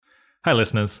Hi,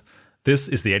 listeners. This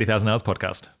is the 80,000 Hours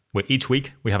podcast, where each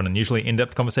week we have an unusually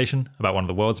in-depth conversation about one of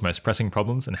the world's most pressing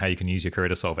problems and how you can use your career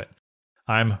to solve it.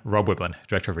 I'm Rob Wiblin,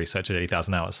 Director of Research at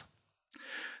 80,000 Hours.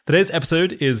 Today's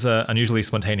episode is unusually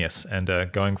spontaneous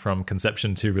and going from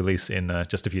conception to release in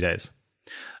just a few days.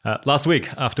 Last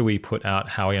week, after we put out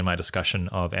Howie and my discussion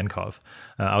of nCoV,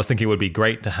 I was thinking it would be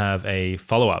great to have a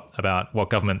follow-up about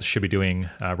what governments should be doing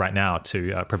right now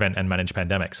to prevent and manage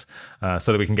pandemics,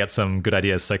 so that we can get some good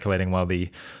ideas circulating while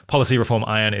the policy reform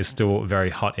iron is still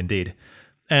very hot indeed.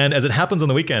 And as it happens on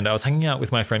the weekend, I was hanging out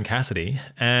with my friend Cassidy,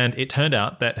 and it turned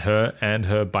out that her and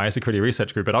her biosecurity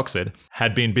research group at Oxford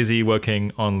had been busy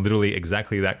working on literally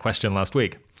exactly that question last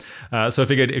week. So I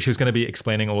figured if she was going to be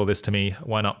explaining all of this to me,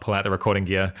 why not pull out the recording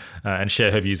gear and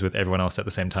share her views with everyone else at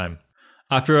the same time.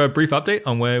 After a brief update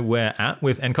on where we're at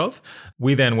with nCoV,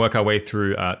 we then work our way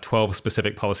through 12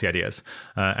 specific policy ideas,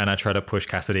 and I try to push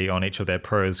Cassidy on each of their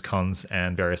pros, cons,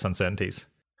 and various uncertainties.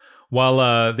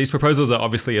 While these proposals are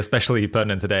obviously especially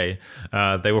pertinent today,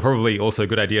 they were probably also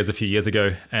good ideas a few years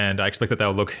ago, and I expect that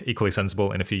they'll look equally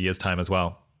sensible in a few years' time as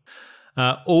well.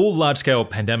 All large-scale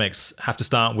pandemics have to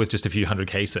start with just a few hundred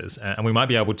cases, and we might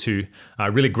be able to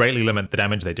really greatly limit the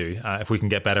damage they do if we can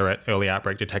get better at early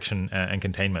outbreak detection and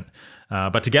containment.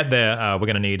 But to get there, we're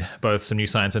going to need both some new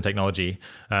science and technology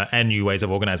and new ways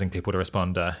of organizing people to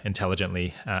respond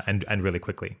intelligently and really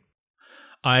quickly.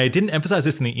 I didn't emphasize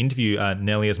this in the interview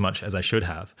nearly as much as I should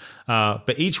have,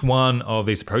 but each one of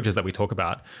these approaches that we talk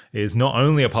about is not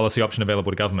only a policy option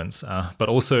available to governments, but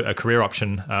also a career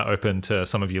option open to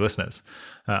some of you listeners.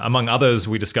 Among others,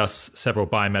 we discuss several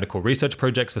biomedical research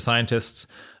projects for scientists,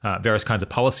 various kinds of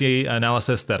policy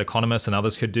analysis that economists and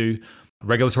others could do,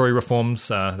 regulatory reforms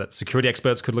that security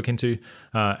experts could look into,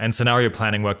 and scenario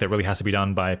planning work that really has to be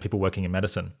done by people working in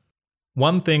medicine.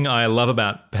 One thing I love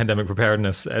about pandemic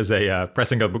preparedness as a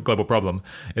pressing global problem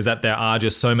is that there are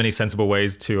just so many sensible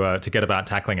ways to get about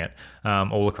tackling it,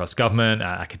 all across government,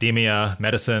 academia,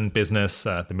 medicine, business,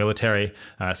 the military,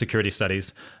 security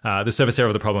studies. The surface area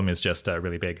of the problem is just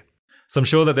really big. So I'm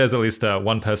sure that there's at least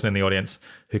one person in the audience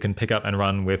who can pick up and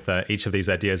run with each of these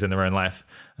ideas in their own life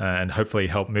and hopefully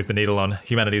help move the needle on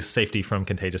humanity's safety from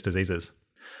contagious diseases.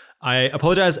 I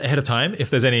apologize ahead of time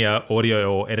if there's any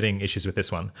audio or editing issues with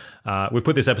this one. We've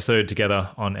put this episode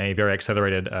together on a very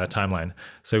accelerated timeline,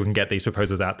 so we can get these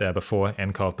proposals out there before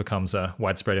nCoV becomes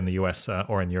widespread in the US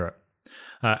or in Europe.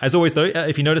 As always, though,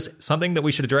 if you notice something that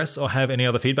we should address or have any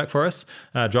other feedback for us,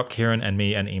 drop Kieran and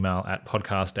me an email at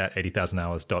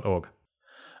podcast@80,000hours.org.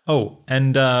 Oh,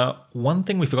 and one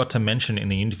thing we forgot to mention in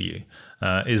the interview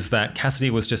is that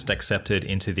Cassidy was just accepted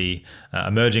into the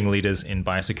Emerging Leaders in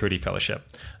Biosecurity Fellowship,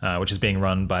 which is being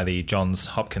run by the Johns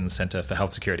Hopkins Center for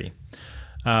Health Security.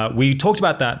 We talked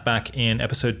about that back in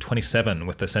episode 27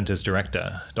 with the center's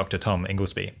director, Dr. Tom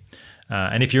Inglesby.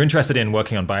 And if you're interested in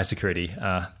working on biosecurity,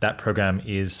 that program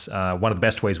is one of the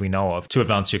best ways we know of to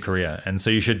advance your career. And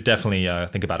so you should definitely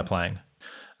think about applying.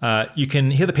 You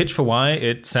can hear the pitch for why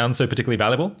it sounds so particularly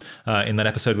valuable in that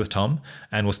episode with Tom,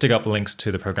 and we'll stick up links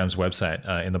to the program's website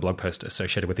in the blog post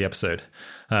associated with the episode.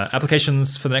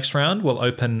 Applications for the next round will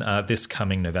open this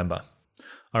coming November.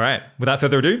 All right, without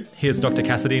further ado, here's Dr.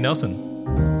 Cassidy Nelson.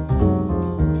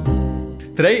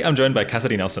 Today, I'm joined by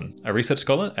Cassidy Nelson, a research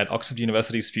scholar at Oxford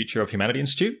University's Future of Humanity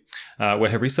Institute,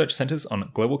 where her research centers on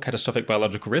global catastrophic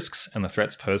biological risks and the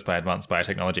threats posed by advanced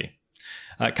biotechnology.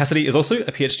 Cassidy is also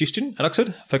a PhD student at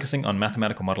Oxford, focusing on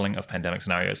mathematical modelling of pandemic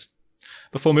scenarios.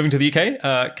 Before moving to the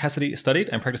UK, Cassidy studied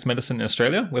and practiced medicine in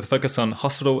Australia with a focus on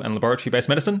hospital and laboratory-based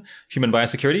medicine, human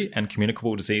biosecurity, and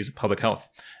communicable disease public health.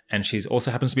 And she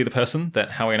also happens to be the person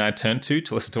that Howie and I turned to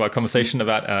listen to our conversation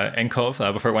about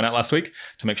nCoV before it went out last week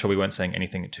to make sure we weren't saying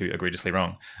anything too egregiously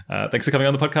wrong. Thanks for coming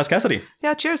on the podcast, Cassidy.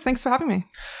 Yeah, cheers. Thanks for having me.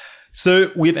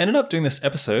 So we've ended up doing this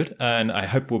episode, and I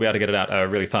hope we'll be able to get it out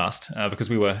really fast because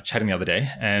we were chatting the other day,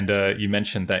 and you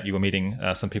mentioned that you were meeting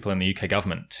some people in the UK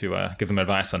government to give them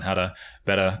advice on how to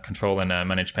better control and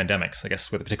manage pandemics, I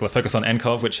guess with a particular focus on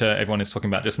nCoV, which everyone is talking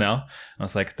about just now. And I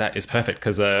was like, that is perfect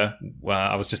because I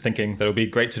was just thinking that it would be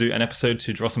great to do an episode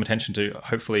to draw some attention to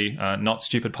hopefully not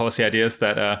stupid policy ideas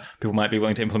that people might be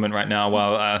willing to implement right now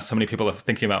while so many people are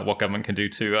thinking about what government can do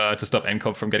to stop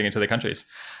nCoV from getting into their countries.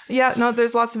 Yeah, no,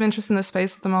 there's lots of interest in this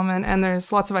space at the moment, and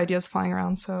there's lots of ideas flying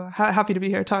around. So happy to be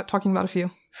here talking about a few.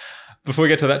 Before we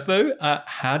get to that, though,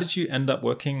 how did you end up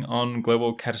working on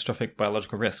global catastrophic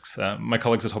biological risks? My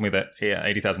colleagues have told me that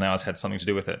 80,000 Hours had something to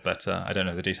do with it, but I don't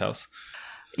know the details.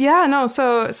 Yeah, no.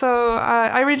 So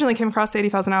I originally came across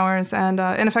 80,000 hours and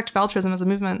effective altruism as a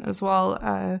movement as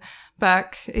well.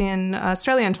 Back in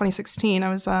Australia in 2016, I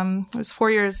was 4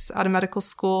 years out of medical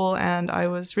school, and I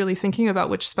was really thinking about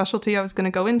which specialty I was going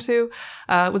to go into.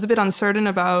 Was a bit uncertain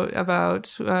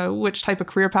about which type of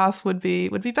career path would be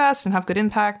best and have good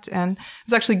impact. And I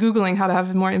was actually Googling how to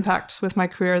have more impact with my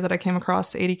career that I came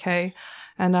across 80K.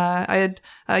 And I had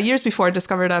years before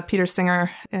discovered Peter Singer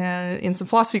in some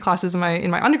philosophy classes in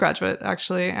my undergraduate,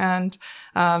 actually, and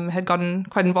had gotten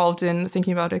quite involved in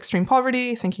thinking about extreme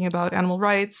poverty, thinking about animal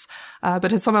rights,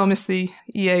 but had somehow missed the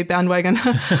EA bandwagon.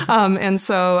 And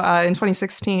so in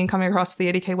 2016, coming across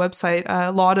the 80K website,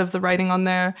 a lot of the writing on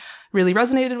there really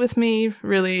resonated with me,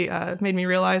 really made me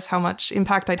realize how much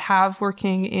impact I'd have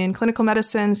working in clinical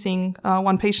medicine, seeing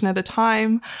one patient at a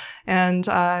time. And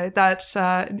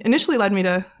that initially led me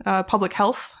to public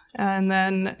health. And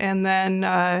then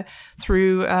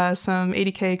through some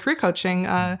 80K career coaching,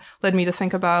 led me to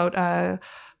think about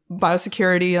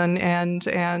biosecurity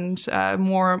and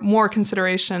more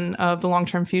consideration of the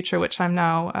long-term future, which I'm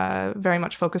now very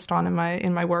much focused on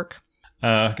in my work.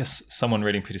 I guess someone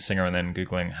reading Peter Singer and then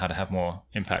Googling how to have more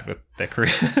impact with their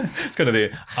career. It's kind of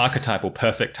the archetypal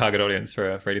perfect target audience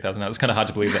for 80,000 hours. It's kind of hard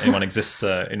to believe that anyone exists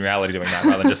in reality doing that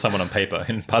rather than just someone on paper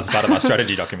as part of our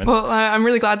strategy documents. Well, I'm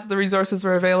really glad that the resources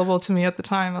were available to me at the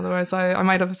time. Otherwise, I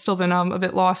might have still been a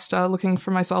bit lost looking for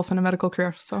myself in a medical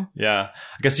career. So yeah,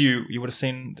 I guess you would have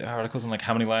seen the articles on like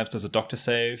how many lives does a doctor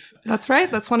save? That's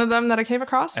right. That's one of them that I came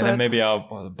across. And then maybe our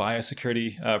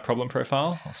biosecurity problem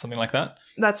profile or something like that.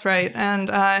 That's right.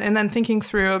 And then thinking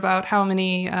through about how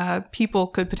many people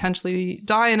could potentially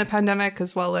die in a pandemic,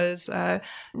 as well as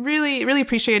really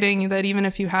appreciating that even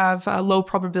if you have low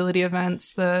probability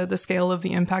events, the scale of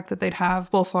the impact that they'd have,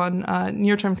 both on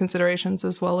near-term considerations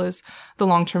as well as the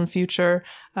long-term future,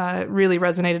 really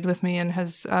resonated with me and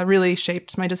has really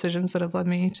shaped my decisions that have led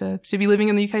me to be living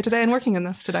in the UK today and working in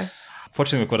this today.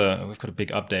 Fortunately, we've got a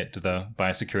big update to the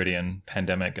biosecurity and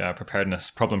pandemic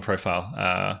preparedness problem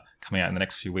profile coming out in the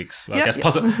next few weeks. Well, I guess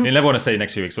you never want to say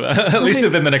next few weeks, but at least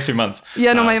within the next few months.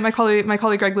 Yeah, no, my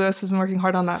colleague Greg Lewis has been working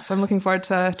hard on that, so I'm looking forward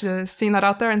to seeing that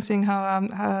out there and seeing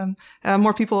how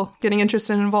more people getting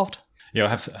interested and involved. Yeah, I'll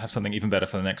have something even better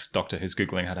for the next doctor who's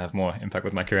Googling how to have more impact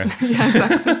with my career. Yeah,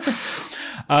 exactly.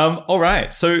 All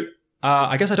right, so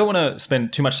I guess I don't want to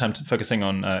spend too much time focusing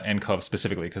on nCoV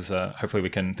specifically, because hopefully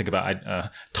we can think about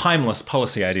timeless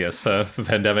policy ideas for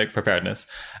pandemic preparedness.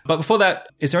 But before that,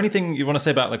 is there anything you want to say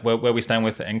about like where we stand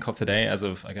with nCoV today as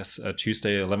of, I guess,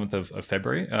 Tuesday, 11th of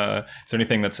February? Is there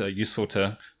anything that's useful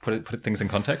to put things in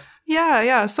context?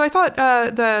 Yeah. So I thought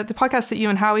the podcast that you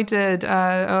and Howie did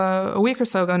a week or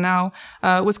so ago now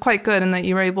was quite good, in that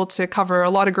you were able to cover a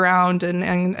lot of ground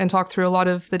and talk through a lot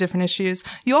of the different issues.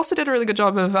 You also did a really good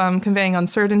job of conveying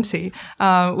uncertainty,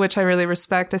 which I really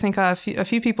respect. I think a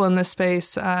few people in this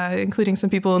space, including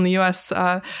some people in the US,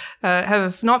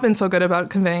 have not been so good about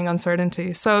conveying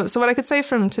uncertainty. So what I could say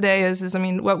from today is I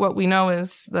mean, what we know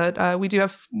is that we do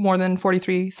have more than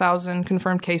 43,000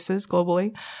 confirmed cases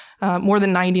globally. More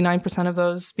than 99% of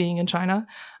those being in China.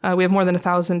 We have more than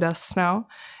 1,000 deaths now.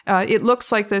 It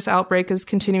looks like this outbreak is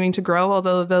continuing to grow,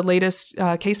 although the latest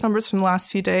case numbers from the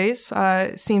last few days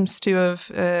seems to have,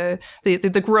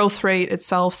 the growth rate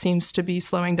itself seems to be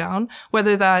slowing down.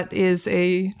 Whether that is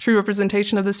a true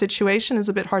representation of the situation is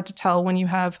a bit hard to tell when you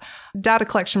have data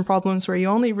collection problems where you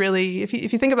only really, if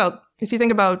you think about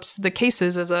the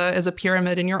cases as a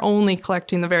pyramid, and you're only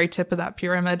collecting the very tip of that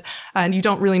pyramid, and you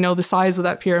don't really know the size of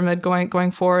that pyramid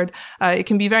going forward, it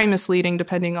can be very misleading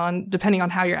depending on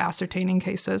how you're ascertaining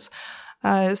cases.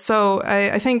 So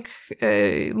I think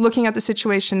looking at the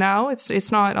situation now,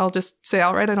 it's not. I'll just say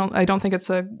outright, I don't think it's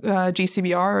a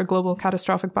GCBR, or a global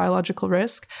catastrophic biological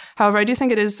risk. However, I do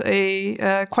think it is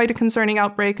quite a concerning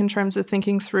outbreak in terms of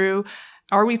thinking through.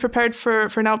 Are we prepared for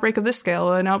an outbreak of this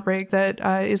scale, an outbreak that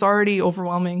is already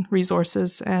overwhelming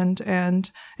resources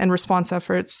and response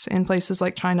efforts in places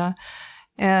like China?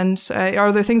 And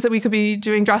are there things that we could be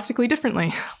doing drastically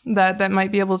differently that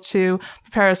might be able to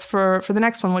prepare us for the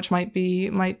next one, which might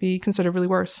be considerably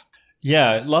worse?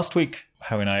 Yeah, last week,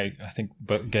 Howie and I think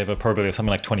gave a probability of something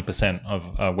like 20%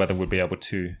 of whether we'd be able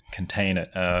to contain it,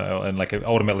 and like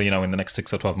ultimately, in the next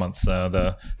 6 or 12 months,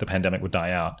 the pandemic would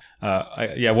die out.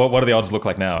 What do the odds look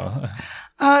like now?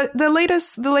 The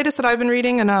latest that I've been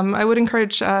reading, and I would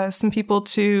encourage some people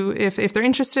to, if they're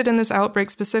interested in this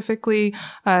outbreak specifically,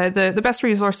 the best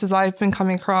resources I've been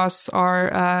coming across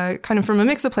are kind of from a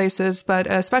mix of places, but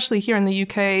especially here in the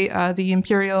UK, the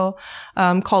Imperial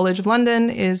College of London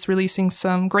is releasing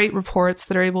some great reports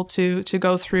that are able to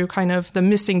go through kind of the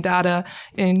missing data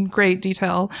in great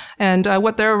detail. And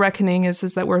what they're reckoning is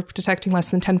that we're detecting less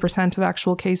than 10% of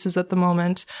actual cases at the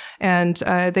moment, and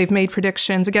they've made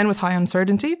predictions again with high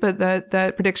uncertainty. But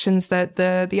the predictions that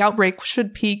the outbreak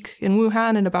should peak in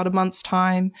Wuhan in about a month's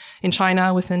time, in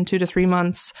China within 2 to 3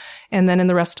 months, and then in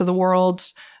the rest of the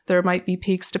world, there might be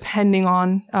peaks depending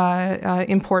on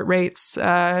import rates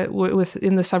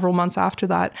within the several months after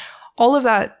that. All of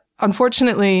that,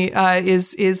 unfortunately,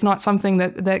 is not something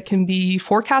that can be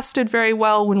forecasted very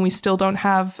well when we still don't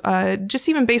have just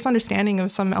even base understanding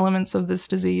of some elements of this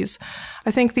disease. I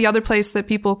think the other place that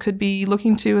people could be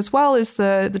looking to as well is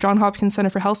the Johns Hopkins Center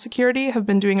for Health Security have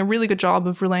been doing a really good job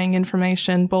of relaying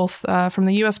information, both from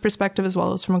the U.S. perspective as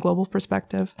well as from a global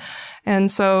perspective.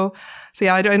 And so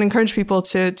yeah, I'd encourage people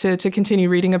to continue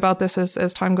reading about this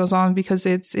as time goes on, because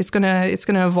it's gonna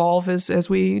evolve as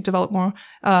we develop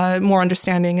more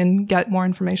understanding and get more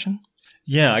information.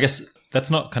 Yeah, I guess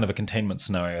that's not kind of a containment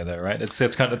scenario though, right? It's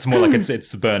more like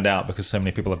it's burned out because so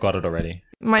many people have got it already.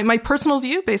 My personal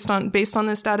view based on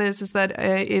this data is that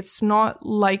it's not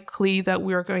likely that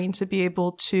we are going to be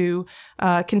able to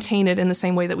contain it in the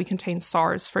same way that we contained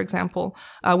SARS, for example,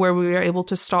 where we were able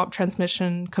to stop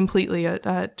transmission completely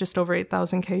at just over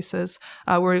 8,000 cases,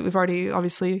 where we've already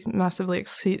obviously massively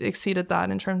exceeded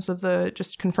that in terms of the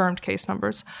just confirmed case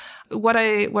numbers. What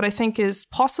I think is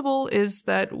possible is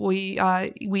that we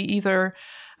either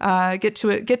get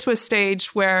to a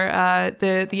stage where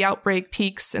the outbreak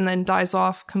peaks and then dies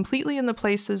off completely in the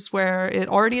places where it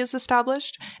already is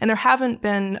established. And there haven't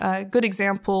been good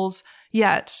examples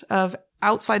yet of,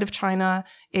 outside of China,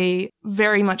 a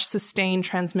very much sustained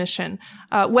transmission.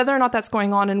 Whether or not that's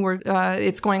going on and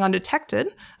it's going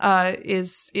undetected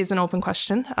is an open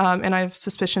question, and I have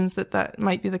suspicions that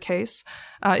might be the case.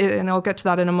 And I'll get to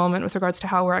that in a moment with regards to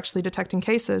how we're actually detecting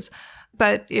cases.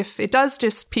 But if it does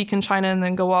just peak in China and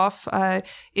then go off,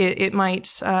 it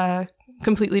might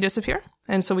completely disappear,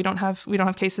 and so we don't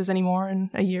have cases anymore in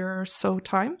a year or so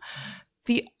time.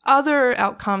 The other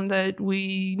outcome that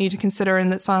we need to consider,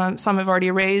 and that some have already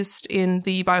raised in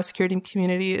the biosecurity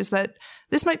community, is that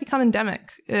this might become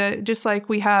endemic. Just like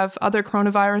we have other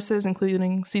coronaviruses,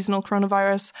 including seasonal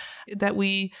coronavirus, that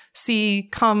we see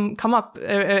come up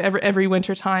every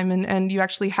winter time, and you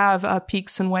actually have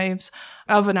peaks and waves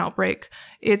of an outbreak.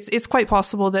 It's quite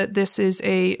possible that this is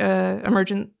a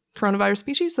emergent coronavirus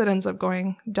species that ends up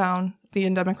going down the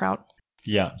endemic route.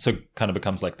 Yeah, so kind of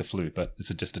becomes like the flu, but it's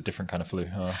just a different kind of flu.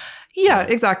 Yeah,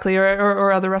 exactly,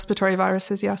 or other respiratory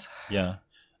viruses, yes. Yeah.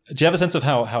 Do you have a sense of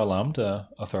how alarmed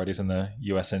authorities in the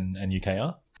US and UK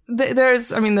are? There's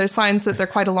signs that they're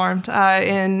quite alarmed.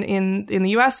 In the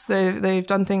US, they've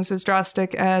done things as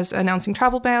drastic as announcing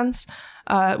travel bans,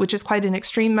 which is quite an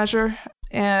extreme measure.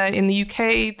 In the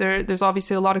UK, there's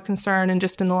obviously a lot of concern, and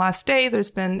just in the last day,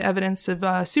 there's been evidence of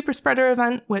a super spreader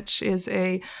event, which is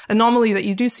a anomaly that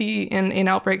you do see in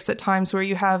outbreaks at times, where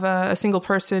you have a single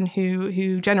person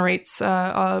who generates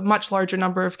a much larger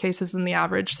number of cases than the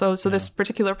average. So this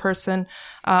particular person,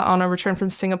 on a return from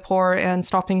Singapore and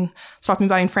stopping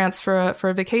by in France for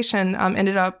a vacation,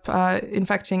 ended up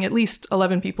infecting at least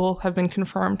 11 people, have been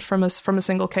confirmed from a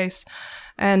single case.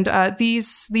 And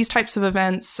these types of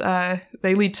events,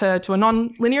 they lead to a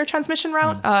non-linear transmission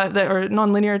route, or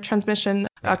non-linear transmission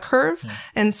curve. Yeah.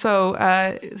 And so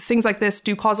things like this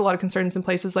do cause a lot of concerns in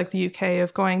places like the UK,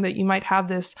 of going that you might have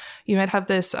this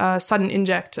sudden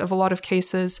inject of a lot of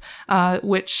cases,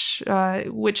 which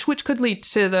could lead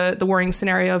to the worrying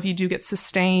scenario of you do get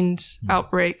sustained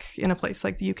outbreak in a place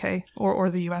like the UK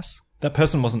or the US. That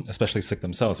person wasn't especially sick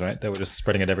themselves, right? They were just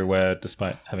spreading it everywhere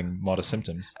despite having modest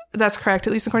symptoms. That's correct.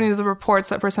 At least according to the reports,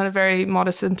 that person had very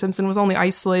modest symptoms and was only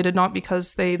isolated, not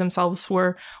because they themselves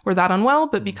were that unwell,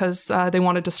 but because they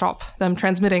wanted to stop them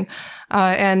transmitting.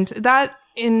 And that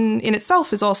in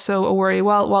itself is also a worry.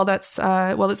 While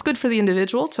it's good for the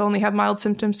individual to only have mild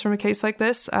symptoms from a case like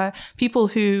this, people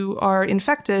who are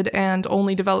infected and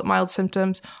only develop mild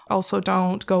symptoms also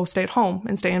don't go stay at home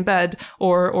and stay in bed,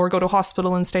 or go to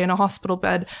hospital and stay in a hospital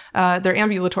bed. They're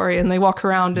ambulatory and they walk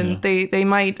around, and they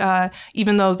might,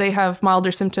 even though they have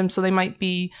milder symptoms, so they might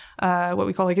be what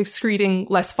we call like excreting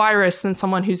less virus than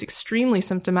someone who's extremely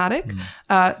symptomatic.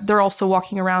 They're also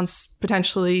walking around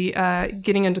potentially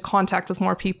getting into contact with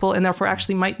more people and therefore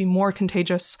actually might be more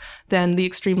contagious than the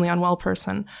extremely unwell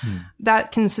person.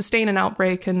 That can sustain an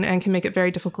outbreak and can make it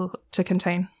very difficult to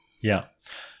contain. Yeah.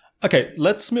 Okay,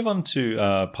 let's move on to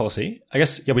policy. I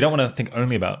guess, we don't want to think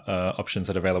only about options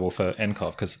that are available for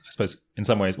nCoV, because I suppose in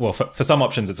some ways, well, for some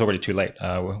options, it's already too late.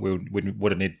 We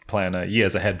would need to plan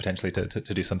years ahead potentially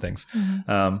to do some things.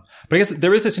 But I guess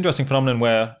there is this interesting phenomenon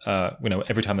where,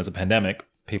 every time there's a pandemic,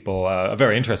 people are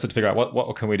very interested to figure out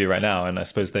what can we do right now, and I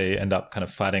suppose they end up kind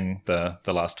of fighting the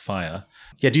last fire.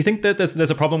 Yeah, do you think that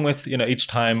there's a problem with each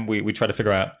time we try to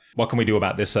figure out what can we do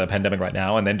about this pandemic right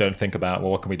now, and then don't think about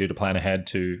what can we do to plan ahead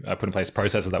to put in place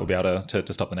processes that would be able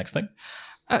to stop the next thing?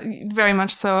 Very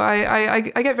much so.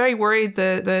 I get very worried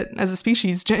that as a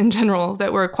species in general,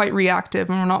 that we're quite reactive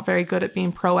and we're not very good at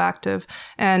being proactive.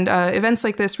 And events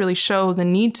like this really show the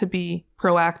need to be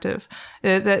proactive,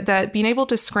 that being able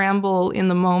to scramble in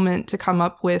the moment to come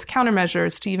up with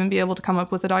countermeasures, to even be able to come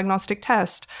up with a diagnostic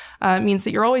test, means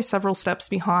that you're always several steps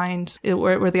behind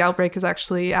where the outbreak is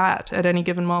actually at any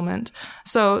given moment.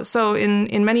 So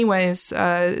in many ways,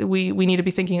 we need to be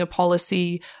thinking of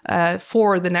policy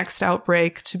for the next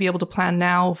outbreak to be able to plan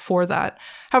now for that.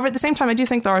 However, at the same time, I do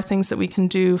think there are things that we can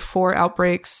do for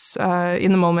outbreaks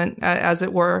in the moment, as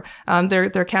it were.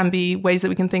 There can be ways that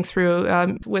we can think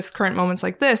through with current moments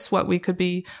like this, what we could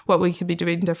be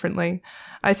doing differently.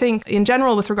 I think in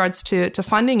general, with regards to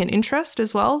funding and interest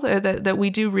as well, that we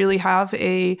do really have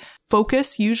a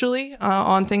focus usually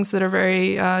on things that are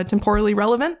very temporally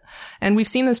relevant. And we've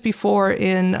seen this before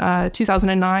in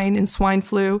 2009 in swine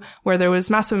flu, where there was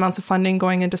massive amounts of funding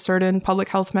going into certain public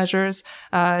health measures.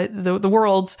 The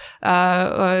world,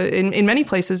 in many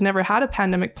places, never had a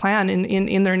pandemic plan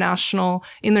in their national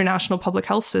public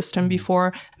health system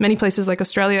before. Many places like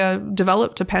Australia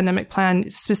developed a pandemic plan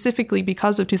specifically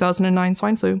because of 2009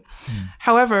 swine flu.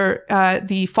 However,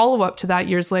 the follow-up to that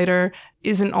years later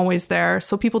isn't always there.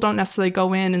 So people don't necessarily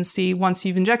go in and see, once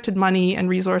you've injected money and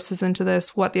resources into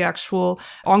this, what the actual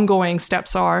ongoing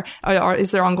steps are. Is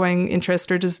there ongoing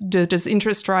interest, or does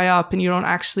interest dry up and you don't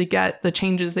actually get the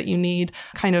changes that you need,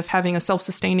 kind of having a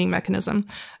self-sustaining mechanism?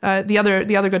 The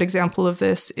other good example of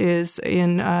this is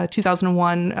in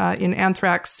 2001 in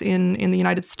anthrax in the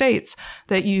United States,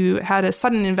 that you had a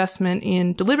sudden investment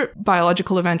in deliberate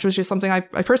biological event, which is something I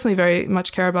personally very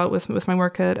much care about with my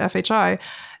work at FHI.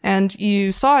 And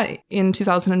you saw in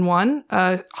 2001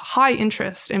 a high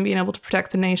interest in being able to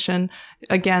protect the nation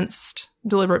against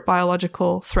deliberate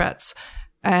biological threats.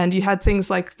 And you had things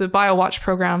like the BioWatch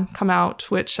program come out,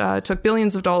 which took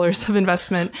billions of dollars of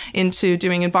investment into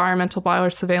doing environmental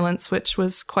biosurveillance, which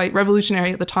was quite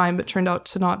revolutionary at the time, but turned out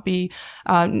to not be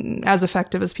as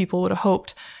effective as people would have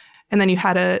hoped. And then you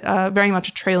had a very much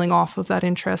a trailing off of that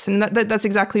interest. And that's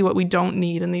exactly what we don't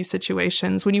need in these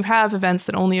situations. When you have events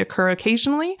that only occur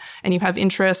occasionally and you have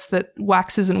interest that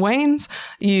waxes and wanes,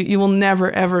 you will never,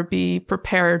 ever be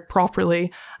prepared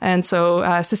properly. And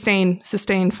so sustained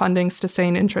funding,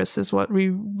 sustained interest is what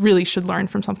we really should learn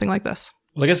from something like this.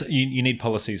 Well, I guess you need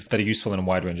policies that are useful in a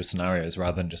wide range of scenarios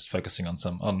rather than just focusing on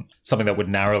something that would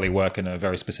narrowly work in a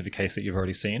very specific case that you've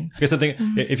already seen. I guess I think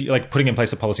if you putting in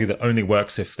place a policy that only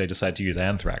works if they decide to use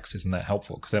anthrax, isn't that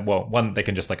helpful? Because then, well, one, they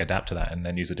can just adapt to that and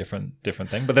then use a different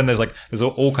thing. But then there's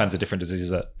all kinds of different diseases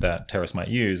that terrorists might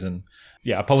use, and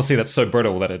yeah, a policy that's so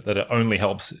brittle that it only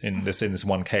helps in this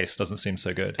one case doesn't seem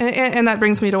so good. And that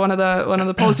brings me to one of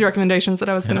the policy recommendations that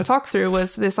I was going to talk through,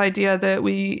 was this idea that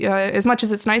we, as much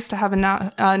as it's nice to have a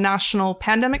national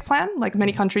pandemic plan, like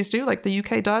many countries do, like the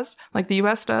UK does, like the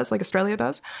US does, like Australia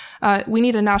does, we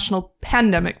need a national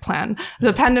pandemic plan.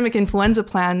 The pandemic influenza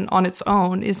plan on its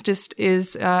own is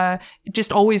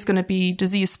just always going to be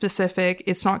disease specific.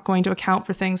 It's not going to account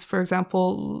for things, for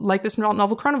example, like this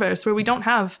novel coronavirus, where we don't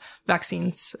have vaccines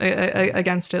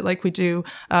against it like we do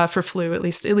for flu. At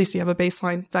least you have a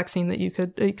baseline vaccine that you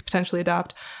could potentially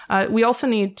adapt. We also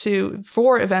need to,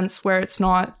 for events where it's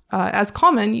not as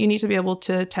common, you need to be able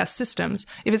to test systems.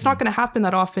 If it's not going to happen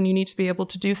that often, you need to be able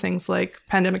to do things like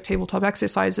pandemic tabletop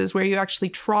exercises, where you actually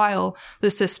trial the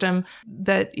system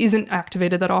that isn't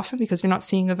activated that often because you're not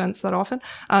seeing events that often,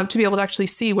 to be able to actually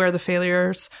see where the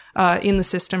failures in the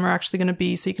system are actually going to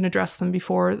be, so you can address them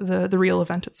before the real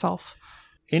event itself.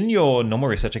 In your normal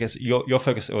research, I guess your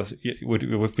focus was,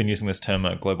 we've been using this term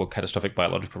global catastrophic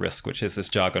biological risk, which is this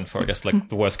jargon for, I guess,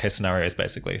 the worst case scenarios,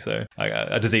 basically. So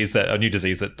a new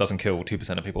disease that doesn't kill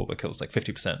 2% of people but kills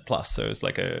 50% plus. So it's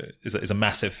is a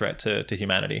massive threat to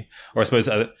humanity. Or I suppose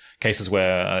cases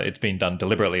where it's been done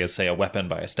deliberately as, say, a weapon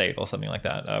by a state or something like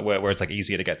that, where it's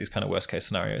easier to get these kind of worst case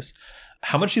scenarios.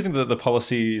 How much do you think that the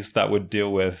policies that would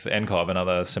deal with nCoV and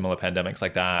other similar pandemics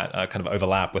like that kind of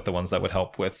overlap with the ones that would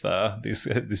help with these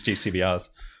GCVRs?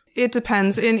 It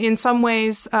depends. In some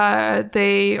ways,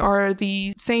 they are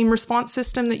the same response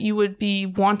system that you would be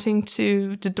wanting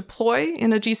to deploy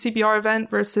in a GCBR event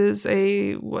versus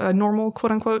a normal,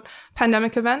 quote unquote,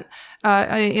 pandemic event.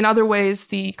 In other ways,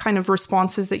 the kind of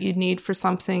responses that you'd need for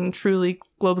something truly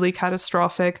globally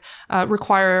catastrophic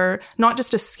require not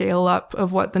just a scale up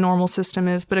of what the normal system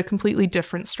is, but a completely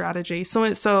different strategy.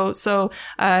 So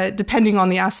depending on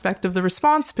the aspect of the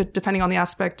response, but depending on the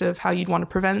aspect of how you'd want to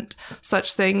prevent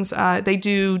such things, they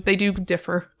do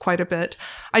differ quite a bit.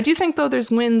 I do think, though, there's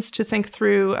wins to think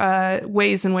through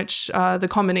ways in which the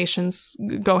combinations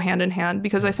go hand in hand,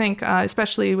 because I think,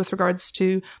 especially with regards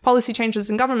to policy changes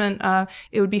in government,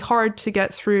 it would be hard to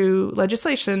get through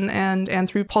legislation and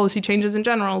through policy changes in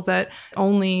general that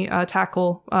only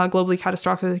tackle globally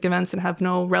catastrophic events and have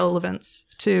no relevance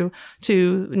to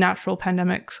natural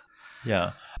pandemics.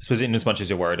 Yeah. I suppose in as much as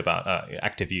you're worried about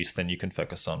active use, then you can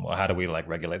focus on, well, how do we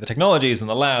regulate the technologies and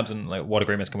the labs, and what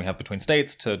agreements can we have between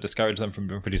states to discourage them from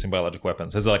producing biological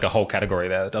weapons? There's a whole category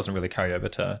there that doesn't really carry over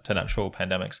to natural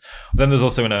pandemics. Then there's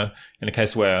also in a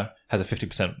case where has a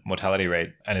 50% mortality rate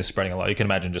and is spreading a lot, you can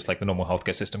imagine just the normal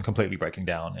healthcare system completely breaking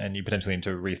down, and you potentially need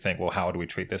to rethink, well, how do we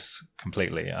treat this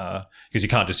completely? Because you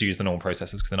can't just use the normal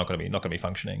processes because they're not going to be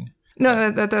functioning.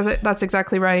 No, that's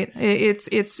exactly right.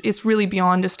 It's really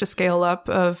beyond just a scale up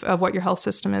of what your health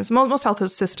system is. Most health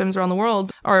systems around the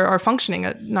world are functioning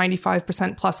at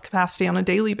 95% plus capacity on a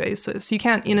daily basis. You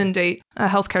can't inundate a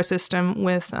healthcare system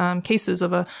with cases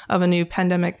of a new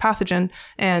pandemic pathogen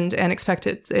and expect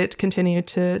it continue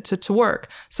to work.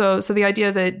 So the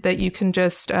idea that you can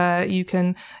just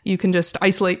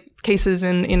isolate cases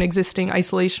in existing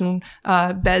isolation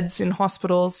beds in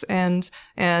hospitals and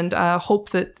hope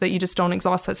that you just don't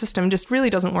exhaust that system just really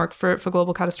doesn't work for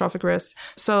global catastrophic risks.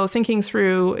 So thinking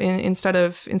through instead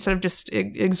of just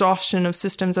exhaustion of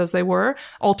systems as they were,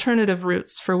 alternative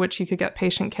routes for which you could get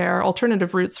patient care,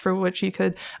 alternative routes for which you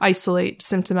could isolate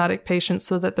symptomatic patients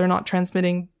so that they're not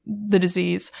transmitting the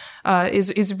disease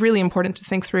is really important to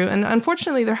think through. And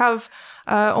unfortunately, there have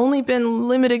only been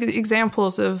limited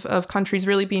examples of countries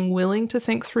really being willing to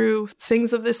think through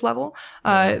things of this level.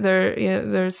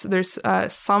 There's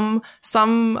some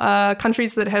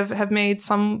countries that have made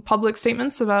some public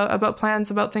statements about plans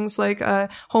about things like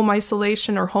home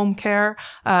isolation or home care,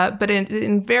 but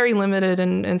in very limited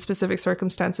and specific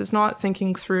circumstances, not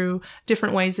thinking through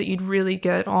different ways that you'd really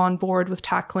get on board with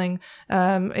tackling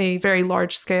a very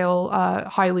large scale,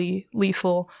 highly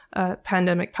lethal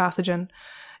pandemic pathogen.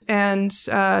 And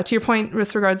to your point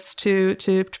with regards to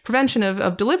prevention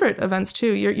of deliberate events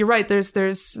too, you're right.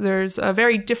 There's a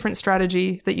very different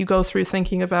strategy that you go through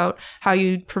thinking about how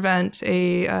you prevent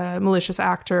a malicious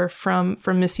actor from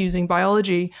misusing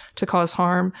biology to cause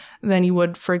harm than you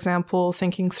would, for example,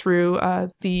 thinking through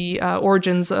the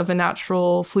origins of a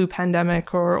natural flu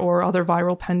pandemic or other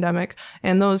viral pandemic.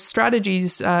 And those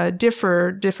strategies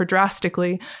differ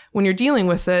drastically. When you're dealing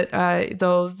with it,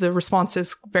 though, the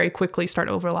responses very quickly start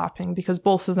overlapping because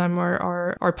both of them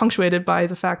are punctuated by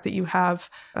the fact that you have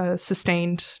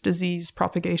sustained disease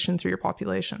propagation through your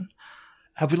population.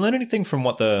 Have we learned anything from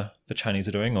what the Chinese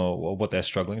are doing or what they're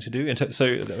struggling to do?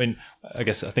 So, I mean, I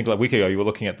think a week ago you were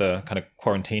looking at the kind of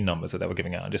quarantine numbers that they were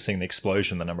giving out and just seeing the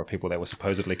explosion, the number of people they were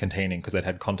supposedly containing because they'd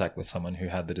had contact with someone who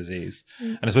had the disease.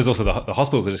 And I suppose also the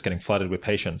hospitals are just getting flooded with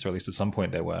patients, or at least at some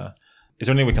point they were. Is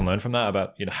there anything we can learn from that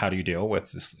about, how do you deal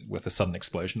with a sudden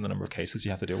explosion in the number of cases you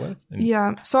have to deal with?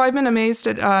 Yeah. So I've been amazed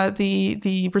at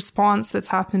the response that's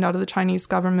happened out of the Chinese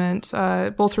government,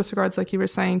 both with regards, like you were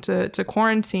saying, to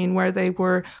quarantine, where they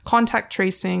were contact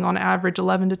tracing on average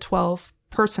 11 to 12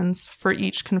 persons for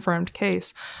each confirmed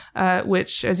case,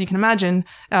 which, as you can imagine,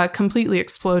 completely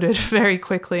exploded very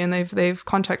quickly. And they've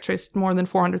contact traced more than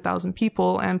 400,000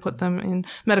 people and put them in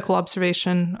medical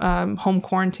observation, home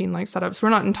quarantine-like setups. We're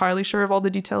not entirely sure of all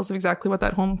the details of exactly what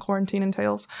that home quarantine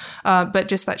entails, but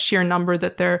just that sheer number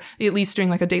that they're at least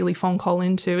doing a daily phone call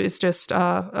into is just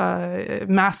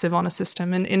massive on a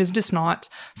system and is just not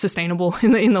sustainable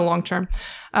in the long term.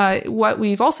 What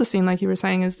we've also seen, like you were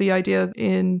saying, is the idea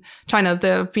in China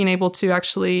of being able to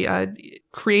actually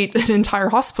create an entire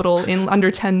hospital in under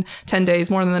 10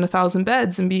 days, more than 1,000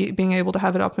 beds, and being able to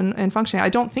have it up and functioning. I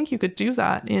don't think you could do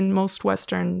that in most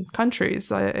Western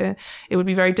countries. It would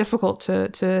be very difficult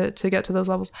to get to those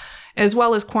levels, as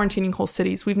well as quarantining whole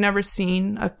cities. We've never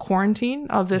seen a quarantine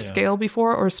of this scale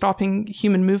before, or stopping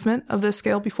human movement of this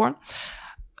scale before.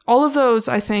 all of those,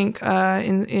 I think,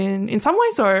 in some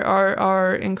ways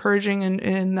are encouraging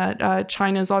in that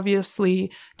China is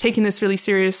obviously taking this really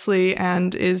seriously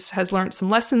and has learned some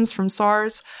lessons from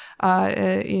SARS.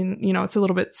 It's a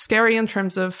little bit scary in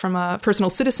terms of from a personal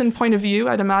citizen point of view,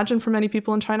 I'd imagine, for many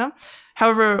people in China.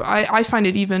 However, I find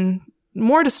it even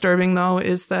more disturbing, though,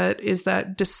 is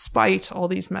that despite all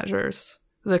these measures,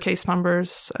 the case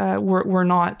numbers were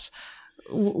not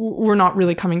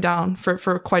really coming down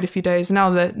for quite a few days. Now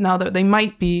that they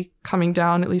might be coming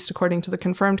down, at least according to the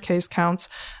confirmed case counts,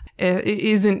 it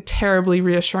isn't terribly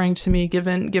reassuring to me,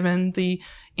 given the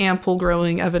ample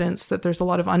growing evidence that there's a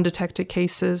lot of undetected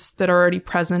cases that are already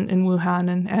present in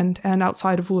Wuhan and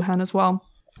outside of Wuhan as well.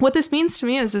 What this means to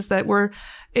me is that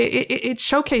it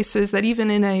showcases that even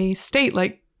in a state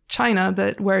like China,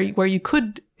 that where you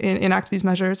could enact these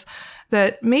measures,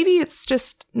 that maybe it's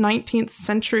just 19th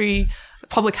century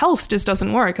public health just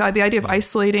doesn't work. The idea of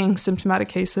isolating symptomatic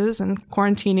cases and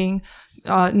quarantining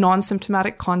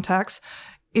non-symptomatic contacts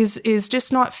is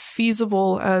just not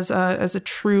feasible as a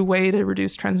true way to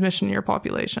reduce transmission in your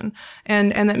population,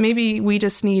 and that maybe we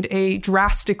just need a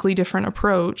drastically different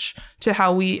approach to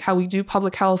how we do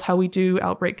public health, how we do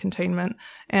outbreak containment,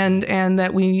 and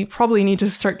that we probably need to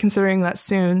start considering that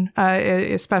soon,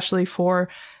 especially for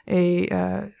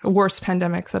a worse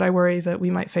pandemic that I worry that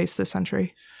we might face this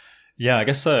century. Yeah, I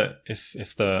guess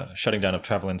if the shutting down of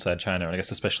travel inside China, and I guess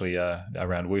especially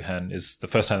around Wuhan, is the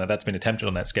first time that's been attempted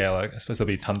on that scale, I suppose there'll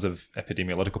be tons of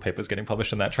epidemiological papers getting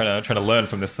published on that, trying to learn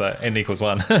from this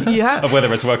N=1 of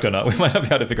whether it's worked or not. We might not be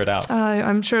able to figure it out.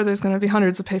 I'm sure there's going to be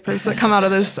hundreds of papers that come out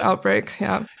of this outbreak.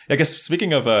 Yeah. I guess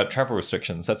speaking of travel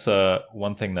restrictions, that's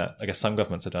one thing that I guess some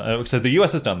governments have done. So the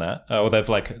US has done that, or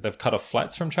they've cut off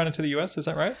flights from China to the US. Is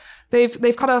that right?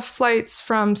 They've cut off flights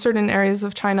from certain areas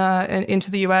of China into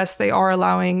the US. They are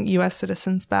allowing US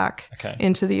citizens back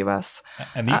into the US.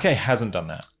 And the UK hasn't done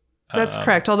that. That's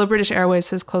correct. Although British Airways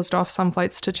has closed off some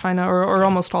flights to China, or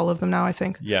almost all of them now, I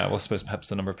think. Yeah, well, I suppose perhaps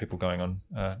the number of people going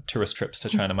on tourist trips to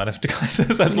China might have declined.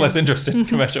 That's less interesting,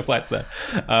 commercial flights there.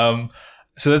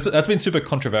 So that's been super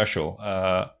controversial.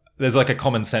 There's like a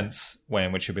common sense way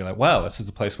in which you'd be like, well, this is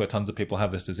the place where tons of people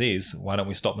have this disease. Why don't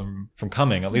we stop them from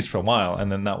coming, at least for a while?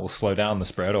 And then that will slow down the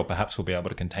spread, or perhaps we'll be able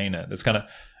to contain it.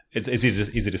 It's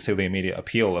easy to see the immediate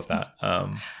appeal of that.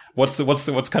 What's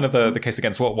kind of the case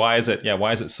against? Why is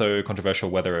it so controversial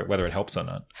whether it helps or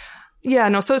not? Yeah,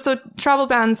 no. So travel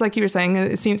bans, like you were saying,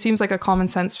 it seems like a common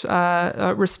sense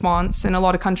response, and a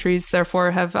lot of countries therefore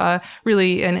have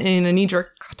really, in a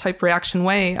knee-jerk type reaction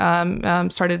way,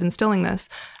 started instilling this.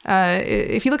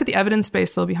 If you look at the evidence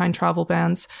base, though, behind travel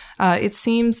bans, it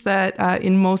seems that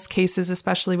in most cases,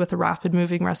 especially with a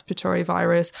rapid-moving respiratory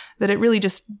virus, that it really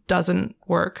just doesn't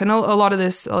work. And a lot of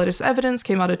this evidence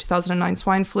came out of 2009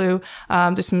 swine flu.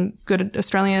 There's some good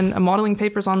Australian modeling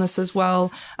papers on this as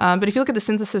well. But if you look at the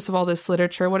synthesis of all this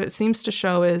literature, what it seems to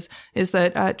show is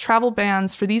that travel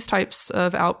bans for these types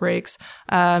of outbreaks,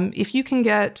 if you can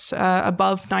get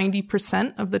above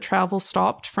 90% of the travel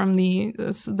stopped from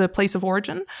the place of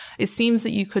origin, it seems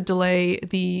that you could delay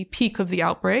the peak of the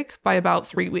outbreak by about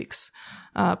 3 weeks.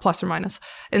 Plus or minus.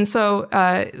 And so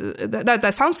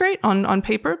that sounds great on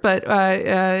paper, but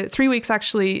 3 weeks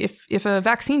actually, if a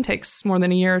vaccine takes more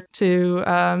than a year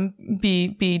to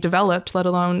be developed, let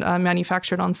alone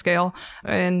manufactured on scale,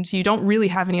 and you don't really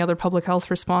have any other public health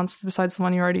response besides the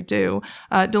one you already do,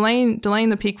 delaying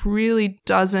the peak really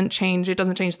doesn't change. It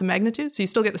doesn't change the magnitude, so you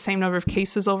still get the same number of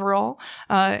cases overall,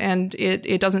 and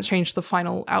it doesn't change the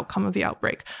final outcome of the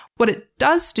outbreak. What it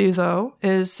does do, though,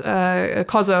 is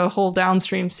cause a whole downstream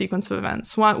sequence of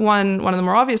events. One of the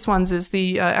more obvious ones is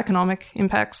the economic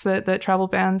impacts that travel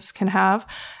bans can have,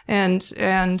 and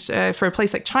for a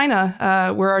place like China,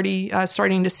 we're already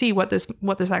starting to see what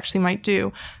this actually might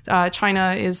do.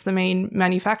 China is the main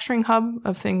manufacturing hub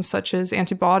of things such as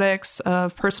antibiotics,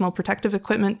 of personal protective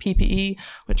equipment, PPE,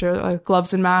 which are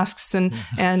gloves and masks, and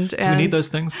do we need those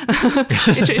things?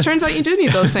 It turns out you do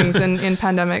need those things in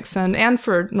pandemics and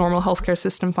for normal healthcare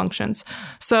system functions.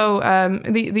 So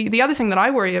the other thing that I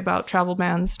worry about travel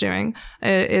bans doing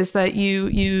is that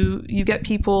you get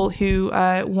people who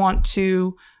want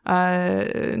to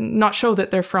not show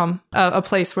that they're from a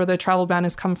place where the travel ban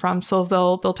has come from. So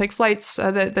they'll take flights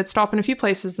that stop in a few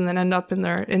places and then end up in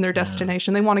their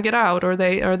destination. They want to get out, or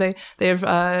they have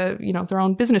their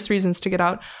own business reasons to get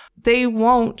out. They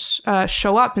won't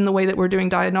show up in the way that we're doing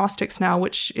diagnostics now,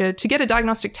 which to get a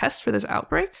diagnostic test for this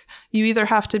outbreak, you either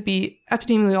have to be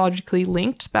epidemiologically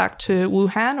linked back to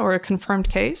Wuhan or a confirmed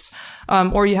case,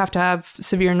 or you have to have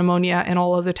severe pneumonia, and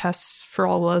all other tests for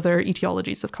all other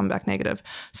etiologies have come back negative.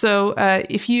 So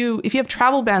if you have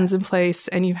travel bans in place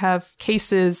and you have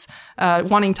cases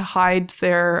wanting to hide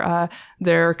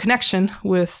their connection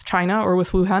with China or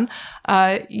with Wuhan,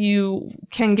 you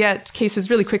can get cases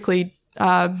really quickly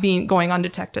going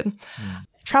undetected.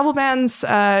 Travel bans,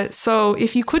 so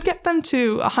if you could get them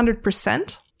to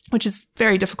 100%, which is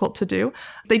very difficult to do,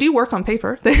 they do work on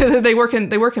paper. They work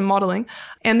in modeling,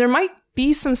 and there might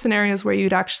be some scenarios where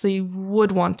you'd actually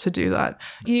would want to do that.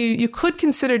 You could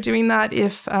consider doing that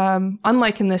if,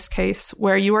 unlike in this case,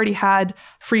 where you already had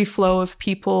free flow of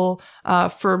people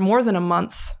for more than a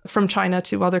month from China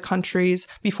to other countries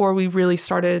before we really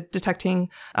started detecting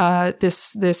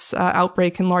this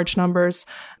outbreak in large numbers.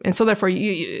 And so therefore,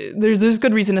 there's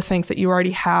good reason to think that you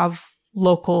already have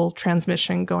local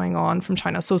transmission going on from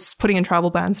China. So putting in travel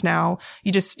bans now,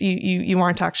 you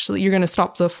aren't actually, you're going to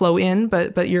stop the flow in,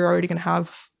 but you're already going to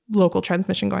have local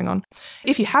transmission going on.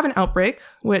 If you have an outbreak,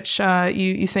 which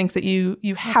you think that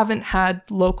you haven't had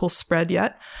local spread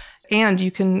yet, and you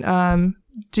can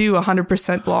do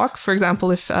 100% block. For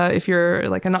example, if you're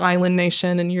like an island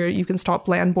nation and you can stop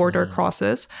land border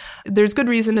crosses, there's good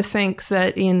reason to think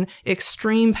that in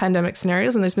extreme pandemic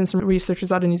scenarios, and there's been some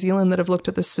researchers out in New Zealand that have looked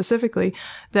at this specifically,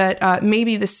 that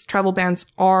maybe this travel bans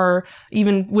are,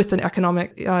 even with an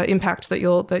economic impact that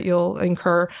you'll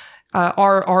incur,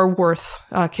 are worth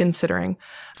considering.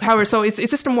 However, so it's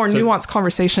just a more nuanced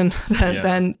conversation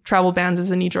than travel bans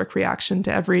as a knee-jerk reaction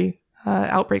to every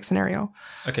outbreak scenario.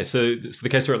 Okay, so the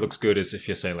case where it looks good is if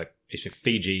you're, say, like if you're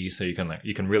Fiji, so you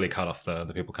can really cut off the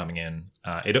people coming in.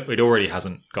 It already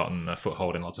hasn't gotten a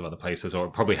foothold in lots of other places, or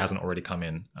it probably hasn't already come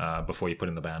in before you put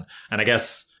in the ban. And I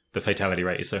guess the fatality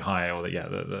rate is so high, or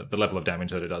that the level of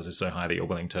damage that it does is so high that you're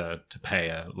willing to pay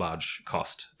a large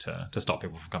cost to stop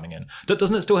people from coming in.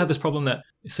 Doesn't it still have this problem that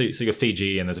so you're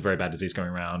Fiji and there's a very bad disease going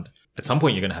around? At some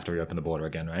point, you're going to have to reopen the border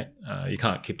again, right? You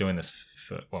can't keep doing this.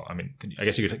 I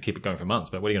guess you could keep it going for months,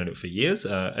 but what are you going to do it for years?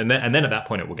 And then at that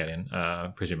point it will get in,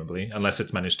 presumably, unless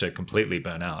it's managed to completely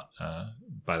burn out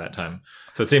by that time.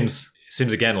 So it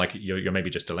seems again like you're maybe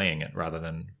just delaying it rather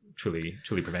than truly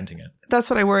preventing it. That's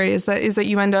what I worry is that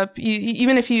you end up,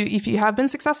 even if you have been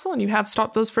successful and you have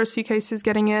stopped those first few cases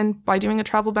getting in by doing a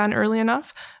travel ban early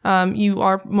enough, you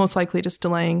are most likely just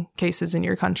delaying cases in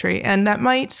your country. And that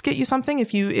might get you something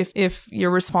if your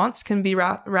response can be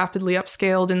rapidly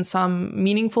upscaled in some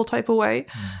meaningful type of way.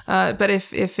 But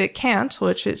if it can't,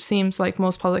 which it seems like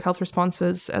most public health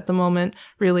responses at the moment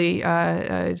really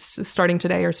starting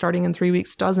today or starting in 3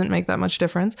 weeks doesn't make that much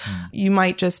difference, you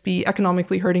might just be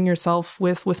economically hurting yourself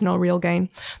with no real gain.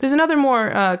 There's another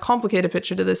more complicated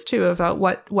picture to this too about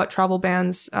what travel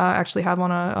bans actually have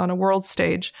on a world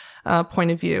stage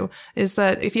point of view, is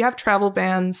that if you have travel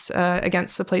bans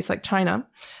against a place like China,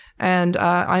 and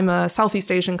I'm a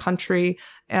Southeast Asian country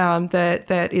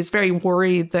that is very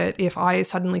worried that if I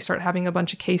suddenly start having a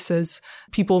bunch of cases,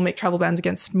 people make travel bans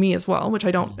against me as well, which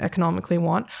I don't economically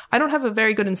want. I don't have a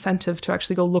very good incentive to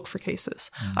actually go look for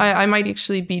cases. I might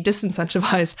actually be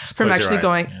disincentivized from actually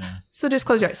going. Yeah. So just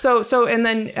close your eyes. So and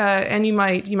then and you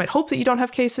might hope that you don't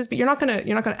have cases, but you're not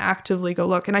gonna actively go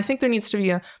look. And I think there needs to be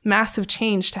a massive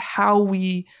change to how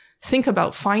we think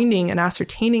about finding and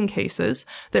ascertaining cases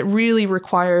that really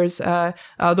requires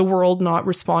the world not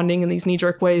responding in these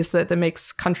knee-jerk ways that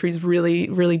makes countries really,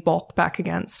 really bulk back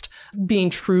against being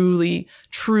truly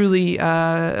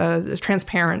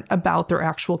transparent about their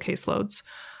actual caseloads.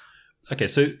 Okay,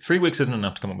 so 3 weeks isn't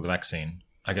enough to come up with a vaccine.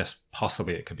 I guess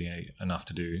possibly it could be enough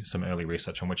to do some early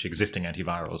research on which existing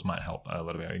antivirals might help a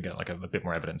little bit. You get like a bit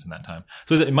more evidence in that time.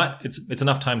 So it's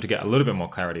enough time to get a little bit more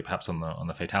clarity, perhaps on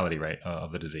the fatality rate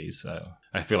of the disease.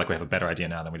 I feel like we have a better idea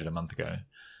now than we did a month ago,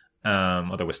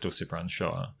 although we're still super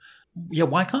unsure. Yeah,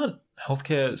 why can't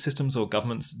healthcare systems or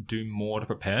governments do more to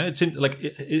prepare? It seems like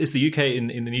is the UK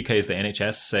in the UK is the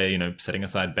NHS say setting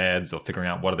aside beds or figuring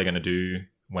out what are they going to do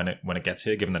when it gets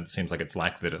here, given that it seems like it's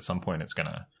likely that at some point it's going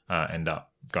to end up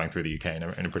going through the UK in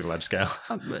a pretty large scale.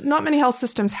 Not many health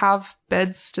systems have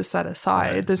beds to set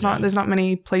aside. Right. There's not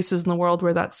many places in the world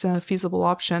where that's a feasible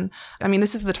option. I mean,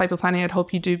 this is the type of planning I'd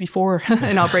hope you do before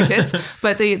an outbreak hits.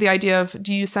 But the idea of,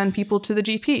 do you send people to the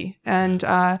GP? And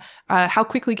how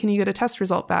quickly can you get a test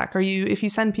result back? If you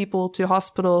send people to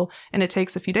hospital and it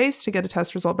takes a few days to get a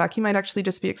test result back, you might actually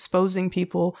just be exposing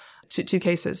people to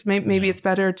cases. Maybe it's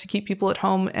better to keep people at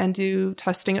home and do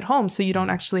testing at home, so you don't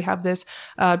actually have this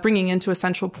bringing into a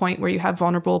central point where you have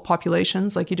vulnerable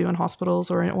populations like you do in hospitals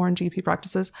or in GP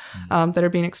practices that are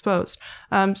being exposed.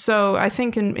 So I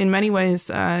think in many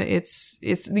ways,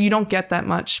 it's you don't get that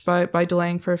much by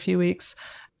delaying for a few weeks.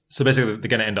 So basically, they're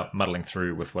going to end up muddling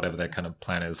through with whatever their kind of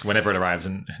plan is whenever it arrives.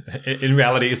 And in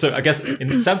reality, so I guess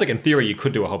it sounds like in theory, you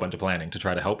could do a whole bunch of planning to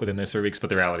try to help within those 3 weeks. But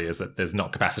the reality is that there's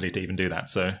not capacity to even do that.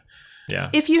 So, yeah.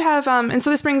 If you have, and so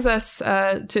this brings us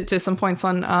to some points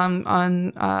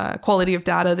on quality of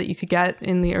data that you could get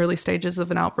in the early stages of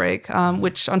an outbreak,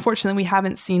 which unfortunately we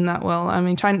haven't seen that well. I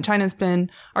mean, China's been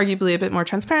arguably a bit more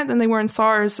transparent than they were in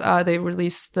SARS. They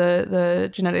released the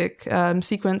genetic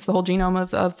sequence, the whole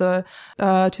genome of the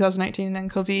 2019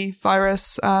 nCoV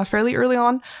virus fairly early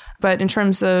on. But in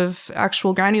terms of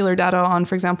actual granular data on,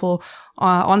 for example,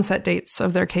 onset dates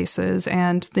of their cases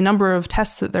and the number of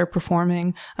tests that they're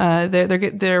performing,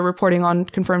 they're reporting on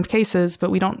confirmed cases, but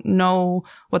we don't know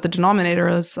what the denominator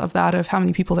is of that, of how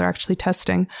many people they're actually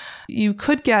testing. You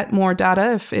could get more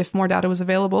data if more data was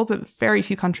available, but very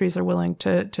few countries are willing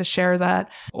to share that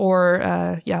or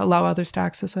allow others to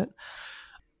access it.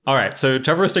 All right, so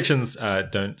travel restrictions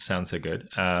don't sound so good,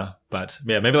 but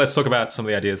yeah, maybe let's talk about some of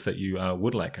the ideas that you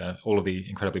would like. All of the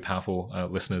incredibly powerful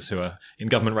listeners who are in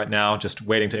government right now, just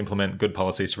waiting to implement good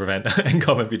policies to prevent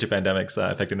nCoV and future pandemics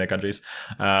affecting their countries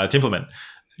to implement.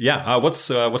 Yeah, what's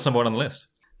number one on the list?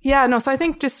 Yeah, no, so I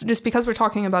think just because we're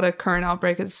talking about a current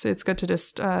outbreak, it's good to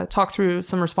just talk through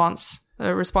some response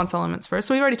elements first.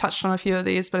 So we've already touched on a few of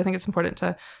these, but I think it's important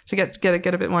to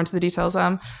get a bit more into the details.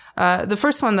 The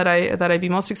first one that I'd be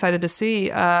most excited to see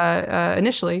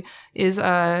initially is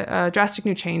a drastic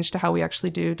new change to how we actually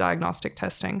do diagnostic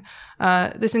testing.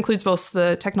 This includes both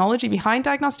the technology behind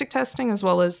diagnostic testing as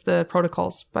well as the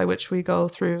protocols by which we go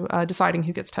through deciding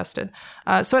who gets tested.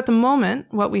 So at the moment,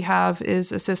 what we have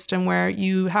is a system where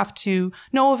you have to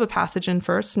know of a pathogen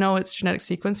first, know its genetic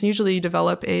sequence, and usually you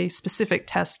develop a specific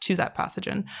test to that pathogen.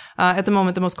 At the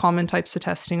moment, the most common types of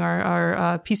testing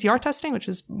are PCR testing, which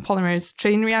is polymerase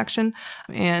chain reaction,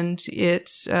 and it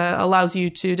allows you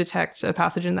to detect a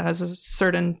pathogen that has a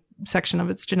certain section of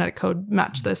its genetic code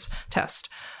match this test.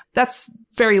 That's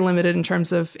very limited in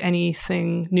terms of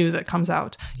anything new that comes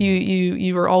out.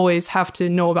 You will always have to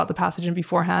know about the pathogen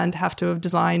beforehand, have to have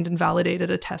designed and validated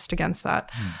a test against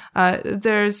that.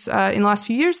 There's in the last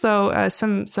few years, though,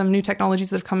 some new technologies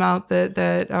that have come out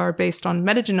that are based on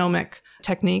metagenomic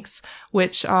techniques,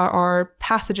 which are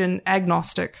pathogen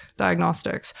agnostic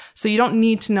diagnostics. So you don't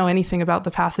need to know anything about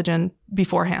the pathogen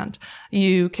beforehand.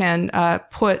 You can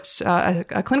put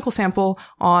a clinical sample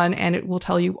on and it will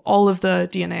tell you all of the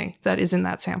DNA that is in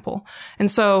that sample.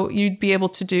 And so you'd be able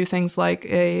to do things like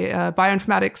a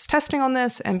bioinformatics testing on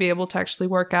this and be able to actually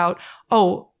work out,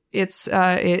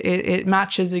 it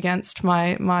matches against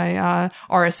my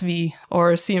RSV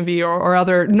or CMV or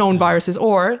other known viruses,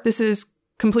 or this is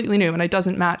completely new and it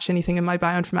doesn't match anything in my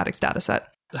bioinformatics data set.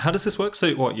 How does this work? So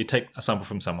you take a sample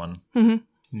from someone and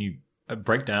you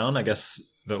break down, I guess,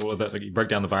 you break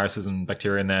down the viruses and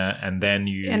bacteria in there, and then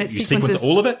you sequence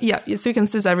all of it? Yeah, it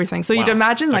sequences everything. So you'd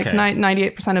imagine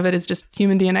 98% of it is just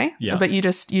human DNA, but you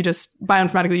just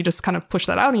bioinformatically, you just kind of push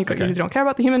that out and you don't care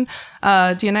about the human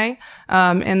DNA.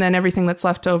 And then everything that's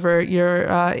left over, you're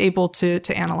able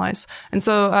to analyze. And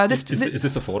so is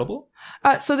this affordable?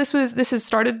 So this has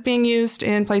started being used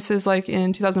in places like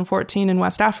in 2014 in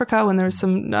West Africa when there was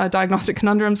some diagnostic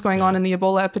conundrums going on in the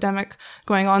Ebola epidemic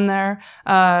going on there.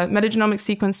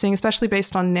 Metagenomic sequencing, especially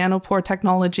based on nanopore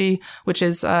technology, which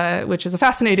is a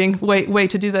fascinating way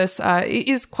to do this,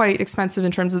 is quite expensive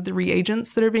in terms of the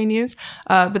reagents that are being used,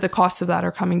 but the costs of that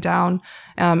are coming down,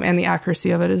 and the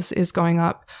accuracy of it is going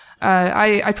up.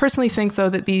 I personally think, though,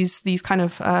 that these kind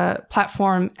of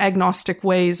platform agnostic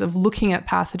ways of looking at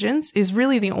pathogens is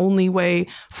really the only way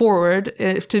forward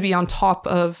to be on top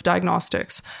of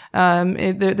diagnostics.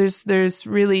 There's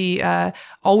really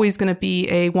always going to be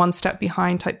a one step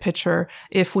behind type picture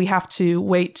if we have to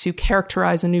wait to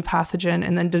characterize a new pathogen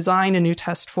and then design a new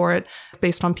test for it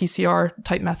based on PCR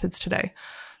type methods today.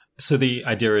 So the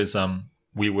idea is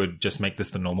we would just make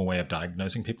this the normal way of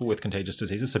diagnosing people with contagious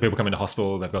diseases. So people come into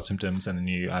hospital, they've got symptoms, and then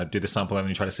you do the sample and then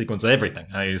you try to sequence everything.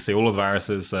 You see all of the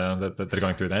viruses that are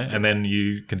going through there, and then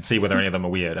you can see whether any of them are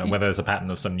weird and whether there's a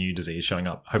pattern of some new disease showing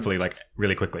up, hopefully like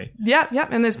really quickly. Yeah.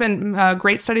 And there's been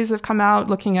great studies that have come out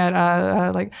looking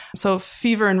at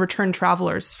fever and return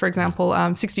travelers, for example,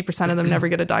 60% of them never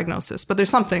get a diagnosis, but there's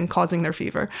something causing their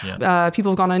fever. Yeah.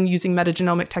 People have gone on using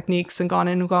metagenomic techniques and gone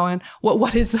in and going,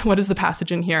 what is the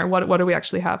pathogen here? What do we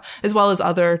actually have, as well as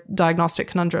other diagnostic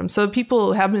conundrums. So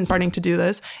people have been starting to do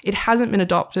this. It hasn't been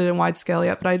adopted in wide scale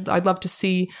yet, but I'd love to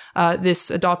see this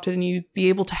adopted and you be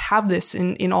able to have this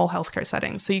in all healthcare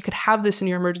settings. So you could have this in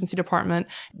your emergency department.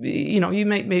 You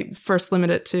may first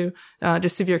limit it to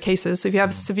just severe cases. So if you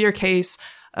have a severe case,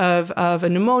 of a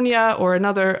pneumonia or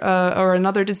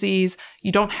another disease.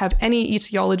 You don't have any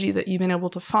etiology that you've been able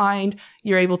to find.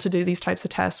 You're able to do these types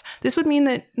of tests. This would mean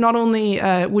that not only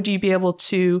would you be able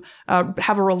to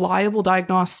have a reliable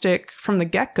diagnostic from the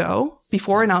get-go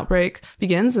before an outbreak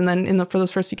begins, and then for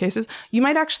those first few cases, you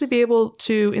might actually be able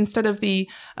to, instead of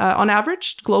on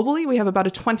average, globally, we have about a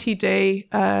 20-day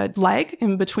lag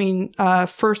in between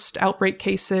first outbreak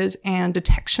cases and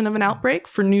detection of an outbreak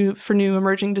for new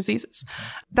emerging diseases.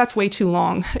 That's way too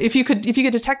long. If you could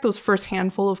detect those first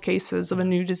handful of cases of a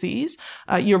new disease,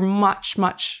 you're much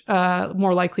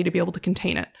more likely to be able to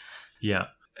contain it. Yeah.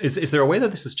 Is there a way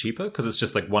that this is cheaper? Because it's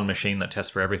just like one machine that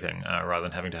tests for everything rather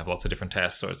than having to have lots of different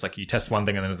tests. So it's like you test one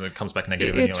thing and then it comes back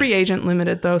negative. It's reagent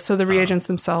limited though. So the reagents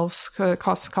themselves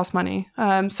cost money.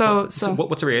 So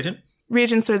what's a reagent?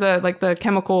 Reagents are the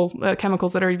chemicals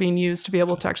that are being used to be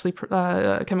able to actually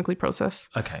chemically process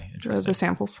the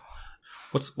samples.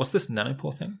 What's this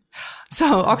nanopore thing?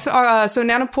 So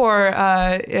nanopore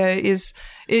is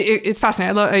it's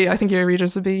fascinating. I think your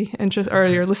readers would be interested, or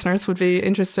your listeners would be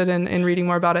interested in reading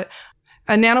more about it.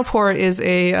 A nanopore is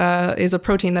a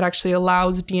protein that actually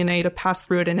allows DNA to pass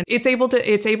through it, and it's able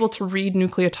to read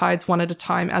nucleotides one at a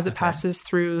time as it passes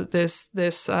through this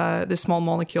small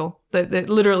molecule that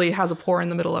literally has a pore in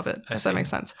the middle of it. If that makes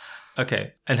sense.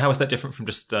 Okay. And how is that different from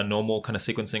just normal kind of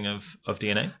sequencing of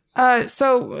DNA? Like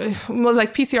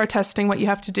PCR testing, what you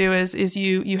have to do is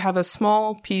you have a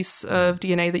small piece of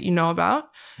DNA that you know about,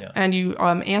 and you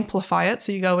amplify it.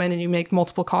 So you go in and you make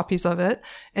multiple copies of it,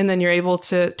 and then you're able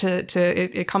to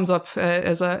it comes up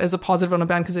as a positive on a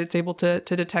band because it's able to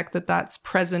detect that that's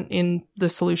present in the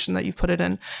solution that you've put it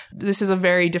in. This is a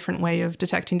very different way of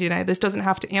detecting DNA. This doesn't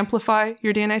have to amplify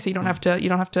your DNA, so you don't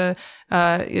have to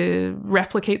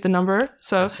replicate the number.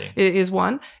 So it is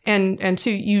one, and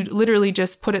two, you literally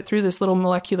just put it through this little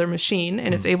molecular machine,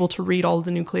 and it's able to read all of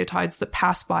the nucleotides that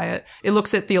pass by it. It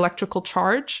looks at the electrical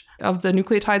charge of the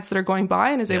nucleotides that are going by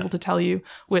and is able to tell you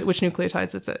which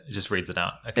nucleotides it's at. It just reads it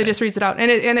out. Okay. It just reads it out, and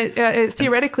it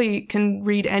theoretically can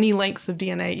read any length of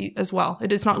DNA as well.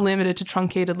 It is not limited to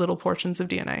truncated little portions of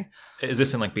DNA. Is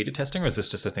this in like beta testing, or is this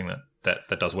just a thing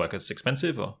that does work? It's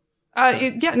expensive, or?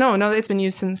 No, it's been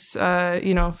used since,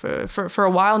 for a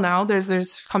while now.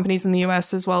 There's companies in the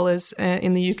US as well as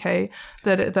in the UK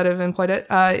that have employed it.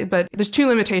 But there's two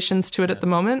limitations to it at the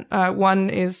moment. One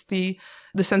is the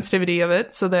sensitivity of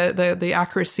it. So the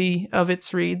accuracy of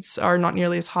its reads are not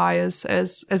nearly as high as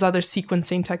other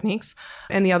sequencing techniques.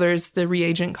 And the other is the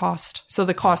reagent cost. So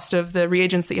the cost of the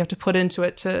reagents that you have to put into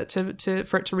it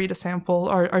for it to read a sample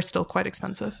are still quite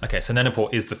expensive. Okay. So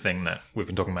nanopore is the thing that we've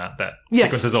been talking about that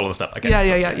sequences all of the stuff. Okay.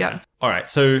 Yeah. All right.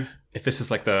 So if this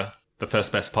is like the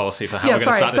first best policy for how we're going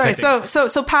to start detecting.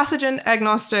 So pathogen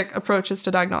agnostic approaches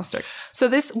to diagnostics. So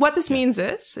what this means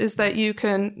is that you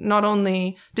can not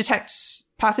only detect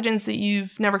pathogens that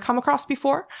you've never come across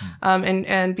before,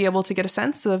 and be able to get a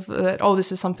sense of that,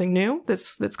 this is something new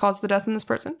that's caused the death in this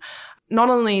person. Not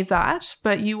only that,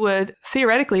 but you would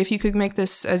theoretically, if you could make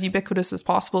this as ubiquitous as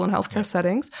possible in healthcare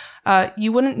settings,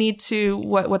 you wouldn't need to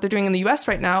what they're doing in the US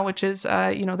right now, which is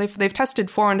they've tested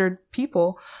 400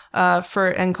 people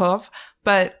for nCoV,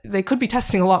 but they could be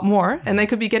testing a lot more, and they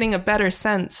could be getting a better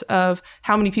sense of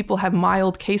how many people have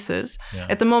mild cases. Yeah.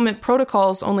 At the moment,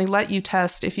 protocols only let you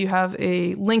test if you have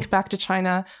a link back to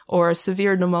China or a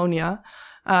severe pneumonia.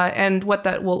 And what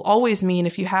that will always mean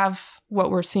if you have what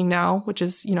we're seeing now, which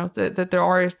is, that there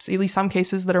are at least some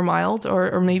cases that are mild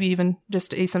or maybe even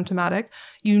just asymptomatic,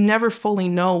 you never fully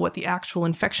know what the actual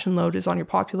infection load is on your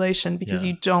population because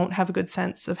you don't have a good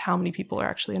sense of how many people are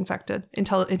actually infected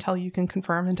until you can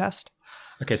confirm and test.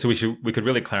 Okay, so we could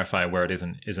really clarify where it is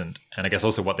and isn't, and I guess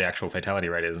also what the actual fatality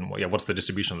rate is, and what's the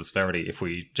distribution of the severity if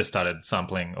we just started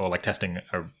sampling or like testing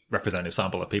a representative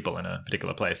sample of people in a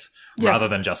particular place, rather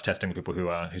than just testing the people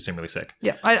who seem really sick.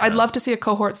 Yeah, I'd love to see a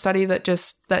cohort study that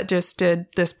just did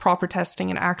this proper testing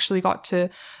and actually got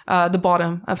to the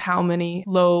bottom of how many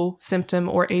low symptom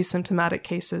or asymptomatic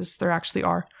cases there actually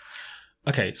are.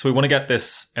 Okay, so we want to get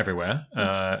this everywhere,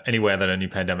 anywhere that a new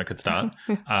pandemic could start.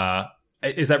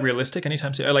 Is that realistic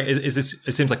anytime soon? Like, is this?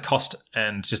 It seems like cost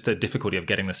and just the difficulty of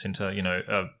getting this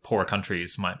into poorer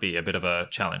countries might be a bit of a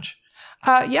challenge.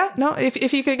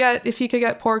 If you could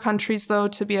get poorer countries though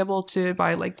to be able to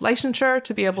buy like licensure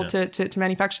to be able to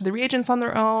manufacture the reagents on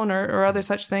their own or other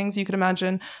such things, you could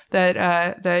imagine that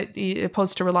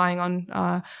opposed to relying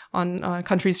on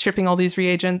countries shipping all these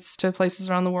reagents to places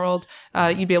around the world,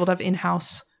 you'd be able to have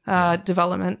in-house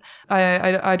development.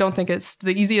 I don't think it's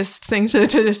the easiest thing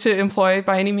to employ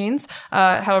by any means.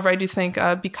 However, I do think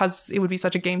because it would be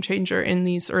such a game changer in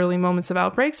these early moments of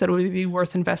outbreaks, that it would be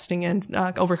worth investing in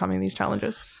overcoming these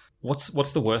challenges.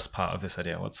 What's the worst part of this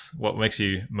idea? What makes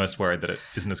you most worried that it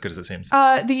isn't as good as it seems?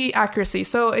 The accuracy.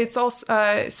 So it's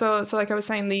also so like I was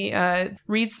saying, the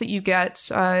reads that you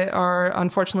get are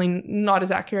unfortunately not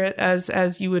as accurate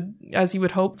as you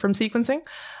would hope from sequencing.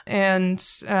 And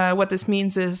what this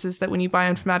means is that when you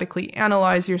bioinformatically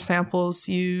analyze your samples,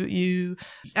 you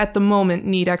at the moment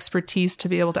need expertise to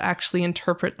be able to actually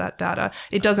interpret that data.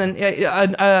 It doesn't.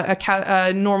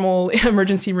 A normal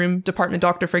emergency room department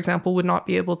doctor, for example, would not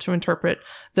be able to interpret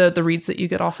the reads that you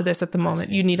get off of this at the moment.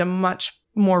 You need a much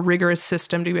more rigorous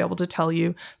system to be able to tell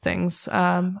you things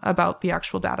about the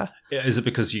actual data. Is it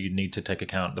because you need to take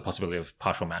account the possibility of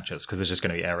partial matches? Because there's just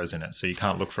going to be errors in it, so you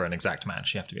can't look for an exact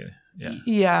match. You have to be,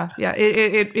 yeah.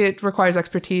 It requires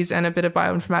expertise and a bit of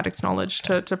bioinformatics knowledge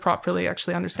to properly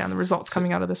actually understand the results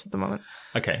coming out of this at the moment.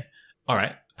 Okay, all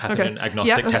right. Pathogen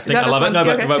agnostic testing. I love it. No,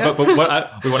 but we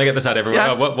want to get this out everywhere.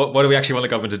 Yes. What do we actually want the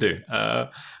government to do?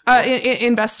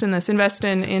 Invest in this. Invest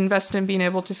in being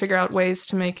able to figure out ways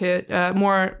to make it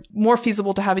more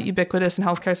feasible to have it ubiquitous in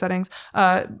healthcare settings,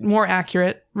 more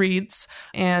accurate reads,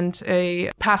 and a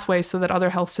pathway so that other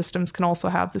health systems can also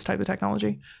have this type of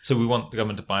technology. So we want the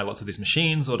government to buy lots of these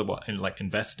machines, or to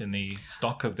invest in the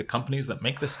stock of the companies that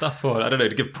make this stuff, or I don't know,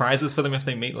 to give prizes for them if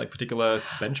they meet particular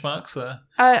benchmarks.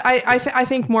 I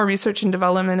think more research and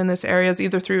development in this area is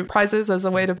either through prizes as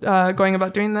a way to going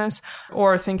about doing this,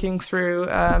 or thinking through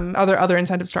other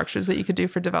incentive structures that you could do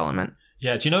for development.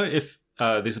 Yeah. Do you know if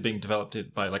these are being developed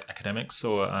by academics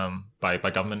or by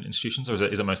government institutions, or is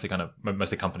it mostly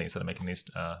mostly companies that are making these?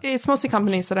 It's mostly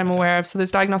companies that I'm aware of. So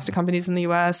there's diagnostic companies in the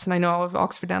US, and I know of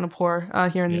Oxford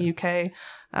Nanopore here in the UK.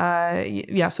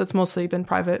 So it's mostly been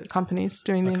private companies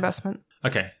doing the investment.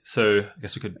 Okay, so I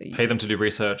guess we could pay them to do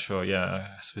research, or I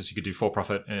suppose you could do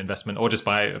for-profit investment, or just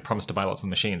promise to buy lots of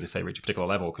machines if they reach a particular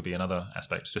level. Could be another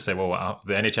aspect. Just say, well,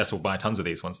 the NHS will buy tons of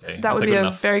these once they. That would be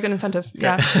a very good incentive.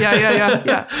 Yeah.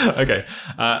 Okay,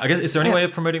 I guess, is there any way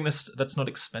of promoting this that's not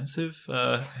expensive?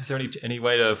 Is there any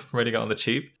way of promoting it on the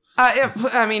cheap?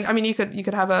 I mean, you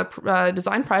could have a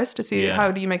design price to see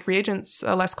how do you make reagents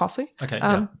less costly. Okay.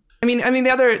 So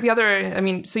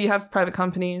you have private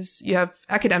companies, you have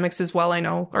academics as well, I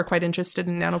know, are quite interested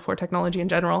in nanopore technology in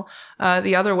general.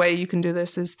 The other way you can do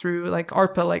this is through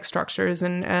ARPA-like structures.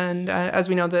 And as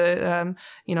we know, the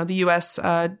US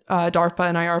DARPA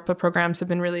and IARPA programs have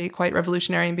been really quite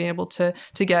revolutionary in being able to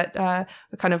get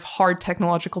kind of hard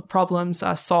technological problems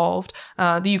solved.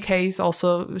 The UK has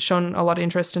also shown a lot of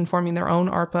interest in forming their own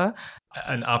ARPA.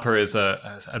 And ARPA is an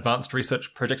advanced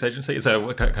research projects agency. It's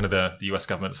kind of the US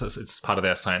government. So it's part of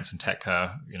their science and tech,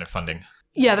 funding.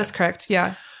 Yeah, that's correct.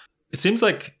 Yeah. It seems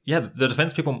like, the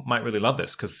defense people might really love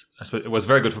this, because I suppose it was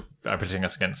very good for protecting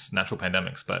us against natural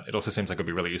pandemics, but it also seems like it would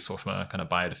be really useful from a kind of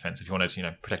biodefense if you wanted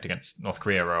to, protect against North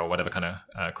Korea or whatever kind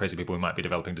of crazy people who might be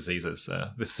developing diseases.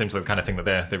 This seems like the kind of thing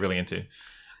that they're really into.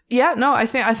 Yeah, no, I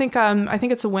think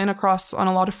it's a win on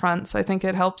a lot of fronts. I think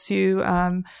it helps you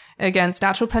against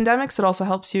natural pandemics. It also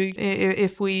helps you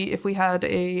if we had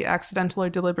a accidental or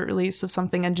deliberate release of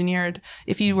something engineered.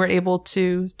 If you were able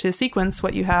to sequence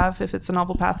what you have, if it's a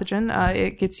novel pathogen,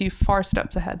 it gets you far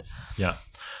steps ahead. Yeah.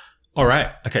 All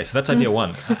right. Okay. So that's idea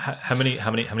one. How many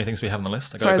things do we have on the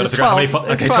list? Sorry, got to figure 12. out how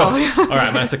many. Okay, 12. All right. I'm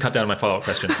gonna have to cut down my follow-up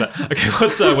questions. But okay,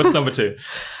 what's number two?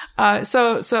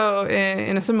 So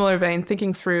in a similar vein,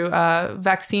 thinking through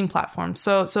vaccine platforms.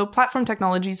 So platform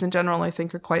technologies in general, I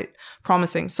think, are quite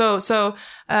promising. So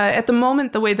at the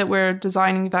moment, the way that we're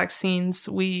designing vaccines,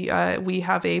 we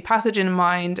have a pathogen in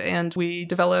mind, and we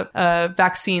develop a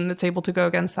vaccine that's able to go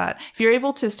against that. If you're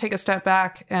able to take a step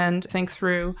back and think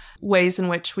through ways in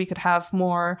which we could have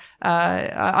more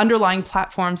underlying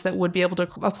platforms that would be able to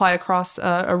apply across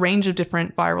a range of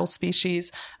different viral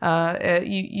species,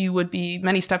 you would be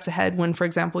many steps ahead when, for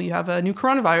example, you have a new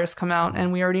coronavirus come out,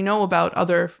 and we already know about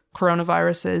other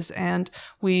coronaviruses, and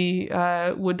we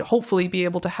would hopefully be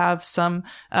able to have some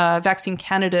vaccine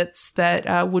candidates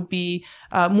that would be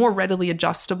more readily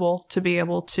adjustable to be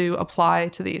able to apply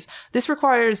to these. This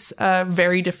requires a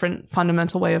very different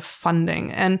fundamental way of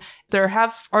funding, and there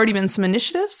have already been some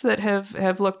initiatives that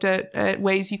have looked at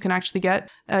ways you can actually get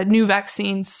new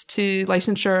vaccines to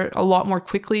licensure a lot more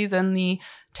quickly than the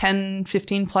 10,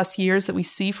 15 plus years that we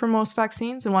see for most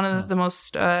vaccines. And one of the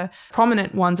most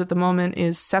prominent ones at the moment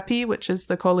is CEPI, which is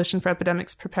the Coalition for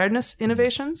Epidemics Preparedness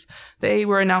Innovations. They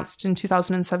were announced in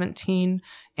 2017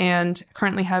 and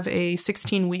currently have a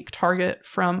 16-week target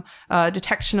from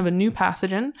detection of a new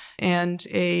pathogen and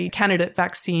a candidate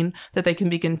vaccine that they can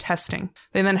begin testing.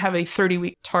 They then have a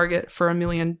 30-week target for 1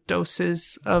 million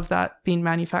doses of that being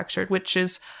manufactured, which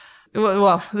is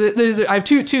well, I have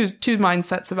two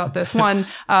mindsets about this. One,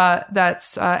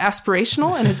 that's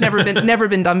aspirational and has never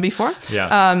been done before.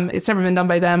 Yeah. It's never been done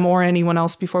by them or anyone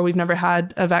else before. We've never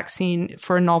had a vaccine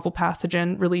for a novel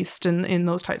pathogen released in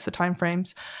those types of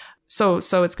timeframes. So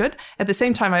it's good. At the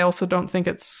same time, I also don't think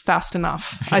it's fast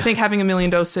enough. I think having 1 million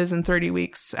doses in 30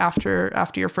 weeks after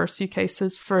your first few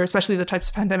cases, for especially the types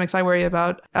of pandemics I worry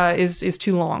about, is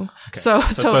too long. Okay. So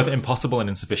it's both impossible and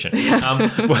insufficient. Yes.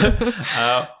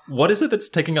 What is it that's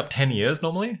taking up 10 years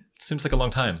normally? It seems like a long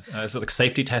time. Is it like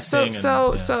safety testing?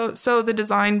 So the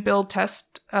design, build,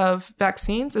 test of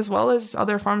vaccines as well as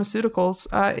other pharmaceuticals,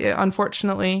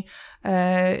 unfortunately,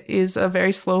 is a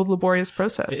very slow, laborious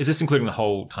process. Is this including the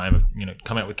whole time of,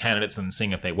 coming up with candidates and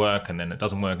seeing if they work, and then it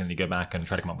doesn't work, and then you go back and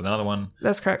try to come up with another one?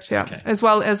 That's correct. Yeah. Okay. As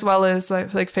well as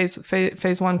like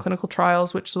phase 1 clinical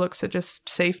trials, which looks at just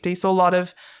safety. So a lot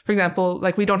of, for example,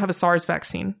 like we don't have a SARS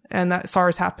vaccine, and that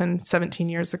SARS happened 17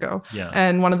 years ago. Yeah.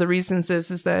 And one of the reasons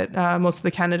is that most of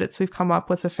the candidates we've come up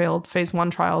with have failed phase 1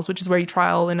 trials, which is where you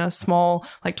trial in a small,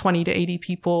 like 20 to 80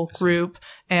 people group,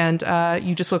 and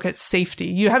you just look at safety.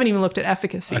 You haven't even looked at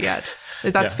efficacy yet.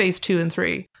 That's phase 2 and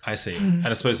 3. I see. And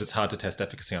I suppose it's hard to test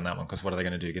efficacy on that one, because what are they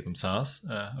going to do? Give them SARS?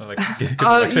 No.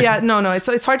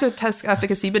 It's hard to test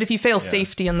efficacy, but if you fail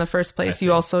safety in the first place,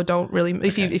 you also don't really.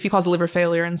 If you cause a liver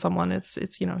failure in someone,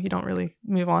 it's you don't really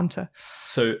move on to.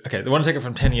 So they want to take it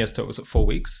from 10 years to, was it 4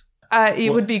 weeks?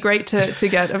 It would be great to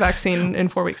get a vaccine in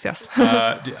 4 weeks. Yes.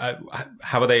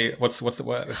 How are they? What's the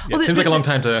word? It seems like a long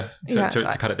time to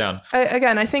cut it down.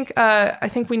 Again, I think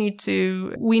we need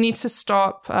to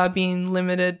stop being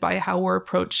limited by how we're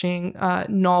approaching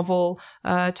novel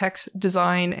tech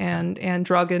design and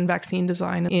drug and vaccine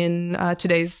design in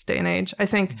today's day and age. I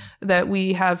think that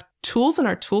we have tools in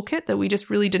our toolkit that we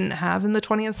just really didn't have in the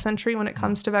 20th century when it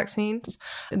comes to vaccines,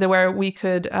 where we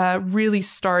could really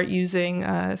start using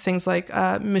things like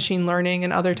machine learning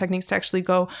and other techniques to actually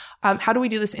go, how do we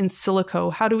do this in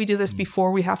silico? How do we do this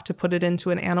before we have to put it into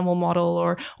an animal model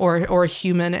or a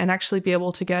human, and actually be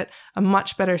able to get a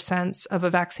much better sense of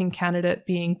a vaccine candidate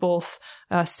being both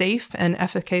safe and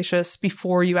efficacious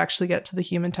before you actually get to the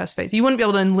human test phase. You wouldn't be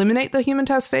able to eliminate the human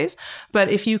test phase, but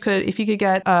if you could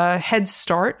get a head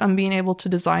start on being able to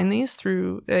design these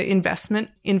through investment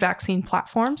in vaccine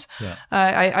platforms,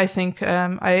 I think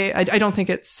I don't think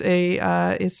it's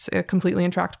a completely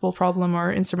intractable problem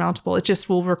or insurmountable. It just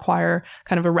will require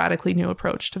kind of a radically new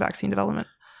approach to vaccine development.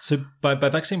 So by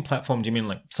vaccine platform, do you mean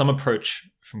like some approach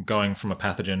from going from a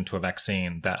pathogen to a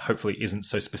vaccine that hopefully isn't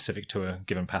so specific to a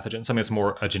given pathogen? Something that's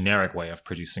more a generic way of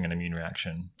producing an immune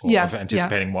reaction, or of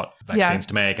anticipating what vaccines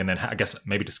to make, and then I guess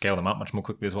maybe to scale them up much more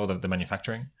quickly as well, the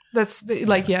manufacturing? Yes,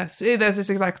 that is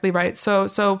exactly right.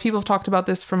 So people have talked about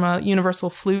this from a universal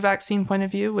flu vaccine point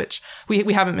of view, which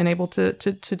we haven't been able to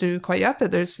do quite yet,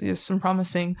 but there's some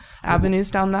promising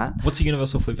avenues down that. What's a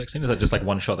universal flu vaccine? Is that just like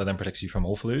one shot that then protects you from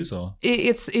all flus, or?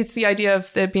 It's the idea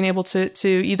of being able to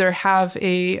either have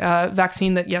a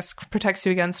vaccine that protects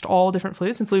you against all different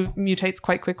flus, and flu mutates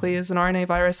quite quickly as an RNA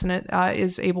virus, and it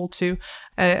is able to,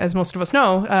 as most of us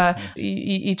know,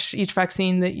 each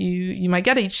vaccine that you might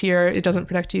get each year, it doesn't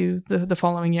protect you the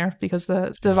following year because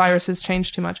the virus has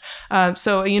changed too much.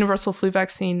 So a universal flu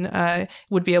vaccine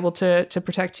would be able to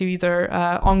protect you either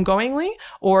ongoingly,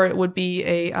 or it would be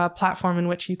a platform in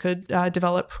which you could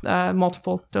develop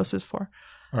multiple doses for.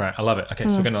 All right, I love it. Okay,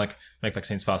 so we're going to make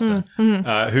vaccines faster.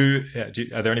 Are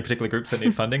there any particular groups that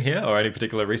need funding here, or any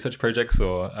particular research projects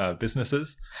or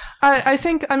businesses? I'm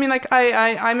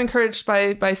encouraged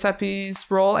by CEPI's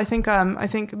role. I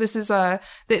think this is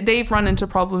they've run into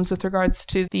problems with regards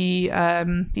to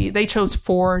they chose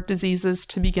 4 diseases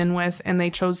to begin with, and they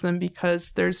chose them because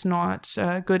there's not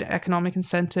good economic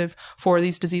incentive for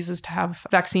these diseases to have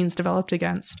vaccines developed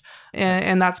against.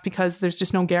 And that's because there's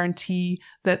just no guarantee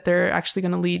that they're actually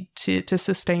going to lead to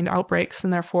sustained outbreaks outbreaks,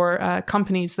 and therefore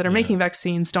companies that are making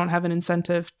vaccines don't have an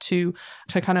incentive to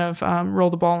kind of roll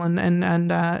the ball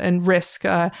and risk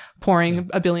pouring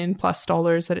 $1 billion+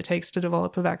 that it takes to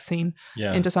develop a vaccine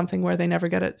into something where they never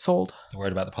get it sold. They're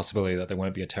worried about the possibility that there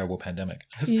won't be a terrible pandemic.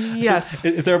 Yes. So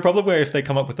is there a problem where if they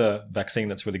come up with a vaccine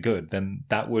that's really good,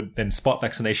 then spot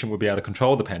vaccination would be able to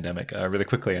control the pandemic really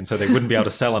quickly, and so they wouldn't be able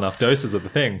to sell enough doses of the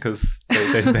thing because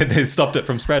they stopped it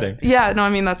from spreading. Yeah, no, I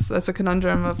mean that's a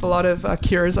conundrum of a lot of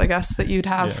cures, I guess, that you'd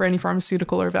have for any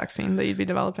pharmaceutical or vaccine that you'd be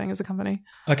developing as a company.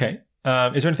 Okay.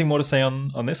 Is there anything more to say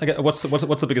on this? I guess, what's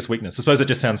the biggest weakness? I suppose it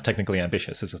just sounds technically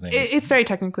ambitious, is the thing. It's very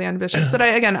technically ambitious, but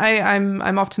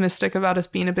I'm optimistic about us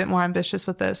being a bit more ambitious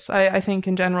with this. I think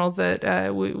in general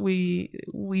that we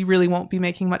really won't be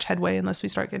making much headway unless we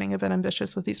start getting a bit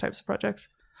ambitious with these types of projects.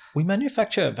 We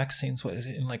manufacture vaccines. What is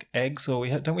it, in like eggs, or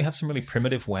don't we have some really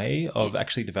primitive way of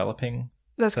actually developing?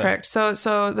 That's correct. So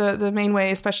the main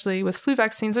way, especially with flu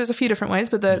vaccines, there's a few different ways,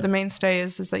 but the mainstay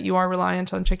is that you are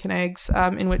reliant on chicken eggs,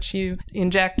 in which you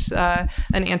inject an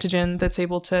antigen that's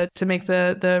able to make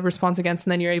the response against,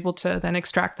 and then you're able to then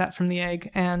extract that from the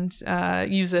egg and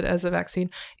use it as a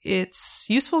vaccine. It's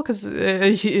useful because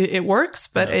it works,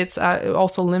 but it's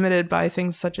also limited by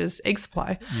things such as egg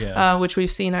supply, which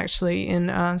we've seen actually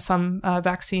in some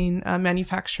vaccine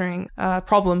manufacturing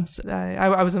problems.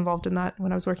 I was involved in that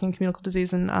when I was working in communicable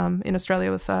disease in Australia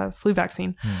with flu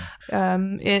vaccine.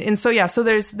 So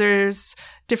there's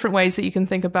different ways that you can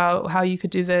think about how you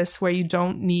could do this where you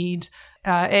don't need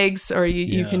eggs, or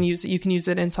you can use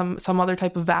it in some other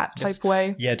type of vat type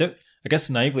way. I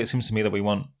guess naively it seems to me that we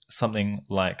want something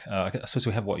like I suppose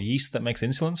we have yeast that makes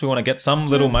insulin, so we want to get some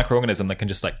little microorganism that can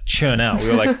just like churn out.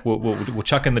 We'll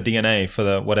chuck in the DNA for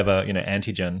the whatever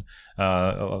antigen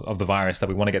of the virus that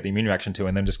we want to get the immune reaction to,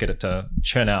 and then just get it to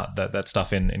churn out that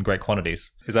stuff in great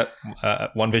quantities. Is that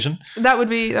one vision? That would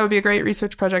be a great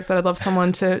research project that I'd love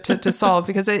someone to solve,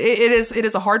 because it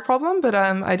is a hard problem, but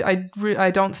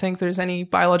I don't think there's any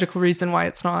biological reason why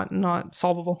it's not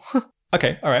solvable.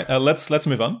 Okay, all right. Let's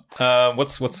move on.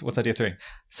 What's idea 3?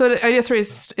 So idea 3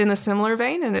 is in a similar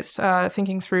vein, and it's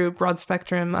thinking through broad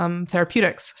spectrum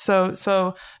therapeutics.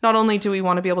 So not only do we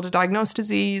want to be able to diagnose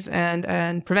disease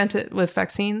and prevent it with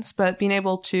vaccines, but being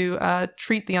able to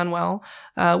treat the unwell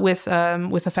with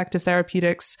effective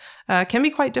therapeutics can be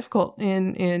quite difficult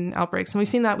in outbreaks. And we've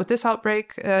seen that with this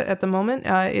outbreak at the moment.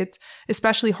 It's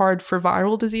especially hard for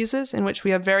viral diseases, in which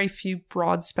we have very few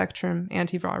broad spectrum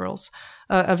antivirals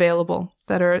available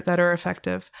that are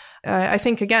effective. I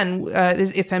think, again,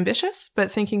 it's ambitious, but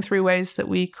thinking through ways that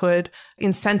we could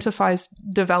incentivize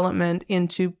development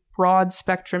into broad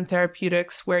spectrum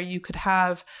therapeutics where you could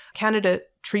have candidate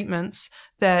treatments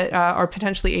that are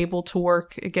potentially able to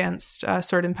work against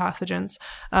certain pathogens.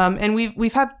 And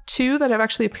we've had 2 that have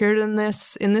actually appeared in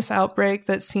this outbreak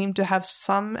that seem to have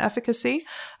some efficacy.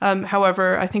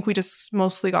 However, I think we just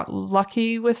mostly got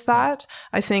lucky with that.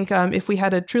 I think if we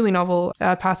had a truly novel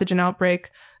pathogen outbreak,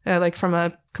 like from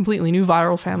a completely new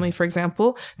viral family, for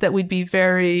example, that we'd be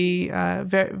very,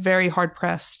 very, very hard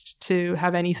pressed to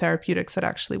have any therapeutics that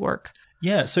actually work.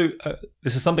 Yeah, so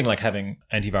this is something like having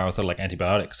antivirals that are like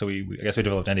antibiotics. So I guess we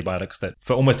developed antibiotics that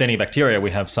for almost any bacteria, we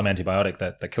have some antibiotic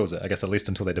that kills it, I guess at least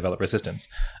until they develop resistance.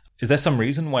 Is there some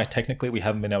reason why technically we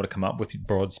haven't been able to come up with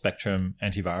broad spectrum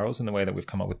antivirals in the way that we've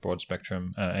come up with broad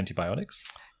spectrum antibiotics?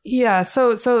 Yeah,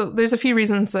 so there's a few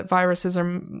reasons that viruses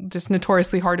are just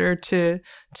notoriously harder to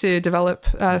develop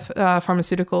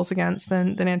pharmaceuticals against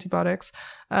than antibiotics.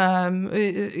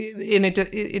 It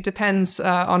depends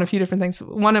on a few different things.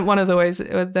 One of the ways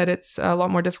that it's a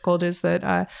lot more difficult is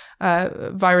that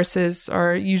viruses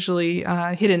are usually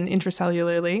hidden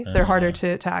intracellularly. They're harder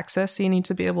to access. So you need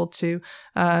to be able to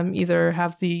either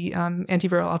have the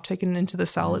antiviral uptaken into the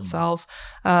cell itself.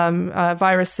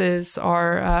 Viruses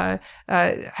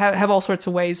have all sorts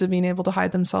of ways of being able to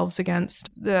hide themselves against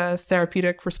the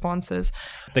therapeutic responses.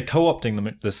 They're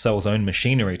co-opting the cell's own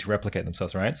machinery to replicate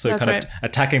themselves, right? So That's right.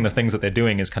 Attacking the things that they're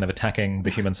doing is kind of attacking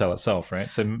the human cell itself,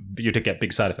 right? So you get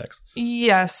big side effects.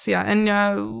 Yes, yeah. And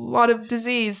a lot of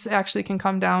disease actually can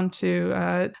come down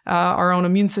to our own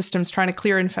immune systems trying to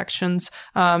clear infections,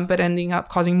 but ending up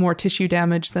causing more tissue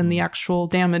damage than the actual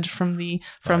damage from the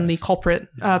culprit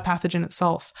pathogen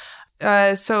itself.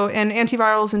 And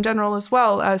antivirals in general as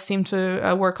well seem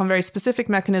to work on very specific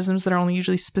mechanisms that are only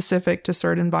usually specific to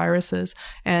certain viruses,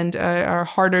 and are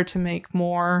harder to make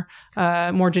more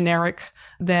generic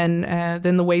than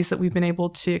the ways that we've been able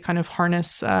to kind of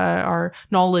harness our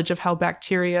knowledge of how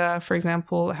bacteria, for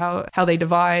example, how they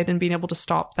divide, and being able to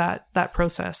stop that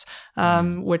process,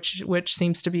 which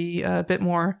seems to be a bit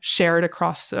more shared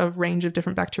across a range of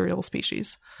different bacterial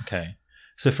species. Okay.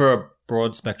 So for a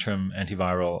broad spectrum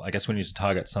antiviral, I guess we need to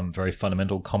target some very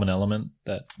fundamental common element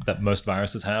that most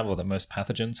viruses have or that most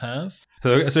pathogens have.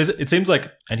 So it seems like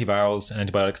antivirals and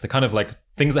antibiotics, they're kind of like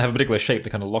things that have a particular shape that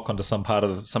kind of lock onto some part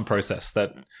of some process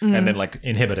that and then like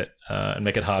inhibit it and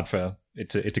make it hard for it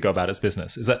to go about its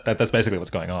business. Is that's basically what's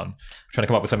going on? I'm trying to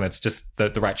come up with something that's just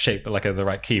the right shape, like the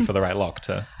right key for the right lock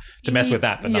to mess with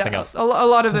that, but nothing else. A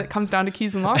lot of it comes down to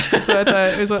keys and locks.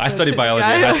 I studied biology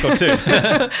in high school too.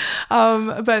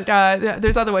 But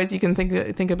there's other ways you can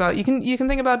think about. You can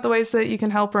think about the ways that you can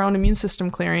help our own immune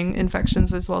system clearing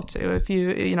infections as well too. If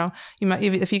you might,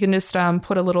 if you can just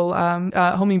put a little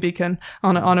homing beacon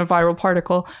on a viral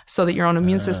particle so that your own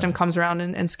immune system comes around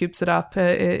and scoops it up.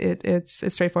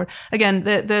 It's straightforward. Again,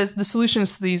 the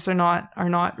solutions to these are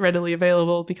not readily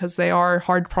available because they are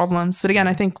hard problems. But again,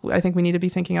 I think we need to be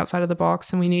thinking outside of the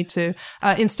box, and we need to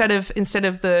instead of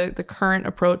the current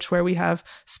approach where we have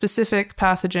specific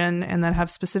pathogen and then have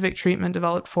specific treatment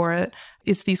developed for it,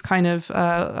 it's these kind of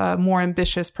more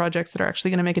ambitious projects that are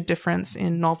actually going to make a difference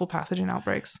in novel pathogen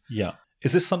outbreaks. Yeah.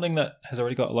 Is this something that has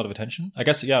already got a lot of attention? I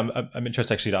guess, yeah, I'm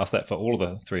interested actually to ask that for all of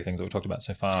the three things that we talked about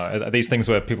so far. Are these things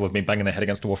where people have been banging their head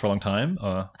against a wall for a long time?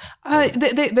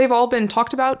 They've all been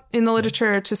talked about in the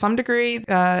literature to some degree.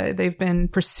 They've been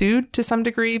pursued to some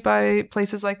degree by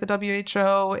places like the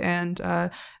WHO and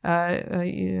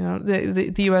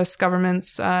the U.S.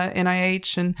 government's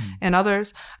NIH and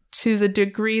others. To the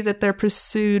degree that they're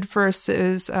pursued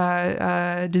versus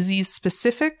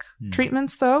disease-specific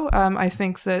treatments, though, I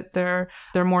think that they're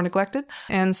more neglected.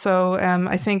 And so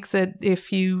I think that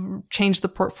if you change the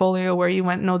portfolio where you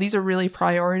went, no, these are really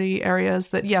priority areas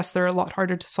that, yes, they're a lot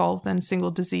harder to solve than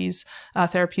single disease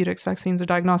therapeutics, vaccines, or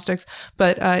diagnostics,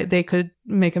 but they could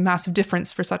make a massive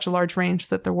difference for such a large range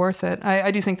that they're worth it.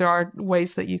 I do think there are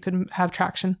ways that you could have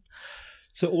traction.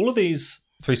 So all of these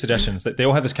three suggestions, that they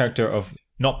all have this character of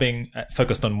not being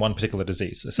focused on one particular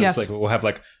disease. So yes. It's like we'll have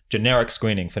like generic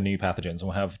screening for new pathogens, and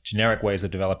we'll have generic ways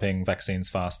of developing vaccines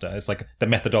faster. It's like the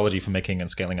methodology for making and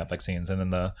scaling up vaccines, and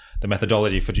then the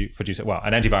methodology for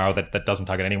an antiviral that doesn't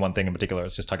target any one thing in particular.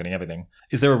 It's just targeting everything.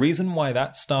 Is there a reason why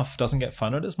that stuff doesn't get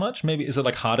funded as much? Maybe is it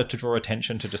like harder to draw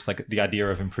attention to just like the idea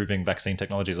of improving vaccine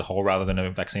technology as a whole rather than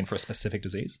a vaccine for a specific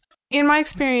disease? In my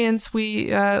experience,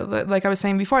 we, like I was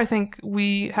saying before, I think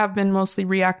we have been mostly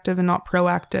reactive and not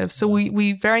proactive. So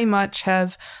we very much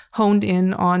have honed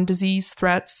in on disease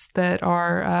threats that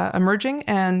are emerging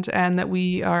and that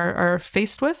we are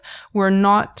faced with. We're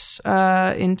not,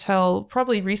 until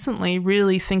probably recently,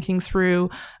 really thinking through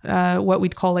what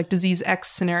we'd call like disease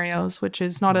X scenarios, which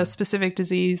is not a specific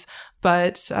disease,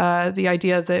 but the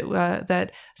idea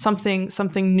that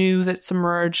something new that's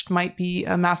emerged might be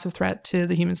a massive threat to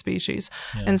the human species.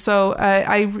 Yeah. And so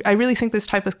I really think this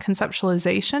type of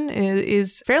conceptualization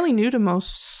is fairly new to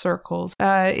most circles.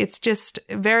 It's just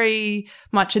very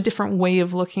much a different way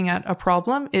of looking at a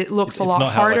problem. It looks a lot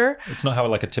harder. It's not how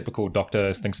like a typical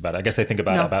doctor thinks about it. I guess they think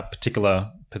about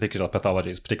particular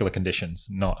pathologies, particular conditions,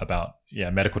 not about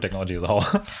medical technology as a whole.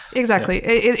 Exactly.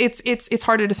 Yeah. It's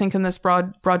harder to think in this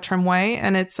broad term way,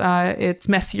 and it's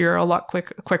messier a lot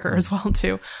quicker as well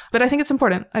too. But I think it's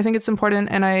important.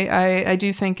 And I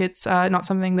do think it's not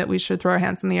something that we should throw our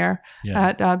hands in the air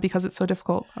at because it's so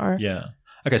difficult.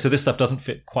 Okay, so this stuff doesn't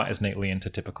fit quite as neatly into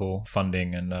typical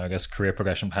funding and I guess career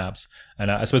progression perhaps. And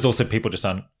I suppose also people just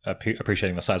aren't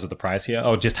appreciating the size of the prize here,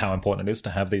 or just how important it is to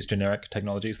have these generic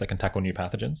technologies that can tackle new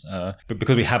pathogens. But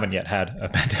because we haven't yet had a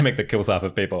pandemic that kills half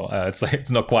of people, it's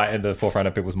not quite in the forefront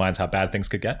of people's minds how bad things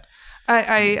could get.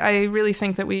 I really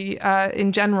think that we,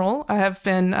 in general, have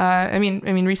been, I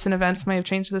mean, recent events may have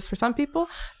changed this for some people,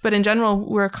 but in general,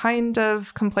 we're kind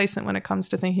of complacent when it comes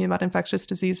to thinking about infectious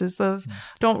diseases. Those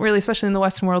don't really, especially in the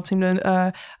Western world, seem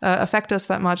to affect us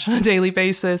that much on a daily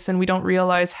basis. And we don't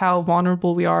realize how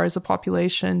vulnerable we are as a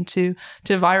population to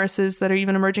viruses that are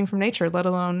even emerging from nature, let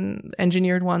alone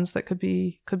engineered ones that could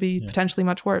be potentially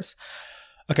much worse.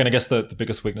 Okay, and I guess the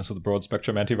biggest weakness of the broad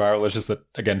spectrum antiviral is just that,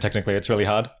 again, technically it's really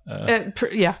hard. I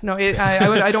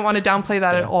don't want to downplay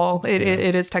that at all.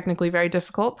 It is technically very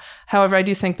difficult. However, I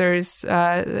do think there's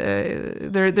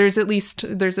at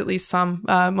least some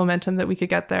momentum that we could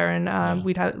get there, and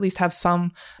we'd at least have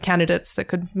some candidates that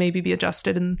could maybe be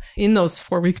adjusted in those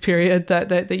 4-week period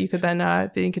that you could then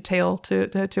tail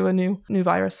to a new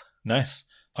virus. Nice.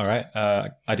 All right.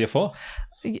 Idea 4.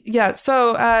 Yeah.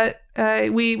 So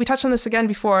we touched on this again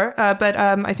before, but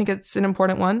I think it's an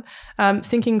important one.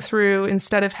 Thinking through,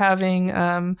 instead of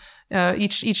having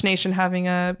each nation having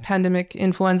a pandemic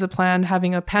influenza plan,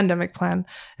 having a pandemic plan.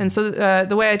 And so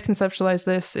the way I'd conceptualize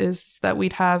this is that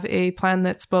we'd have a plan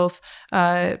that's both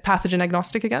pathogen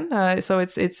agnostic again. So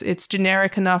it's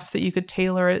generic enough that you could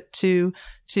tailor it to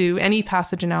any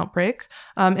pathogen outbreak.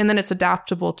 And then it's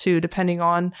adaptable too, depending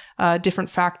on different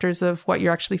factors of what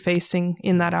you're actually facing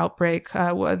in that outbreak,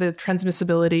 the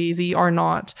transmissibility, the R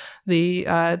naught,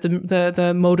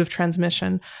 the mode of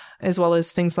transmission, as well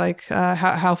as things like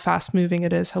how fast moving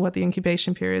it is, what the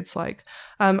incubation period's like.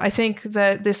 I think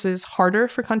that this is harder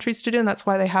for countries to do, and that's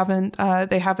why they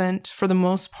haven't for the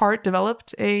most part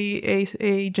developed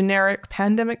a generic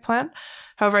pandemic plan.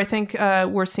 However, I think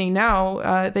we're seeing now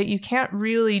that you can't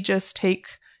really just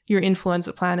take your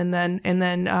influenza plan and then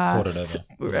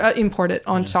import it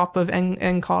on top of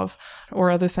nCoV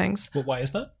or other things. Well, why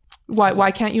is that?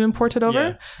 Why can't you import it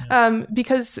over? Yeah.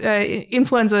 Because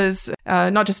influenza is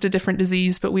not just a different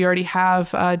disease, but we already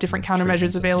have different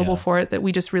countermeasures available for it that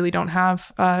we just really don't have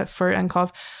for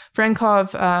nCoV. For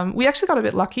nCoV, we actually got a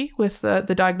bit lucky with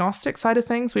the diagnostic side of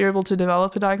things. We were able to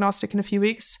develop a diagnostic in a few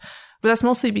weeks. But that's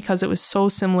mostly because it was so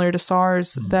similar to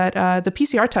SARS that the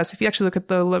PCR test, if you actually look at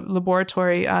the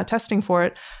laboratory testing for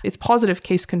it, its positive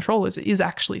case control is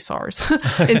actually SARS.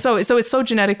 And so it's so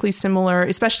genetically similar,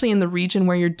 especially in the region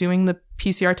where you're doing the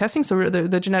PCR testing. So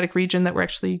the genetic region that we're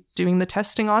actually doing the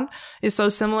testing on is so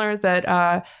similar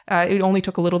that it only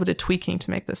took a little bit of tweaking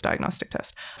to make this diagnostic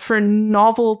test. For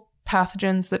novel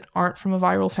pathogens that aren't from a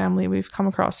viral family we've come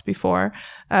across before,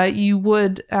 you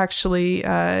would actually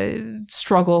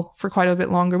struggle for quite a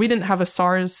bit longer. We didn't have a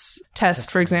SARS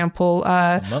test, for example,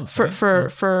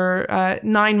 for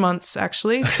 9 months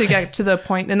actually to get to the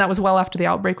point, and that was well after the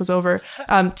outbreak was over.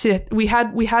 We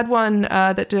had one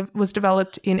that was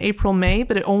developed in April, May,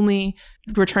 but it only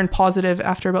returned positive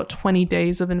after about 20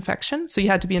 days of infection. So you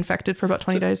had to be infected for about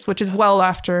 20 days, which is well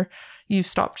after you've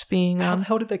stopped being... How the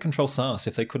hell did they control SARS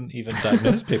if they couldn't even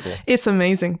diagnose people? It's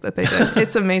amazing that they did.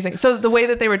 It's amazing. So the way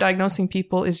that they were diagnosing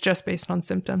people is just based on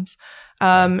symptoms.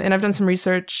 And I've done some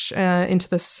research into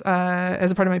this as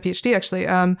a part of my PhD, actually.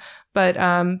 But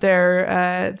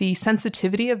the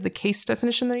sensitivity of the case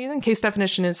definition they're using. Case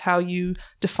definition is how you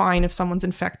define if someone's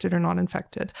infected or not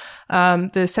infected.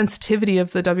 The sensitivity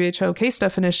of the WHO case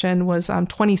definition was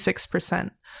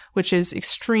 26%, which is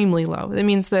extremely low. It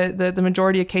means that the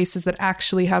majority of cases that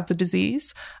actually have the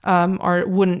disease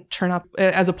wouldn't turn up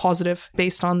as a positive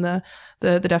based on the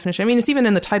definition. I mean, it's even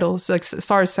in the title. So like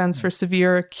SARS stands for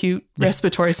severe acute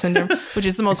respiratory syndrome, which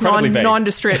is the most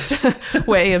nondescript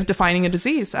way of defining a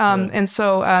disease. And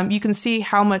so you can see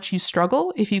how much you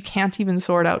struggle if you can't even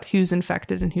sort out who's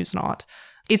infected and who's not.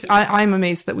 I'm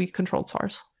amazed that we controlled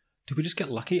SARS. Did we just get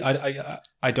lucky?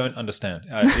 I don't understand.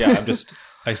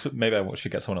 Maybe I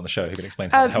should get someone on the show who can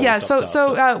explain how we stopped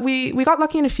SARS. We got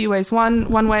lucky in a few ways.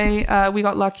 One way we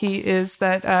got lucky is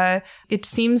that it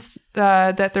seems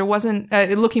that there wasn't,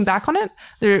 looking back on it,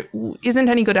 there isn't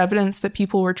any good evidence that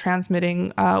people were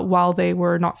transmitting while they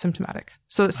were not symptomatic.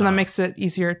 So that makes it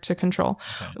easier to control.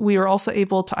 Okay. We were also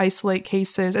able to isolate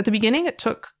cases. At the beginning, it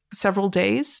took several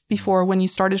days before when you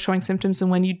started showing symptoms and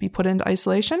when you'd be put into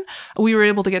isolation. We were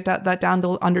able to get that down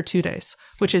to under 2 days,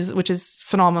 which is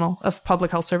phenomenal of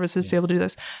public health services to be able to do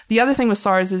this. The other thing with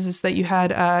SARS is that you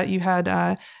had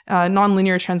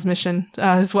nonlinear transmission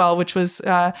as well, which was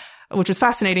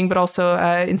fascinating, but also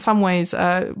in some ways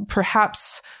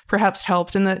perhaps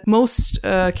helped in that most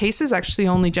cases actually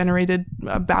only generated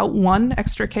about one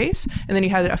extra case, and then you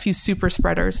had a few super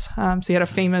spreaders. So you had a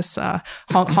famous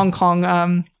Hong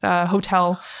Kong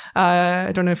hotel.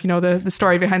 I don't know if you know the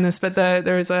story behind this, but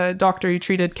there was a doctor who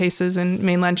treated cases in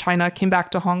mainland China, came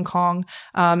back to Hong Kong,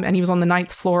 and he was on the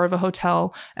 9th floor of a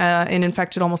hotel and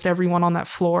infected almost everyone on that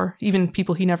floor, even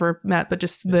people he never met, but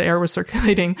just the air was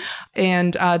circulating.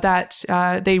 And that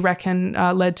they reckon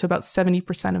led to about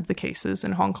 70% of the cases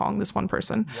in Hong Kong, this one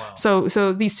person. Wow.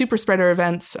 So these super spreader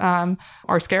events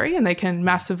are scary, and they can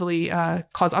massively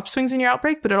cause upswings in your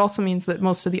outbreak, but it also means that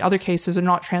most of the other cases are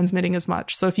not transmitting as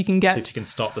much. So if you can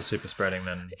stop the super spreading,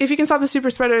 then if you can stop the super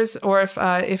spreaders, or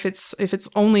if it's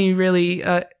only really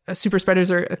super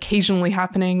spreaders are occasionally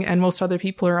happening and most other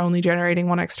people are only generating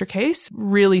one extra case,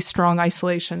 really strong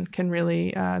isolation can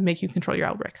really make you control your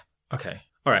outbreak. Okay.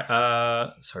 All right.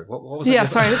 Sorry. What was that? Yeah.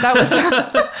 Sorry. That was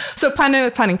so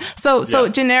pandemic planning. So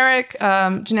generic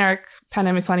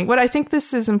pandemic planning. What I think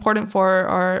this is important for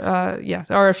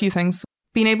are a few things.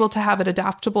 being able to have it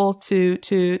adaptable to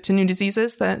new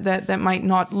diseases that might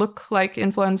not look like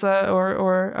influenza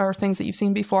or things that you've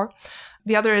seen before.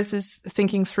 The other is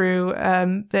thinking through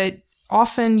that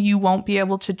often you won't be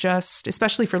able to just,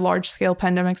 especially for large scale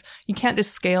pandemics, you can't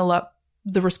just scale up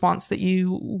the response that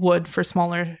you would for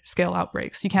smaller scale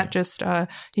outbreaks. You can't just turn up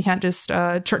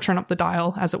the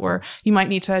dial, as it were. You might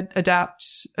need to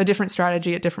adapt a different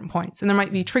strategy at different points, and there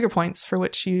might be trigger points for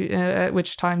which at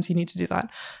which times you need to do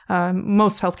that.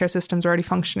 Most healthcare systems are already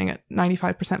functioning at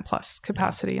 95% plus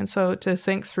capacity, and so to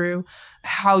think through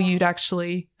how you'd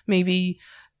actually maybe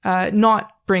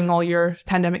not bring all your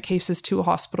pandemic cases to a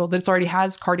hospital that already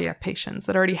has cardiac patients,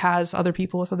 that already has other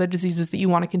people with other diseases that you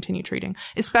want to continue treating,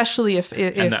 especially if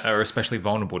that are especially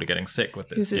vulnerable to getting sick with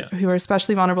this. Who are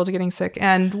especially vulnerable to getting sick.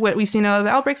 And what we've seen in other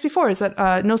outbreaks before is that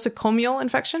nosocomial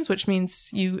infections, which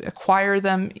means you acquire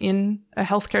them in a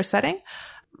healthcare setting,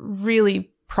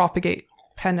 really propagate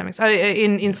pandemics.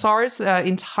 In SARS,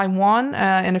 in Taiwan,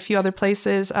 and a few other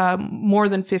places, more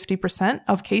than 50%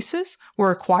 of cases were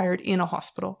acquired in a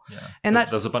hospital. Yeah. And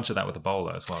there's a bunch of that with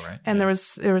Ebola as well, right? And there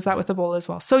was that with Ebola as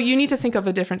well. So you need to think of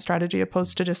a different strategy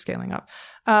opposed to just scaling up.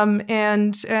 So I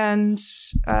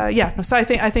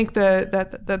think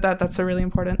that's a really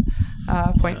important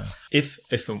point.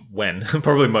 If and when,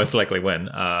 probably most likely when,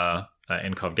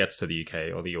 nCoV gets to the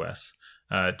UK or the US,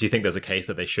 do you think there's a case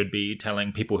that they should be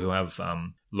telling people who have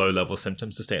low-level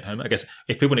symptoms to stay at home? I guess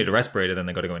if people need a respirator, then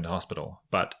they've got to go into hospital.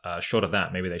 But short of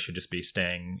that, maybe they should just be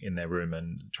staying in their room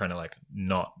and trying to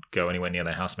not go anywhere near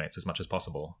their housemates as much as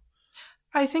possible.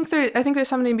 I think there's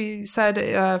something to be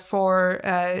said for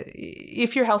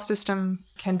if your health system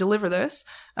can deliver this,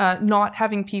 not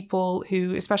having people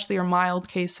who, especially are mild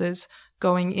cases,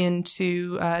 going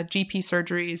into GP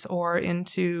surgeries or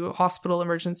into hospital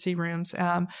emergency rooms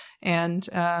and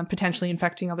potentially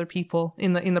infecting other people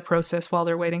in the process while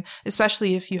they're waiting,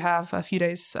 especially if you have a few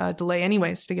days delay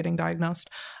anyways to getting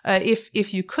diagnosed.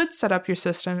 If you could set up your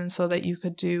system and so that you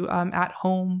could do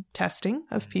at-home testing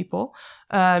of people,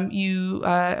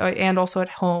 and also at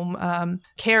home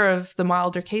care of the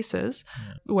milder cases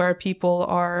where people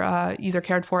are either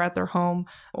cared for at their home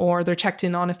or they're checked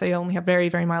in on if they only have very,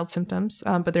 very mild symptoms,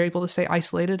 but they're able to stay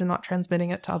isolated and not transmitting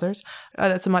it to others.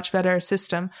 That's a much better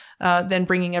system than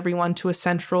bringing everyone to a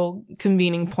central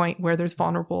convening point where there's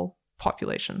vulnerable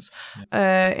populations.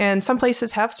 And some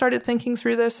places have started thinking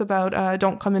through this about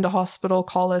don't come into hospital,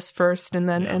 call us first, and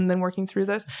then working through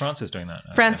this. France is doing that.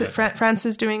 France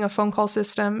is doing a phone call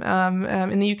system.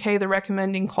 In the UK, they're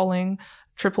recommending calling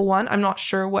 111. I'm not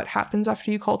sure what happens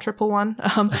after you call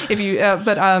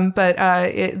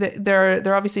 111.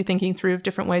 They're obviously thinking through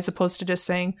different ways opposed to just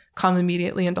saying come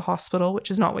immediately into hospital,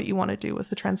 which is not what you want to do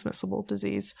with a transmissible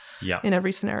disease in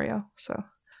every scenario. So.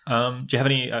 Do you have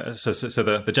any? So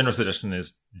the general suggestion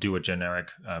is do a generic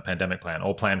pandemic plan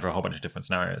or plan for a whole bunch of different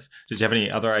scenarios. Did you have any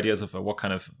other ideas of what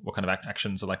kind of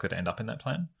actions are likely to end up in that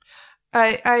plan?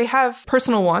 I have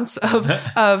personal wants of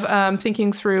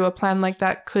thinking through a plan like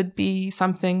that could be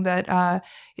something that,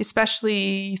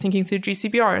 especially thinking through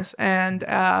GCBRs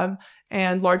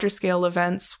and larger scale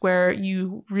events where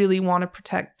you really want to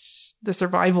protect the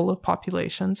survival of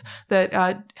populations,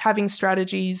 that having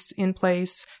strategies in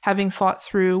place, having thought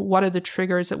through what are the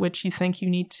triggers at which you think you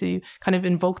need to kind of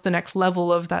invoke the next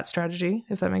level of that strategy,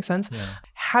 if that makes sense. Yeah.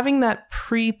 Having that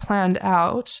pre-planned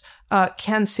out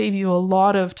can save you a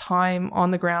lot of time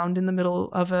on the ground in the middle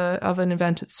of an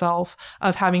event itself,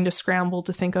 of having to scramble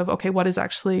to think of, okay, what is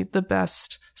actually the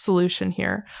best solution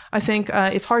here? I think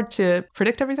it's hard to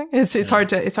predict everything. It's hard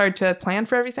to plan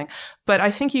for everything, but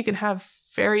I think you can have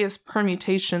various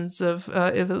permutations of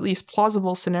at least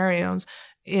plausible scenarios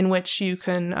in which you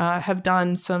can have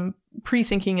done some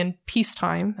pre-thinking in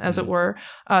peacetime, as it were,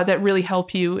 that really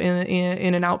help you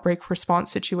in an outbreak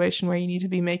response situation where you need to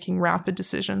be making rapid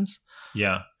decisions.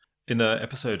 Yeah. In the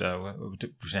episode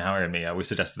between Howie and me, we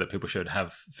suggested that people should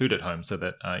have food at home so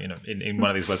that, in one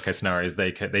of these worst case scenarios,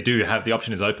 they do have the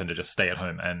option is open to just stay at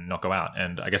home and not go out.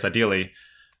 And I guess ideally,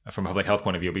 from a public health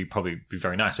point of view, it would probably be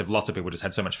very nice if lots of people just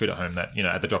had so much food at home that,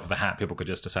 at the drop of a hat, people could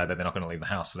just decide that they're not going to leave the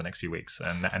house for the next few weeks.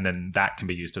 And then that can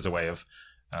be used as a way of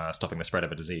stopping the spread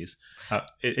of a disease.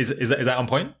 Is that on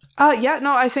point?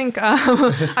 I think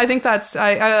that's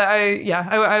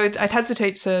I'd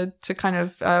hesitate to kind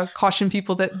of caution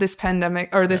people that this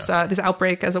pandemic or this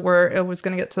outbreak, as it were, it was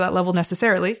going to get to that level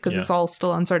necessarily because it's all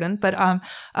still uncertain. But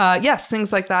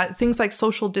things like that, things like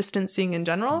social distancing in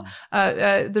general.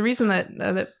 The reason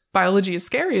that biology is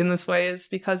scary in this way is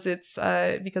because it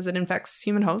infects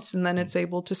human hosts and then it's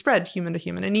able to spread human to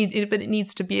human. But it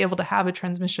needs to be able to have a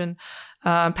transmission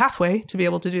pathway to be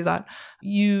able to do that.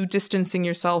 You distancing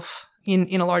yourself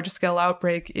in a larger scale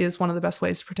outbreak is one of the best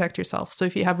ways to protect yourself. So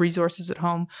if you have resources at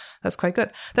home, that's quite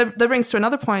good. That brings to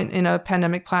another point in a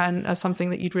pandemic plan of something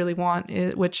that you'd really want,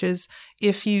 which is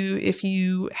if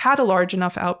you had a large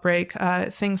enough outbreak,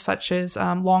 things such as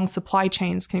long supply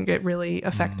chains can get really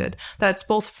affected. That's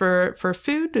both for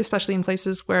food, especially in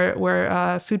places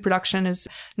where food production is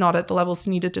not at the levels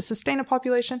needed to sustain a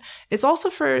population. It's also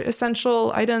for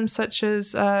essential items such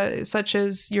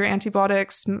as your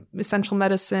antibiotics, essential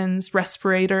medicines,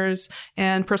 respirators,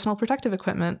 and personal protective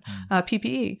equipment,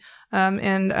 PPE.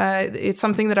 It's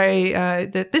something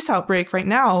that that this outbreak right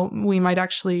now, we might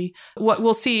actually, what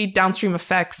we'll see downstream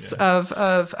effects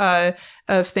of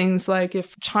things like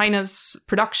if China's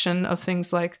production of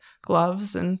things like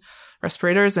gloves and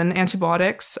respirators and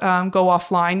antibiotics go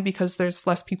offline because there's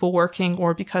less people working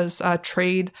or because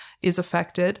trade is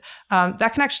affected,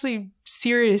 that can actually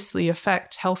seriously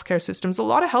affect healthcare systems. A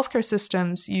lot of healthcare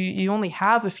systems, you only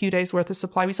have a few days worth of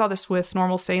supply. We saw this with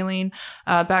normal saline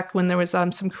back when there was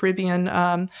some Caribbean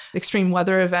extreme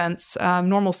weather events.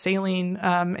 Normal saline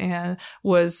and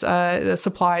the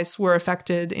supplies were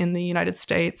affected in the United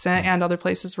States and other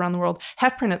places around the world.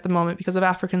 Heparin at the moment, because of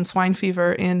African swine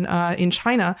fever in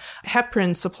China,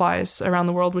 heparin supplies around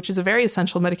the world, which is a very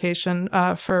essential medication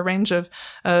for a range of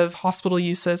hospital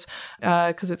uses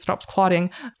because it stops clotting,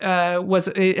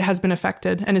 it has been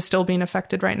affected and is still being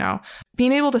affected right now.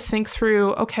 Being able to think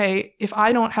through, okay, if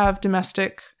I don't have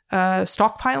domestic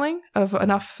stockpiling of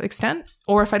enough extent,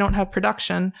 or if I don't have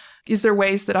production, is there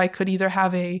ways that I could either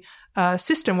have a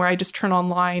system where I just turn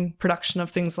online production of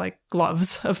things like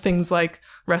gloves, of things like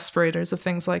respirators, of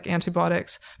things like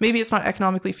antibiotics. Maybe it's not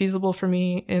economically feasible for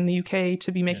me in the UK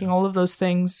to be making all of those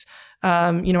things,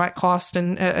 at cost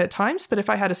and at times. But if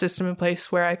I had a system in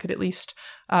place where I could at least,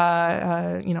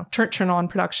 turn on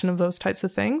production of those types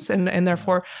of things and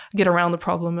therefore get around the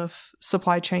problem of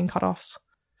supply chain cutoffs.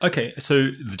 Okay,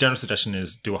 so the general suggestion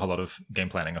is do a whole lot of game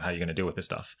planning of how you're going to deal with this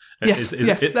stuff. Yes,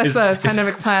 that's a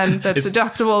pandemic plan that's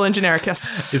adaptable and generic,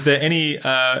 yes. Is there any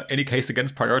case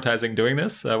against prioritizing doing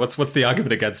this? What's the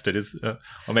argument against it?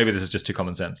 Or maybe this is just too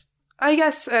common sense? I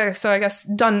guess so. I guess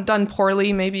done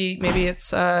poorly. Maybe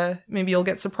it's maybe you'll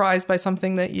get surprised by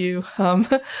something that you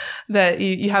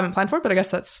haven't planned for. But I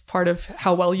guess that's part of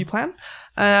how well you plan.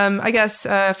 I guess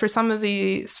for some of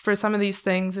these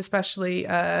things, especially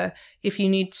if you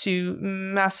need to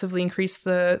massively increase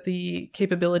the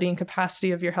capability and capacity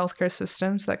of your healthcare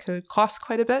systems, that could cost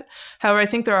quite a bit. However, I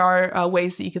think there are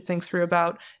ways that you could think through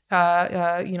about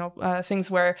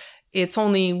things where it's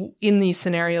only in these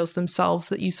scenarios themselves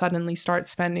that you suddenly start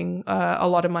spending a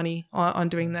lot of money on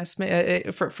doing this.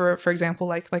 For example,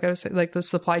 like I was saying, like the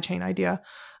supply chain idea,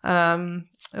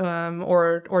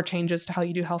 or changes to how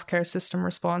you do healthcare system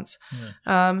response.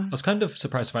 I was kind of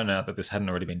surprised to find out that this hadn't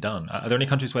already been done. Are there any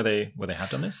countries where they have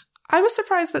done this? I was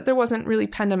surprised that there wasn't really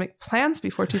pandemic plans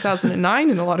before 2009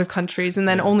 in a lot of countries, and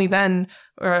then only then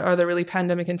are there really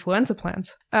pandemic influenza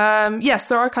plans. Yes,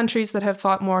 there are countries that have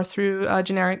thought more through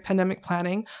generic pandemic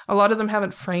planning. A lot of them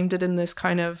haven't framed it in this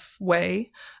kind of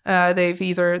way. They've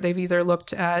either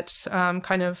looked at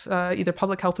either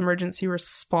public health emergency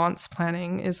response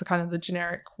planning is the kind of the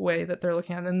generic way that they're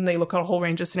looking at, and they look at a whole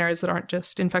range of scenarios that aren't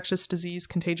just infectious disease,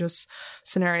 contagious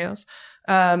scenarios.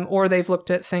 Or they've looked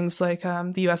at things like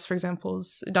the US, for example,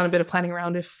 has done a bit of planning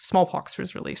around if smallpox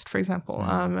was released, for example,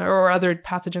 or other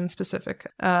pathogen-specific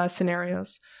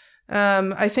scenarios.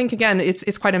 I think, again,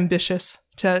 it's quite ambitious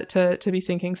to be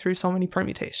thinking through so many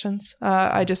permutations.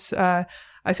 I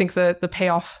think the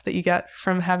payoff that you get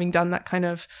from having done that kind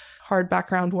of hard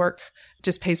background work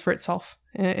just pays for itself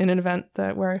in an event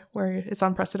where it's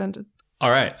unprecedented.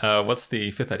 All right. What's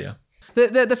the fifth idea?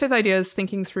 The fifth idea is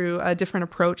thinking through a different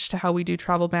approach to how we do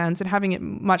travel bans and having it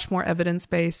much more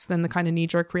evidence-based than the kind of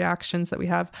knee-jerk reactions that we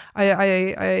have.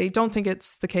 I don't think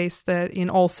it's the case that in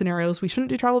all scenarios we shouldn't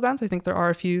do travel bans. I think there are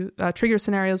a few trigger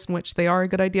scenarios in which they are a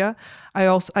good idea.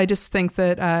 I just think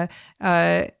that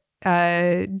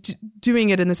doing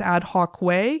it in this ad hoc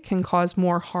way can cause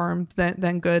more harm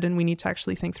than good, and we need to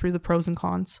actually think through the pros and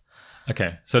cons.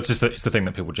 Okay, so it's the thing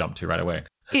that people jump to right away.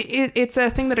 It's a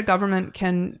thing that a government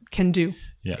can do,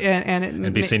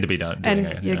 and be seen to be doing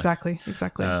it. Yeah. Exactly.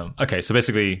 Okay, so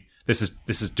basically, this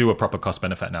is do a proper cost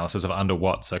benefit analysis of under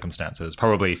what circumstances,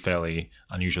 probably fairly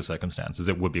unusual circumstances,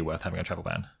 it would be worth having a travel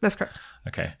ban. That's correct.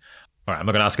 Okay. All right, I'm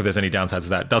not going to ask if there's any downsides to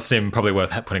that. It does seem probably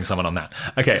worth putting someone on that.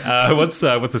 Okay, what's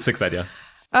the sixth idea?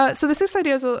 So the sixth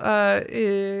idea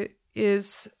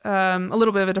is a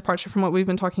little bit of a departure from what we've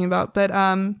been talking about, but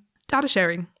data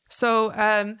sharing. So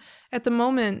at the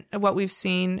moment, what we've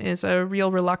seen is a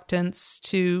real reluctance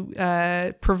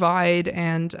to provide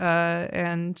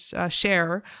and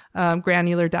share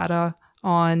granular data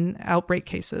on outbreak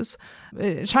cases.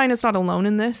 China's not alone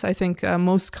in this. I think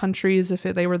most countries, if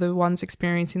they were the ones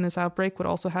experiencing this outbreak, would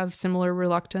also have similar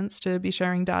reluctance to be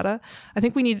sharing data. I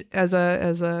think we need, as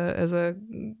a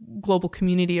global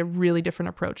community, a really different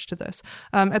approach to this.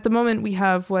 At the moment, we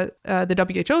have what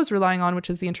the WHO is relying on, which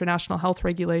is the International Health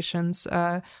Regulations,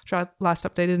 which are last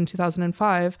updated in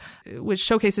 2005, which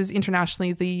showcases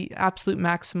internationally the absolute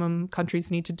maximum countries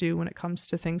need to do when it comes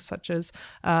to things such as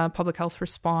public health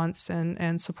response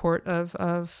and support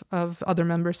of other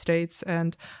member states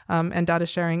and data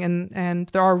sharing. And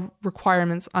there are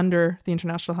requirements under the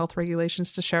International Health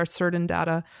Regulations to share certain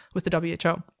data with the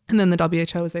WHO. And then the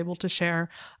WHO is able to share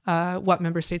what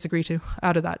member states agree to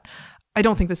out of that. I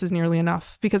don't think this is nearly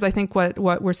enough, because I think what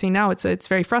we're seeing now, it's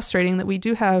very frustrating that we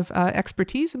do have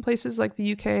expertise in places like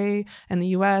the UK and the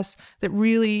US that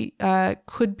really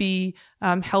could be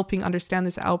helping understand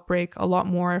this outbreak a lot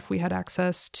more if we had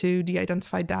access to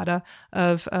de-identified data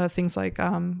of things like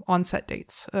onset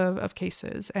dates of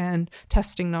cases and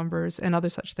testing numbers and other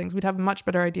such things. We'd have a much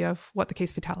better idea of what the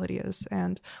case fatality is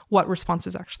and what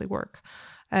responses actually work.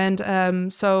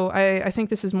 And so I think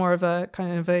this is more of a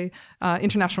kind of a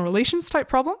international relations type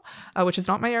problem, which is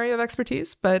not my area of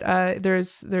expertise. But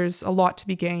there's a lot to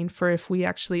be gained for if we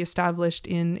actually established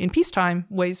in peacetime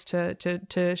ways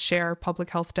to share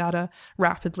public health data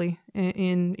rapidly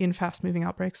in fast moving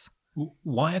outbreaks.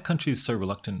 Why are countries so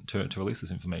reluctant to release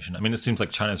this information? I mean, it seems like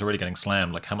China's already getting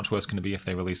slammed. Like, how much worse can it be if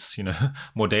they release,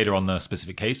 more data on the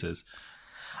specific cases?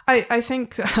 I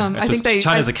think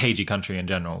China's a cagey country in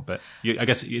general, but I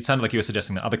guess it sounded like you were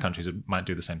suggesting that other countries might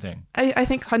do the same thing. I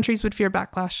think countries would fear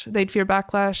backlash. They'd fear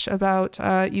backlash about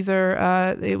either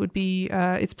it would be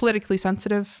it's politically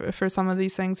sensitive for some of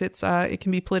these things. It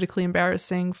can be politically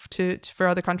embarrassing for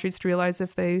other countries to realize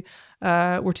if they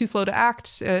were too slow to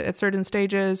act at certain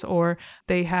stages, or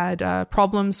they had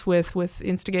problems with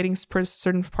instigating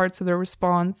certain parts of their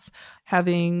response.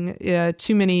 Having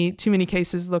too many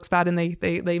cases looks bad, and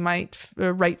they might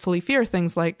rightfully fear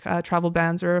things like travel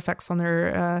bans or effects on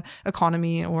their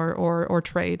economy or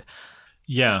trade.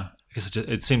 Yeah, because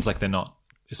it seems like they're not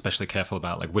especially careful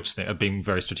about like which they are, being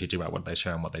very strategic about what they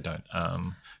share and what they don't.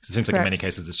 It seems like in many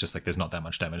cases it's just like there's not that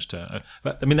much damage to.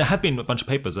 But I mean, there have been a bunch of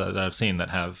papers that I've seen that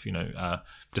have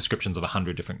descriptions of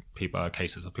 100 different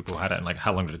cases of people who had it, and like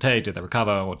how long did it take, did they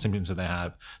recover, what symptoms did they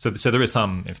have. So there is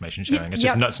some information sharing. It's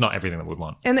just it's not everything that we'd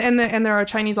want. And there are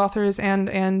Chinese authors and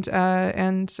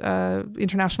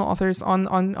international authors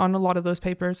on a lot of those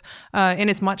papers, and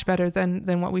it's much better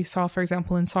than what we saw, for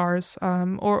example, in SARS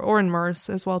or in MERS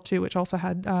as well too, which also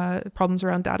had problems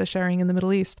around data sharing in the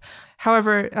Middle East.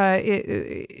 However,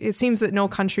 it seems that no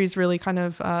countries really kind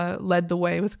of led the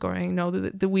way with going, no,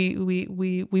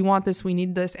 we want this, we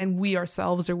need this, and we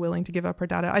ourselves are willing to give up our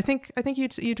data. I think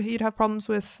you'd have problems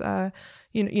with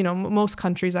most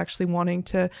countries actually wanting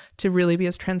to really be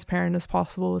as transparent as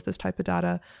possible with this type of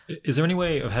data. Is there any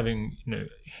way of having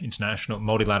international,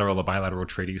 multilateral or bilateral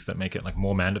treaties that make it like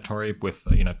more mandatory with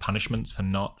punishments for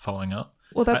not following up?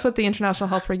 Well, that's what the International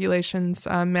Health Regulations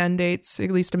mandates,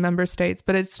 at least in member states.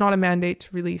 But it's not a mandate to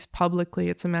release publicly.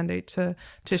 It's a mandate to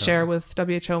share with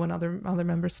WHO and other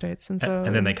member states. And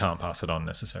then they can't pass it on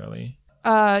necessarily.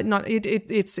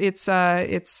 It's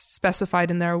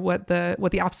specified in there what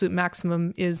the absolute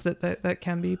maximum is that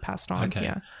can be passed on. Okay.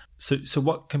 Yeah. So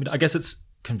what can be? I guess it's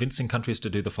convincing countries to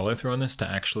do the follow through on this, to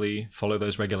actually follow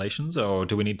those regulations, or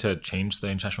do we need to change the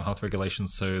international health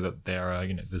regulations so that there are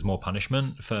there's more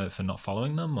punishment for not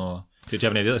following them? Or did you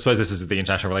have any idea? I suppose this is the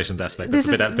international relations aspect. That's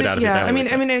a bit out of your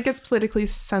bailiwick. I mean, it gets politically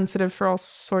sensitive for all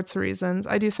sorts of reasons.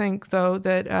 I do think though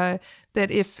that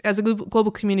if, as a global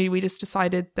community, we just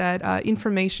decided that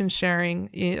information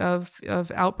sharing of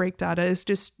outbreak data is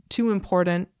just too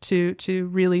important to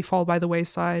really fall by the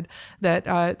wayside,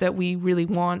 that we really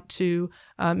want to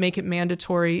make it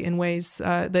mandatory in ways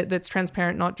that's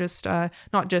transparent, not just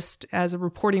as a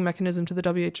reporting mechanism to the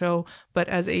WHO, but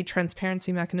as a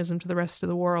transparency mechanism to the rest of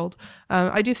the world.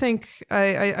 I do think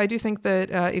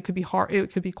that it could be hard.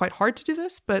 It could be quite hard to do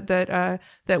this, but that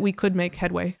we could make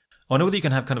headway. I know that you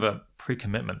can have kind of a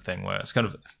pre-commitment thing where it's kind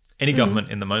of any government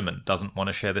in the moment doesn't want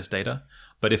to share this data,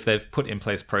 but if they've put in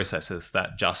place processes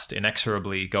that just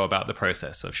inexorably go about the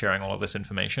process of sharing all of this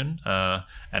information, and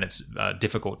it's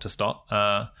difficult to stop,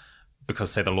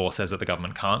 because, say, the law says that the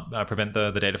government can't prevent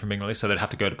the data from being released, so they'd have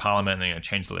to go to Parliament and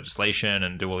change the legislation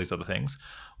and do all these other things.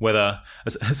 Whether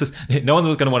no one's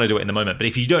going to want to do it in the moment, but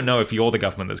if you don't know if you're the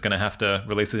government that's going to have to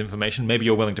release this information, maybe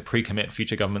you're willing to pre-commit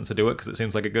future governments to do it because it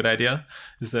seems like a good idea.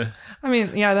 Is there? I mean,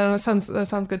 yeah, that sounds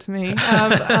good to me.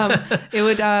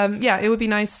 It would be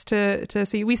nice to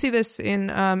see. We see this in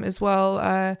as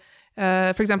well.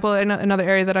 For example, another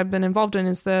area that I've been involved in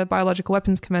is the Biological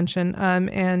Weapons Convention,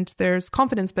 and there's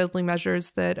confidence building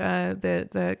measures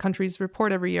that countries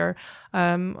report every year.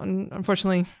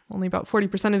 Unfortunately, only about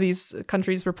 40% of these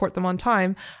countries report them on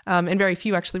time, and very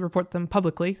few actually report them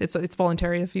publicly. It's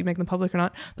voluntary if you make them public or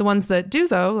not. The ones that do,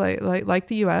 though, like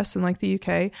the US and like the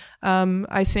UK,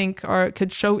 I think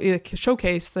could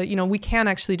showcase that we can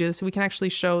actually do this. We can actually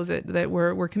show that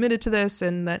we're committed to this,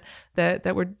 and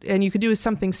that we're, and you could do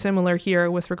something similar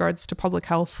here with regards to public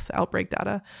health outbreak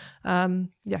data.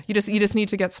 You just need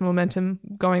to get some momentum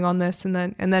going on this, and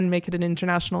then make it an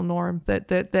international norm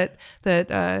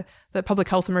that public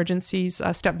health emergencies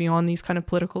step beyond these kind of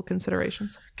political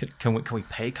considerations. Can we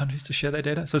pay countries to share their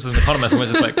data? So as an economist, we're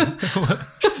just like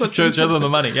show them the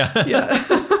money. Yeah.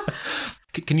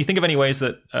 Can you think of any ways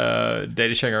that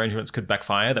data sharing arrangements could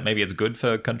backfire? That maybe it's good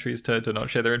for countries to not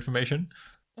share their information?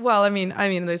 Well, I mean,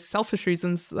 there's selfish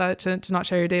reasons to not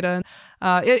share your data,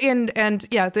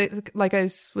 like I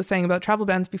was saying about travel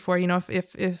bans before.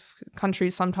 If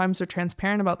countries sometimes are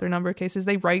transparent about their number of cases,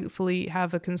 they rightfully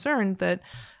have a concern that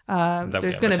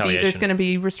there's going to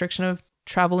be restriction of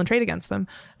travel and trade against them,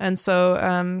 and so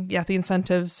the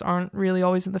incentives aren't really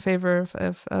always in the favor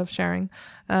of sharing.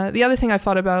 The other thing I've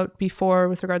thought about before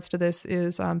with regards to this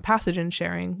is pathogen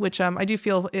sharing, which I do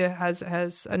feel it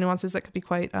has nuances that could be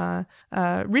quite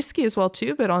risky as well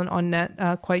too, but on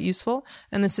net quite useful.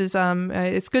 And this is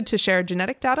it's good to share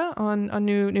genetic data on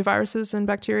new viruses and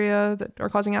bacteria that are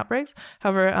causing outbreaks.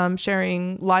 However,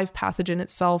 sharing live pathogen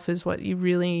itself is what you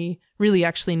really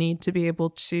actually need to be able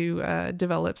to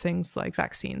develop things like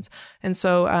vaccines. And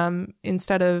so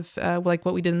instead of like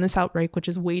what we did in this outbreak, which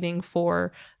is waiting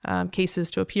for cases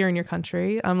to appear in your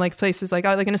country, like places like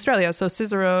in Australia. So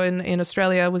Cicero in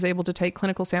Australia was able to take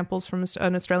clinical samples from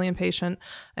an Australian patient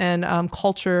and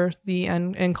culture the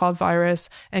nCoV virus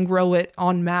and grow it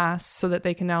en masse so that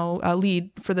they can now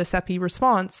lead for the CEPI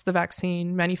response, the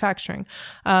vaccine manufacturing.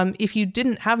 If you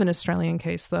didn't have an Australian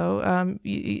case, though, and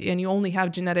you only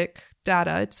have genetic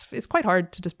data, it's quite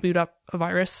hard to just boot up a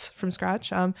virus from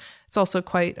scratch. It's also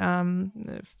quite, from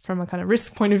a kind of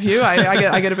risk point of view,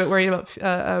 I get a bit worried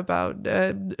about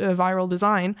viral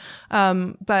design.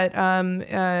 But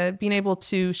being able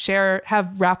to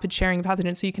have rapid sharing of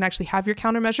pathogens, so you can actually have your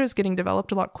countermeasures getting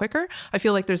developed a lot quicker. I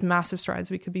feel like there's massive strides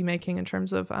we could be making in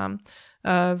terms of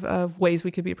ways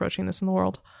we could be approaching this in the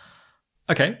world.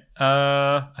 Okay.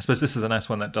 I suppose this is a nice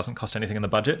one that doesn't cost anything in the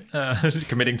budget,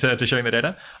 committing to sharing the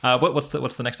data. What's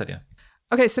the next idea?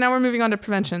 Okay, so now we're moving on to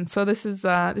prevention. So this is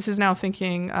now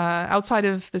thinking outside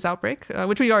of this outbreak,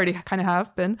 which we already kind of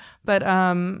have been, but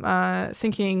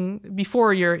thinking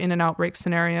before you're in an outbreak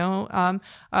scenario,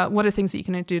 what are things that you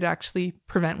can do to actually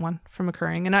prevent one from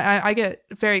occurring? And I get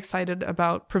very excited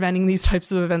about preventing these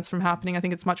types of events from happening. I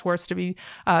think it's much worse to be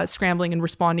scrambling and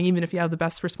responding, even if you have the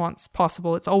best response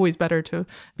possible. It's always better to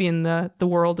be in the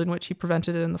world in which you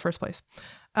prevented it in the first place.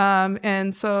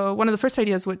 And so one of the first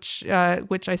ideas, which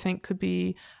I think could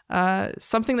be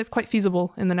something that's quite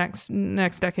feasible in the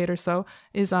next decade or so,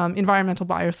 is environmental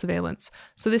biosurveillance.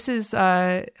 So this is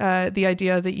the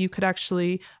idea that you could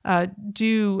actually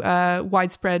do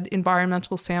widespread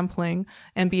environmental sampling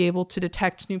and be able to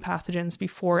detect new pathogens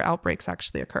before outbreaks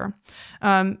actually occur.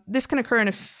 This can occur in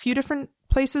a few different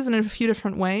places and in a few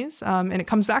different ways. And it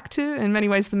comes back to, in many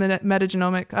ways, the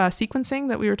metagenomic sequencing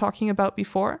that we were talking about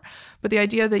before. But the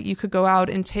idea that you could go out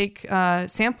and take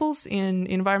samples in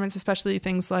environments, especially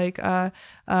things like,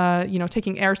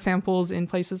 taking air samples in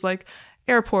places like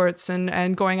airports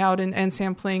and going out and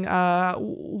sampling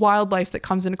wildlife that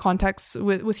comes into contact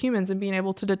with humans and being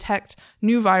able to detect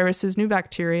new viruses, new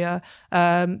bacteria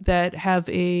that have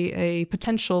a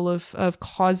potential of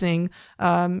causing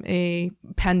a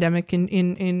pandemic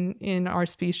in our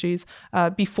species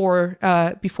before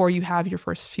you have your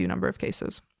first few number of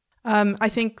cases. I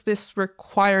think this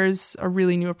requires a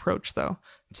really new approach, though,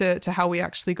 to how we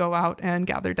actually go out and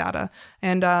gather data.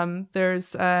 And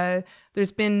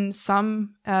there's been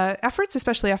some efforts,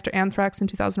 especially after anthrax in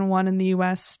 2001 in the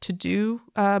US, to do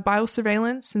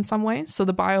biosurveillance in some ways. So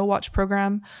the BioWatch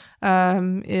program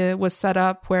it was set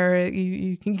up where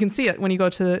you can see it when you go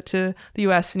to the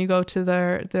US and you go to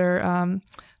their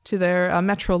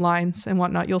metro lines and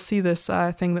whatnot, you'll see this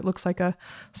thing that looks like a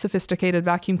sophisticated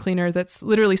vacuum cleaner that's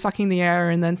literally sucking the air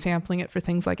and then sampling it for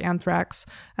things like anthrax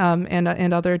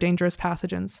and other dangerous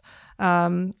pathogens.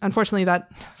 Unfortunately, that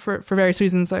for various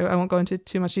reasons, I won't go into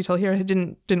too much detail here. It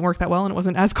didn't work that well, and it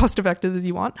wasn't as cost effective as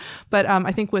you want. But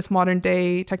I think with modern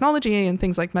day technology and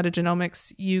things like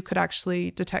metagenomics, you could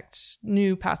actually detect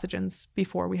new pathogens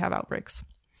before we have outbreaks.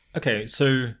 Okay,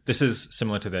 so this is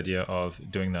similar to the idea of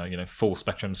doing the full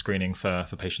spectrum screening for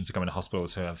patients who come into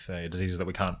hospitals who have diseases that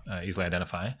we can't easily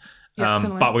identify. Yeah,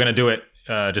 but we're going to do it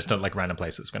just at like random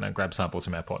places. We're going to grab samples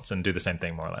from airports and do the same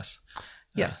thing more or less.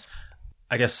 Yes.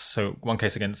 I guess so. One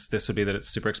case against this would be that it's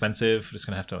super expensive. We're just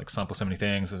going to have to like sample so many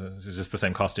things. It's just the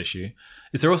same cost issue.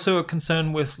 Is there also a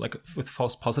concern with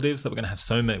false positives that we're going to have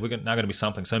we're now going to be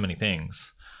sampling so many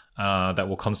things that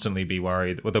will constantly be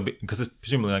worried? Well, because there's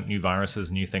presumably like new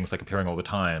viruses, new things like appearing all the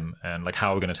time, and like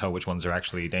how are we going to tell which ones are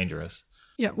actually dangerous?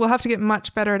 Yeah, we'll have to get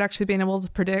much better at actually being able to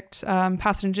predict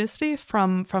pathogenicity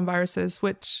from viruses,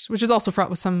 which is also fraught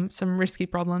with some risky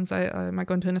problems. I might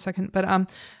go into in a second, but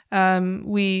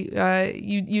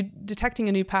you detecting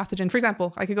a new pathogen. For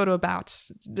example, I could go to a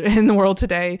bat in the world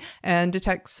today and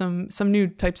detect some new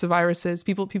types of viruses.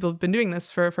 People have been doing this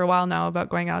for a while now about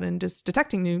going out and just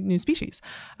detecting new species.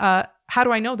 How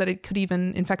do I know that it could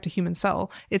even infect a human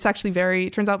cell? It's actually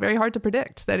turns out very hard to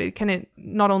predict that it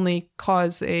not only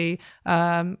cause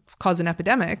an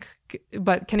epidemic,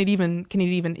 but can it even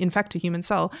infect a human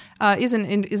cell?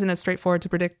 Isn't as straightforward to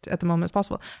predict at the moment as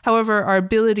possible. However, our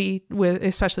ability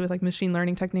especially with like machine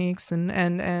learning techniques and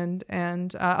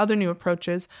other new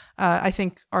approaches, I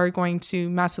think are going to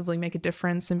massively make a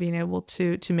difference in being able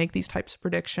to make these types of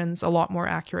predictions a lot more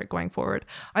accurate going forward.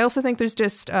 I also think there's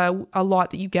just a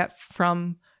lot that you get from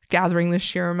gathering the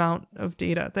sheer amount of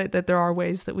data, that there are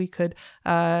ways that we could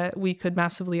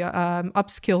massively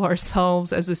upskill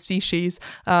ourselves as a species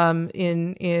that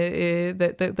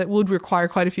would require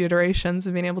quite a few iterations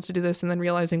of being able to do this, and then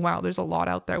realizing, wow, there's a lot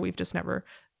out there we've just never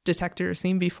detected or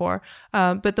seen before.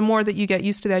 But the more that you get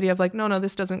used to the idea of like, no,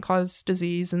 this doesn't cause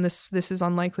disease, and this is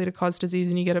unlikely to cause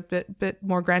disease, and you get a bit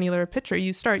more granular picture,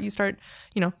 you start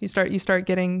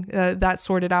getting that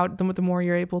sorted out the more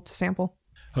you're able to sample.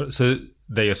 So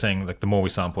there you're saying like the more we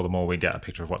sample, the more we get a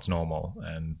picture of what's normal,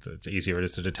 and it's easier it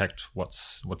is to detect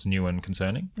what's new and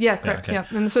concerning. Yeah, correct. Yeah,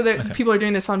 okay. And so people are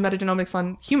doing this on metagenomics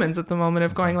on humans at the moment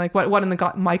of going like what in the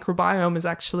gut microbiome is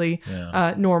actually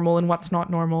normal and what's not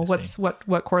normal,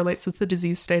 what correlates with the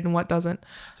disease state and what doesn't.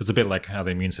 So it's a bit like how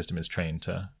the immune system is trained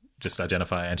to just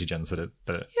identify antigens that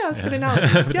that's a good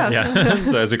analogy. Yeah.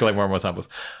 So as we collect more and more samples.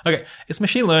 Okay, is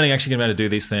machine learning actually going to be able to do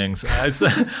these things?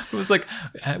 It was like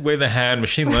wave the hand,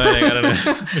 machine learning. I don't know.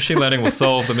 Machine learning will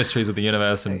solve the mysteries of the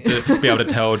universe and be able to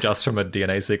tell just from a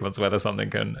DNA sequence whether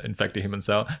something can infect a human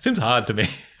cell. Seems hard to me.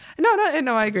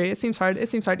 No, I agree. It seems hard.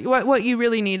 What you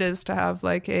really need is to have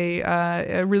like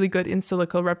a really good in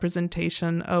silico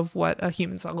representation of what a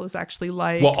human cell is actually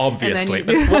like. Well, obviously.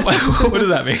 What does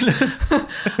that mean?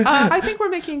 I think we're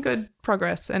making good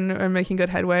progress and are making good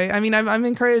headway. I mean, I'm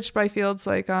encouraged by fields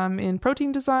like in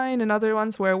protein design and other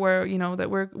ones where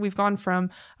we've gone from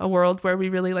a world where we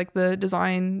really like the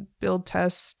design, build,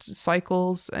 test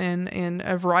cycles in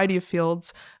a variety of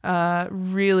fields.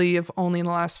 Really, have only in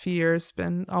the last few years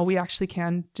been we actually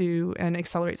can do and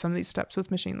accelerate some of these steps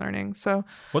with machine learning. So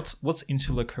what's in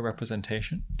silico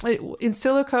representation? In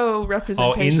silico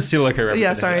representation. Oh, in silico representation.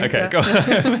 Yeah, sorry. Okay, go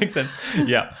ahead. Makes sense.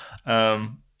 Yeah.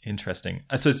 Interesting.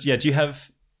 So yeah, do you have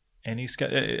any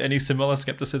similar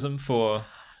skepticism for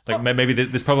maybe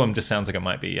this problem just sounds like it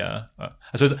might be I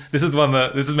suppose this is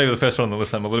maybe the first one on the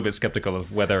list. I'm a little bit skeptical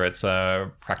of whether it's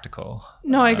practical.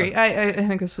 No, I agree. I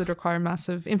think this would require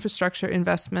massive infrastructure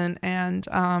investment and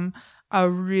a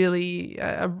really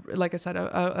like I said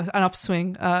an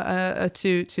upswing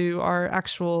to our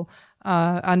actual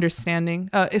understanding,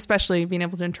 especially being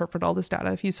able to interpret all this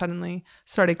data. If you suddenly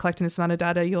started collecting this amount of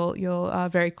data, you'll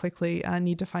very quickly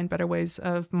need to find better ways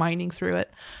of mining through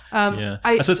it.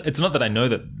 I suppose it's not that I know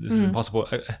that this is impossible.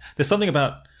 There's something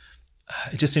about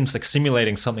it just seems like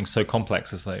simulating something so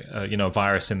complex as like a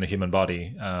virus in the human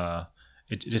body.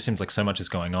 It just seems like so much is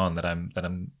going on that I'm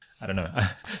I don't know.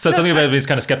 So something about me is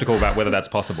kind of skeptical about whether that's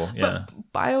possible. Yeah,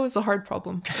 but bio is a hard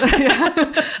problem,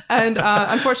 and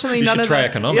unfortunately, you none should of try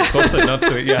economics also. Not so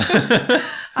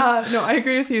no, I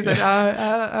agree with you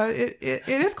that it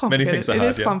is complicated. Many things are hard, it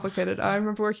is complicated. I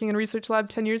remember working in a research lab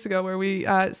 10 years ago where we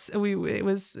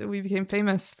became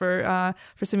famous for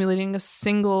simulating a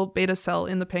single beta cell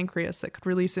in the pancreas that could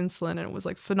release insulin, and it was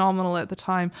like phenomenal at the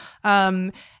time.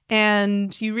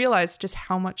 and you realize just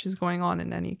how much is going on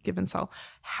in any given cell.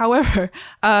 However,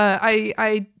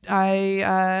 I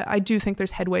do think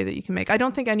there's headway that you can make. I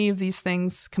don't think any of these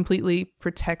things completely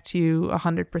protect you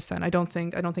 100%. I don't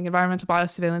think environmental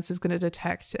biosurveillance is going to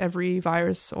detect every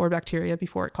virus or bacteria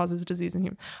before it causes disease in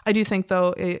humans. I do think,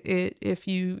 though, if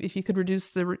you could reduce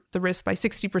the risk by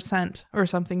 60% or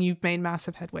something, you've made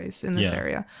massive headways in this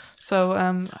area. So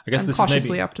I guess I'm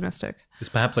cautiously optimistic. It's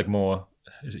perhaps like more.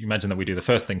 Imagine that we do the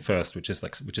first thing first, which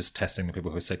is testing the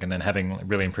people who are sick, and then having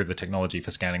really improved the technology for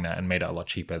scanning that and made it a lot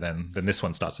cheaper. Then this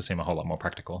one starts to seem a whole lot more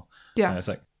practical. Yeah, it's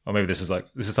like, or maybe this is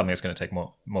something that's going to take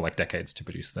more like decades to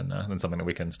produce than something that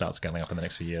we can start scaling up in the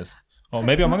next few years. Or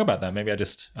maybe I'm wrong about that. Maybe I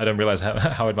don't realize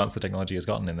how advanced the technology has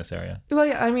gotten in this area. Well,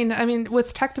 yeah, I mean,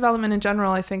 with tech development in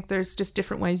general, I think there's just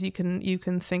different ways you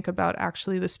can think about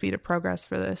actually the speed of progress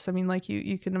for this. I mean, like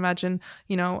you can imagine,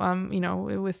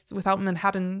 without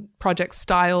Manhattan Project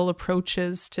style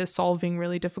approaches to solving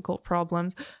really difficult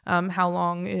problems, how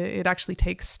long it actually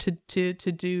takes to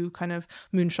do kind of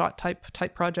moonshot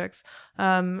type projects.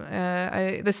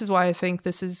 This is why I think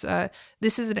this is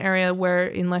an area where,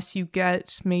 unless you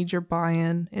get major buy-in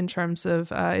in terms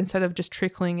of instead of just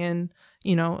trickling in,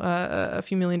 a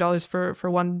few $1 million for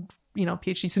one,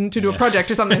 PhD student to do a project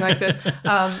or something like this,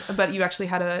 but you actually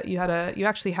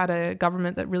had a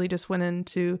government that really just went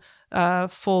into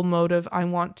full mode of, I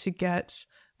want to get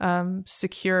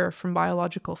secure from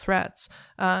biological threats.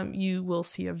 You will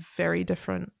see a very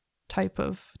different type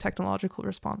of technological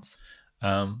response.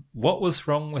 What was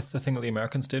wrong with the thing that the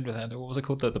Americans did with what was it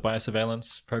called? The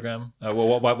biosurveillance program? Why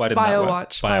didn't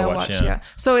BioWatch, that work? BioWatch, yeah.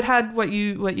 So it had what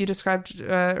you described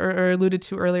or alluded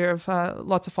to earlier of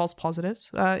lots of false positives.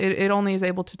 It only is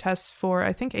able to test for,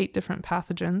 I think, 8 different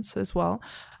pathogens as well.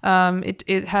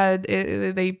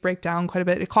 They break down quite a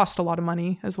bit. It cost a lot of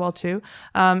money as well too.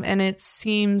 And it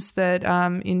seems that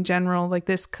in general, like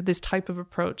this type of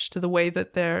approach to the way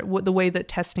that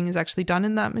testing is actually done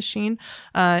in that machine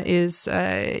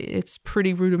it's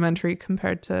pretty rudimentary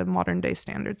compared to modern day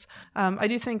standards. I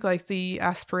do think like the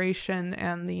aspiration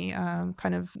and the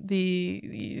kind of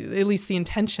at least the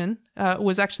intention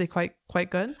was actually quite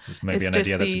good. It's maybe an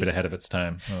idea that's a bit ahead of its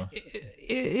time. Oh.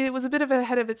 It was a bit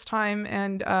ahead of its time,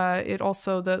 and it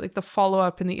also the follow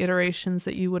up and the iterations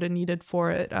that you would have needed for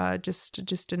it just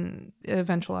didn't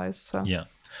eventualize. So yeah.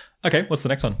 Okay, what's the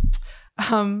next one?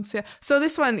 So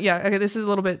this one, okay, this is a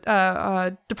little bit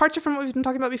departure from what we've been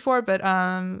talking about before, but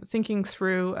thinking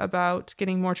through about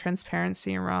getting more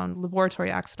transparency around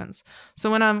laboratory accidents. So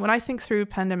when I think through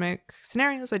pandemic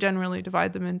scenarios, I generally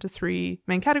divide them into 3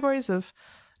 main categories of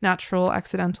natural,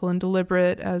 accidental, and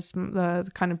deliberate as the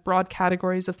kind of broad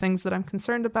categories of things that I'm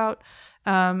concerned about.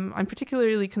 I'm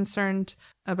particularly concerned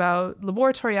about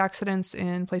laboratory accidents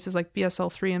in places like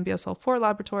BSL-3 and BSL-4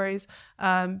 laboratories,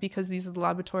 because these are the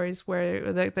laboratories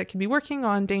where that can be working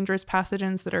on dangerous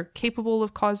pathogens that are capable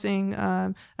of causing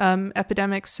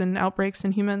epidemics and outbreaks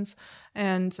in humans.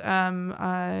 And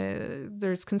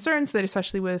there's concerns that,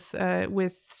 especially with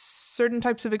certain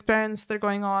types of experiments that are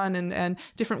going on and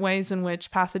different ways in which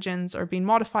pathogens are being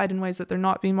modified in ways that they're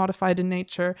not being modified in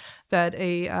nature, that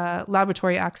a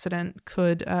laboratory accident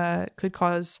could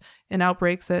cause an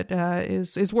outbreak that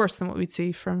is worse than what we'd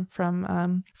see from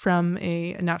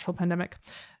a natural pandemic.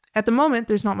 At the moment,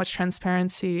 there's not much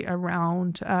transparency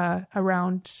around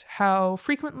how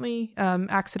frequently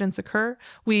accidents occur.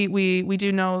 We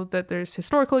do know that there's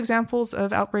historical examples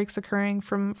of outbreaks occurring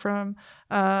from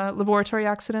laboratory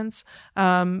accidents,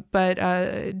 but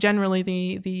generally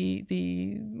the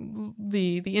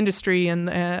industry and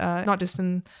not just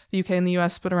in the UK and the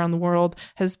US but around the world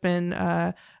has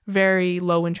been very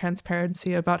low in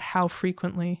transparency about how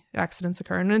frequently accidents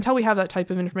occur. And until we have that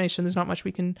type of information, there's not much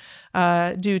we can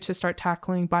do to start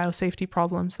tackling biosafety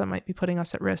problems that might be putting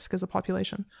us at risk as a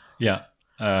population. Yeah.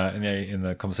 In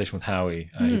the conversation with Howie,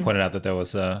 he pointed out that there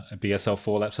was a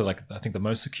BSL-4 lab, so like I think the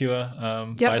most secure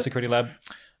biosecurity lab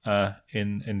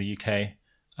in the UK.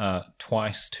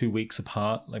 Twice, 2 weeks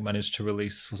apart, like managed to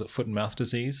release, was it foot and mouth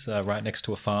disease right next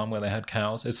to a farm where they had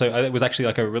cows. So it was actually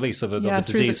like a release of the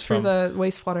disease through the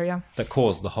wastewater, that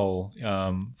caused the whole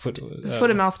foot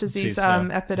and mouth disease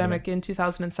epidemic in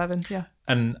 2007. Yeah,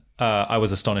 and I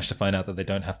was astonished to find out that they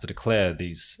don't have to declare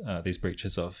these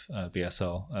breaches of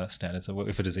BSL standards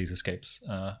if a disease escapes.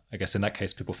 I guess in that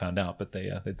case, people found out, but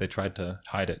they tried to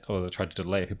hide it, or they tried to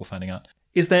delay people finding out.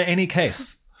 Is there any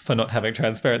case for not having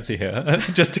transparency here,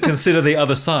 just to consider the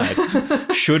other side?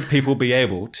 Should people be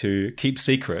able to keep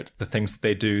secret the things that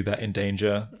they do that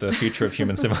endanger the future of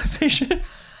human civilization?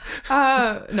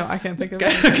 No, I can't think of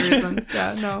any good reason.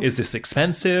 Yeah, no. Is this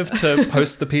expensive to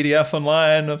post the PDF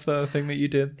online of the thing that you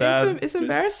did? It's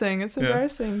embarrassing. It's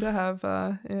embarrassing to have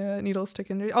needles stick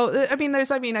in.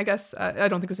 I guess I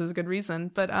don't think this is a good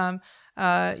reason, but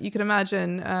you could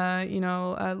imagine,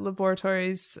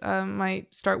 laboratories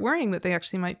might start worrying that they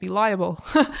actually might be liable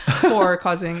for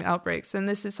causing outbreaks, and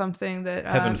this is something that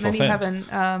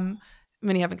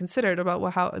many haven't considered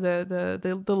about how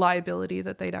the liability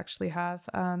that they'd actually have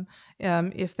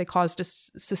if they caused a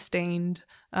sustained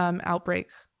outbreak.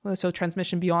 So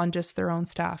transmission beyond just their own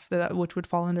staff, which would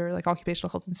fall under like occupational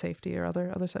health and safety or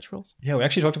other such rules. Yeah, we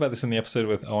actually talked about this in the episode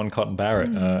with Owen Cotton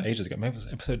Barrett ages ago. Maybe it was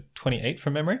episode 28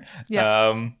 from memory.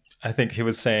 Yeah. I think he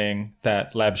was saying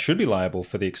that labs should be liable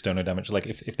for the external damage. Like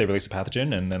if they release a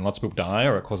pathogen and then lots of people die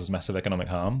or it causes massive economic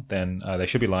harm, then they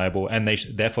should be liable, and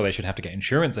therefore they should have to get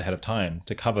insurance ahead of time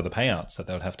to cover the payouts that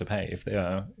they would have to pay if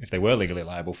they were legally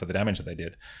liable for the damage that they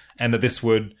did, and that this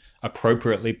would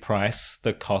appropriately price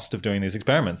the cost of doing these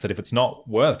experiments. That if it's not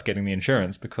worth getting the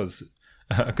insurance because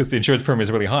the insurance premium is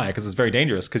really high because it's very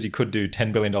dangerous because you could do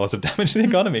 $10 billion of damage to the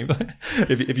economy.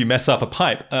 if you mess up a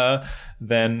pipe,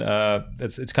 then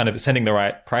it's kind of sending the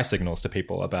right price signals to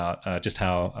people about just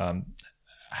how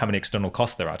many external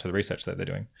costs there are to the research that they're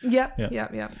doing. Yeah.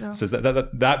 No. So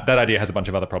that idea has a bunch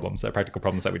of other problems, practical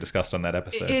problems that we discussed on that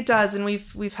episode. It does, and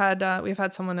we've had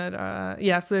someone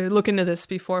look into this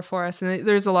before for us, and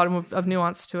there's a lot of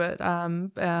nuance to it.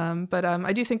 But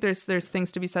I do think there's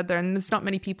things to be said there, and there's not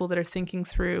many people that are thinking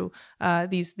through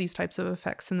these types of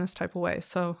effects in this type of way.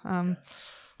 So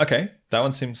okay, that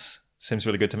one seems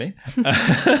really good to me.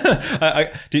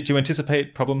 Do you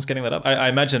anticipate problems getting that up? I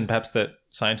imagine perhaps that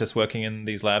scientists working in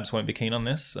these labs won't be keen on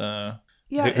this.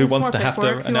 Who wants to have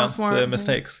to announce the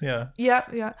mistakes? Yeah.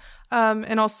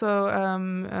 And also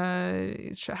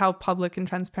how public and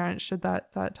transparent should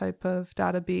that type of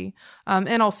data be?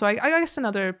 And also, I guess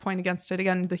another point against it,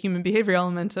 again, the human behavior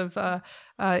element of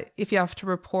if you have to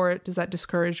report, does that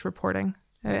discourage reporting?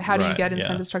 How do you get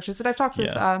incentive structures? And I've talked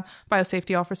with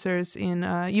biosafety officers in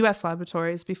U.S.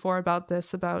 laboratories before about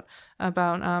this, about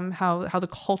how the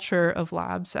culture of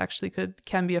labs actually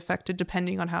can be affected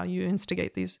depending on how you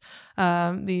instigate these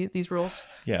rules.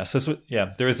 Yeah. So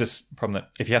there is this problem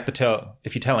that if you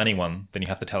tell anyone, then you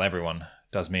have to tell everyone.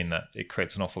 Does mean that it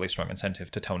creates an awfully strong incentive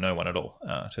to tell no one at all,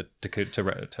 to keep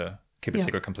it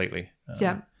secret completely.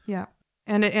 Yeah.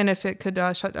 And if it could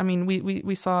shut, I mean,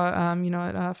 we saw,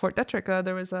 at Fort Detrick,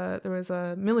 there was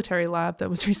a military lab that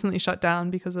was recently shut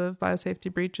down because of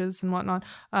biosafety breaches and whatnot,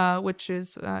 which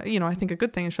is, I think a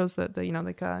good thing. It shows that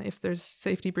if there's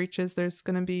safety breaches, there's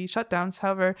going to be shutdowns.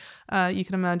 However, you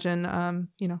can imagine,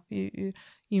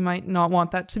 you might not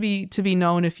want that to be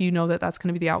known if you know that that's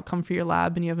going to be the outcome for your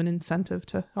lab, and you have an incentive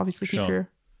to obviously keep your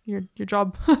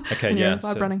job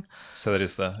lab running. So that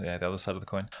is the other side of the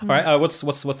coin. All right, what's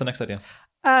the next idea?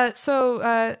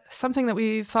 So something that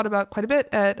we've thought about quite a bit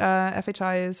at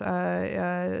FHI is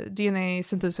DNA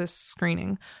synthesis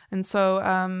screening. And so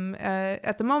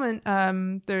at the moment,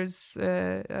 there's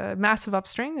a massive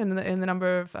upswing in the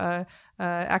number of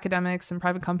academics and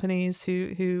private companies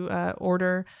who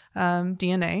order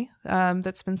DNA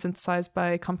that's been synthesized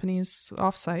by companies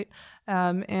offsite.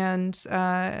 And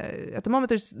at the moment,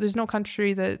 there's no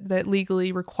country that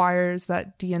legally requires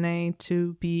that DNA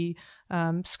to be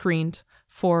screened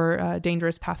for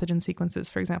dangerous pathogen sequences,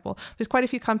 for example. There's quite a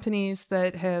few companies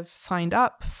that have signed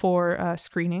up for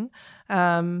screening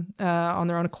on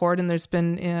their own accord, and there's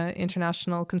been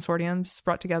international consortiums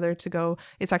brought together to go,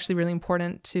 it's actually really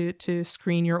important to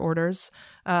screen your orders.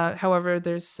 However,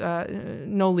 there's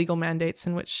no legal mandates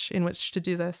in which to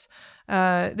do this.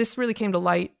 This really came to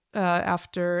light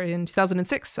after, in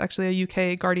 2006, actually, a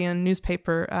UK Guardian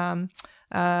newspaper,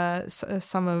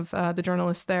 some of the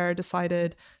journalists there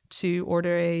decided to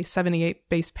order a 78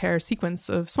 base pair sequence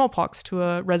of smallpox to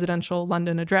a residential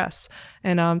London address.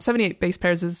 And 78 base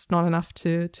pairs is not enough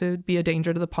to be a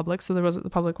danger to the public, so the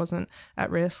public wasn't at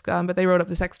risk. But they wrote up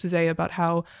this expose about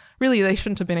how really they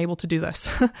shouldn't have been able to do this,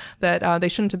 that they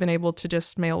shouldn't have been able to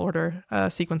just mail order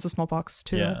a sequence of smallpox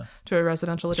to a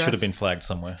residential address. Should have been flagged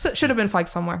somewhere. Should have been flagged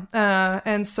somewhere.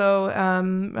 And so,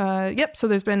 so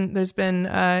there's been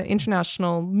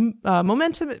international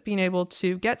momentum at being able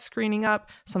to get screening up.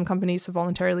 Some companies have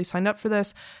voluntarily signed up for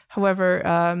this. However,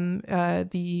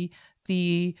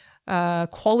 the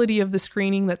quality of the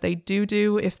screening that they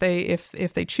do if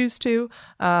they choose to,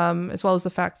 as well as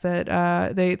the fact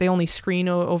that they only screen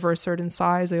over a certain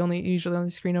size. They usually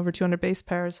only screen over 200 base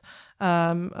pairs,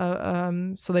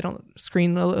 so they don't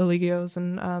screen allegios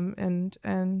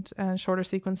and shorter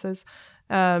sequences.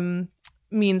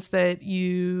 means that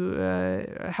you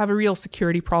have a real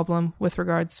security problem with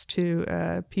regards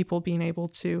to people being able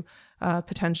to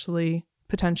potentially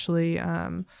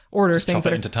order just things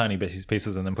chop it into tiny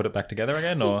pieces and then put it back together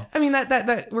again, or I mean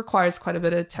that requires quite a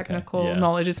bit of technical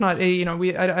knowledge. It's not I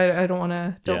don't want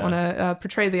to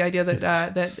portray the idea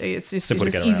that it's just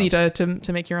easy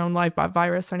to make your own live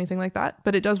virus or anything like that.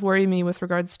 But it does worry me with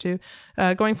regards to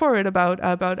going forward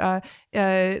about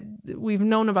we've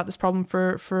known about this problem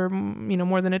for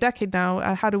more than a decade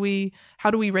now. How do we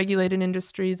regulate an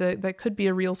industry that could be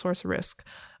a real source of risk?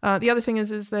 The other thing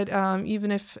is that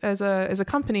even if as a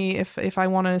company, if I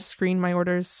want to screen my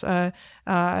orders, that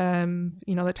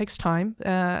takes time.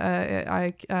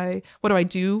 What do I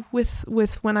do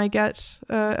with when I get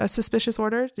a suspicious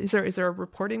order? Is there a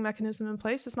reporting mechanism in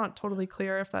place? It's not totally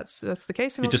clear if that's the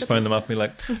case. You just phone them up and be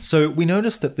like, so we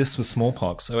noticed that this was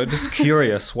smallpox. So I'm just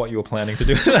curious what you were planning to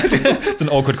do. It's an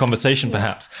awkward conversation,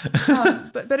 perhaps.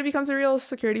 But it becomes a real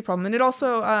security problem, and it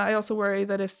also I also worry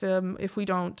that if we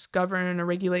don't govern or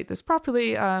regulate this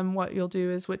properly, what you'll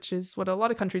do which is what a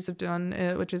lot of countries have done,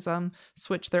 which is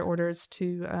switch their orders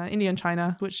to India and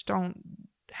China, which don't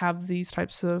have these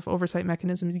types of oversight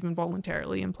mechanisms even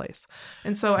voluntarily in place.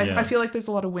 And so I feel like there's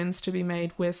a lot of wins to be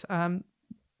made with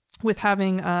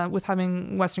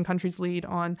having Western countries lead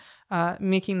on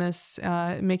making this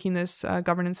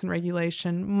governance and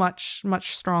regulation much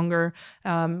stronger,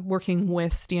 working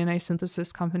with DNA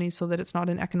synthesis companies so that it's not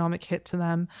an economic hit to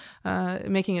them,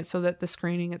 making it so that the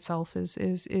screening itself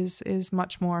is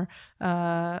much more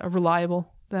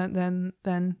reliable than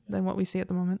what we see at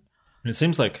the moment. And it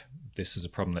seems like this is a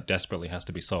problem that desperately has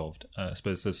to be solved. I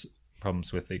suppose there's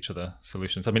problems with each of the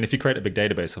solutions. I mean, if you create a big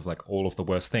database of like all of the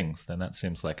worst things, then that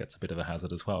seems like it's a bit of a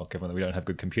hazard as well, given that we don't have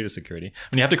good computer security.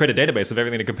 I mean, you have to create a database of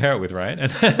everything to compare it with, right?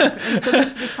 And so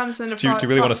this comes into do you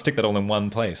really want to stick that all in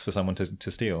one place for someone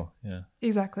to steal? Yeah,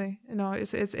 exactly.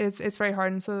 It's very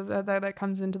hard, and so that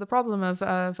comes into the problem of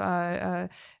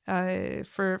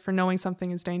for knowing something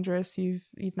is dangerous,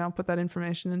 you've now put that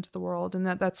information into the world, and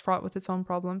that's fraught with its own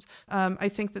problems. I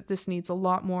think that this needs a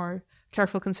lot more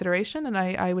careful consideration, and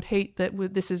I would hate that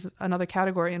this is another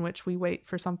category in which we wait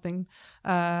for something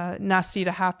nasty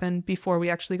to happen before we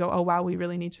actually go, oh wow, we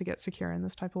really need to get secure in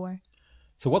this type of way.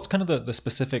 So what's kind of the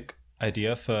specific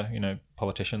idea for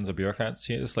politicians or bureaucrats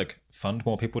here? Is like fund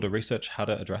more people to research how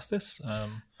to address this? So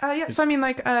I mean,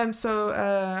 IARPA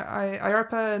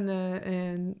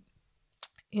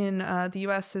in the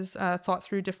US has thought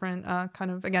through different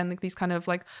these kind of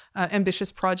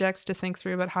ambitious projects to think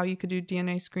through about how you could do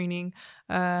DNA screening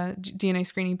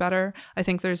better. I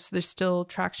think there's still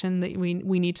traction that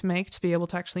we need to make to be able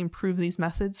to actually improve these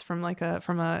methods from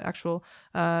a actual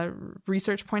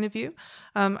research point of view.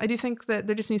 I do think that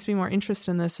there just needs to be more interest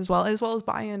in this as well as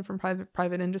buy-in from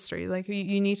private industry. Like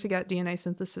you need to get DNA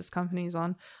synthesis companies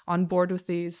on board with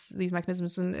these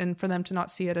mechanisms, and for them to not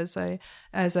see it as a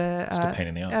just a pain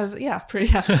in the ass.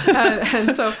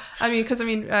 And so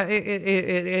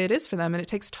it is for them, and it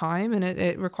takes time, and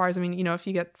it requires, if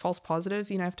you get false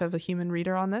positives, you have to have a human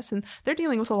reader on this, and they're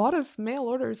dealing with a lot of mail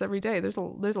orders every day. There's a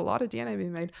lot of DNA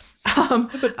being made. How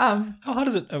hard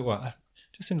is it? Well, it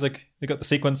just seems like they got the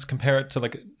sequence, compare it to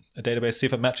like a database, see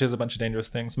if it matches a bunch of dangerous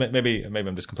things. Maybe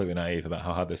I'm just completely naive about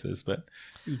how hard this is, but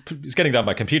it's getting done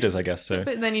by computers, I guess. So,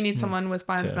 but then you need someone with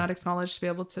bioinformatics knowledge to be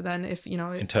able to then, if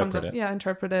interpret it.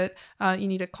 Interpret it. You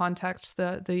need to contact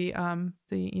the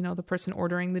person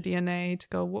ordering the DNA to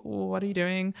go, what are you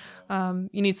doing?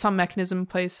 You need some mechanism in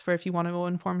place for if you want to go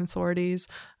inform authorities.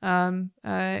 And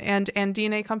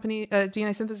DNA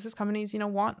synthesis companies,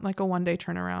 want like a 1-day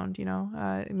turnaround.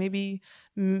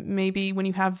 Maybe when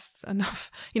you have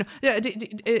enough,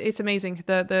 it's amazing.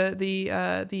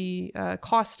 The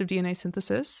cost of DNA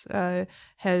synthesis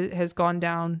has gone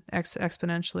down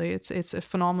exponentially. It's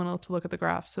phenomenal to look at the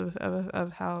graphs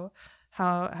of how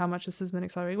much this has been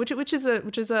accelerated, which is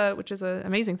a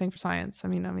amazing thing for science. I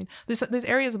mean, there's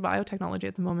areas of biotechnology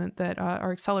at the moment that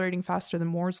are accelerating faster than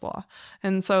Moore's law,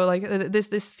 and so like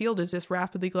this field is just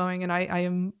rapidly growing, and I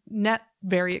am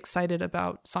very excited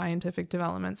about scientific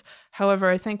developments.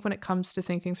 However, I think when it comes to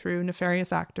thinking through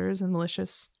nefarious actors and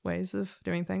malicious ways of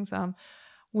doing things,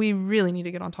 we really need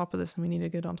to get on top of this, and we need to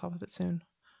get on top of it soon.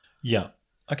 Yeah.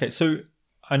 Okay. So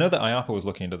I know that IARPA was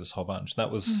looking into this whole bunch.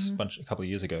 That was a couple of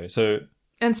years ago.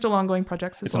 And still ongoing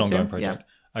projects as well. It's an ongoing project.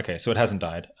 Yeah. Okay, so it hasn't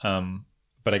died.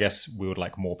 But I guess we would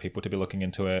like more people to be looking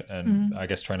into it, and I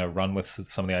guess trying to run with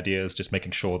some of the ideas, just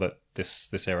making sure that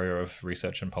this area of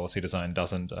research and policy design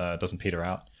doesn't peter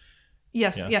out.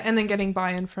 Yes, yeah, and then getting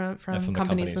buy-in from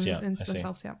companies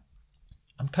themselves. Yeah.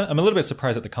 I'm a little bit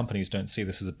surprised that the companies don't see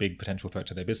this as a big potential threat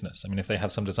to their business. I mean, if they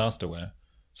have some disaster where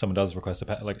someone does request a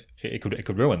patent, like it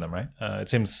could ruin them, right? It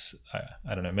seems,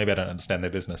 I don't know, maybe I don't understand their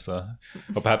business, or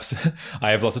perhaps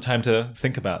I have lots of time to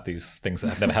think about these things that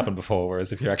have never happened before.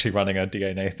 Whereas if you're actually running a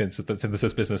DNA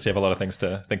synthesis business, you have a lot of things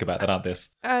to think about that aren't this.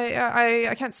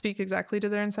 I can't speak exactly to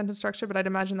their incentive structure, but I'd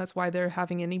imagine that's why they're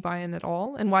having any buy-in at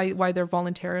all, and why they're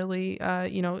voluntarily,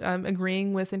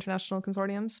 agreeing with international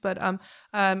consortiums. But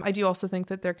I do also think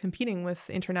that they're competing with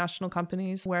international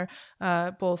companies where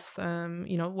both,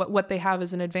 what they have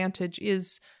as an advantage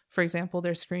is, for example,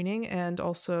 their screening, and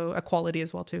also equality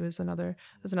as well too is another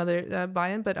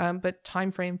buy-in, but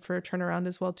time frame for turnaround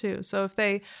as well too. So if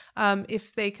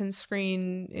they can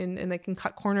screen and they can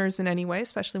cut corners in any way,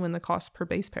 especially when the cost per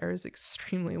base pair is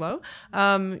extremely low,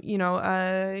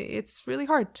 it's really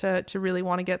hard to really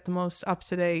want to get the most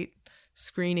up-to-date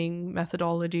screening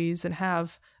methodologies and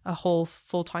have a whole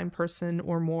full-time person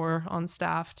or more on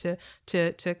staff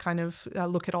to kind of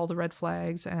look at all the red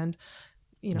flags and,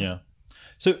 Yeah.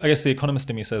 So I guess the economist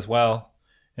in me says, well,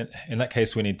 in that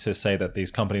case, we need to say that these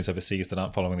companies overseas that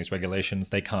aren't following these regulations,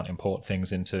 they can't import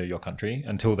things into your country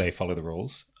until they follow the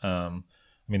rules. I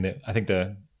think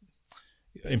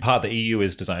in part, the EU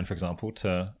is designed, for example,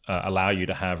 to allow you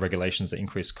to have regulations that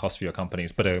increase costs for your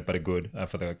companies, but are good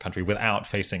for the country without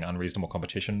facing unreasonable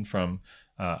competition from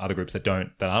other groups that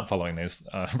aren't following those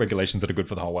regulations that are good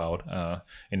for the whole world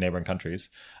in neighboring countries.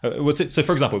 So,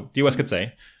 for example, the US could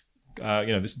say,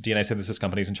 this DNA synthesis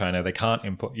companies in China, you can't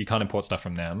import stuff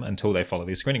from them until they follow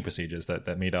these screening procedures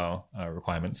that meet our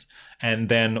requirements. And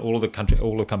then all the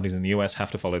companies in the US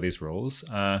have to follow these rules,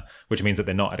 which means that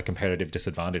they're not at a competitive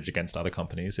disadvantage against other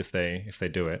companies if they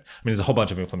do it. I mean, there's a whole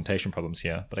bunch of implementation problems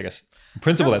here, but I guess in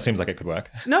principle that seems like it could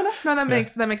work. No, that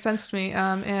makes sense to me.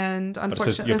 And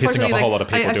unfortunately, you're pissing off a whole lot of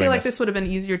people. I feel like this would have been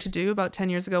easier to do about 10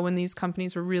 years ago when these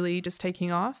companies were really just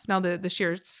taking off. Now the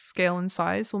sheer scale and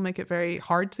size will make it very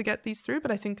hard to get these through, but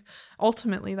I think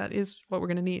ultimately that is what we're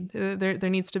going to need. There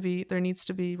needs to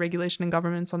be regulation and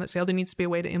governance on that scale. There needs to be a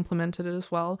way to implement it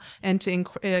as well, and to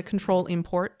control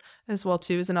import as well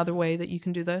too is another way that you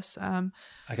can do this. I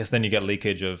guess then you get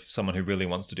leakage of someone who really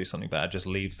wants to do something bad just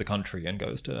leaves the country and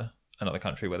goes to another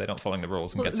country where they don't following the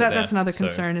rules and gets it there. That's another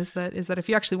concern is that if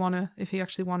you actually want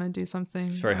to do something,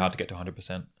 it's very hard to get to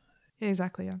 100%.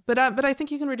 Exactly, yeah. But I think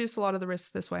you can reduce a lot of the risks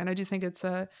this way, and I do think it's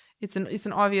an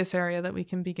obvious area that we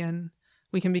can begin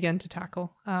to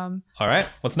tackle. All right,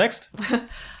 what's next?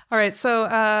 All right, so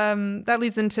that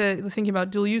leads into thinking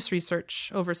about dual use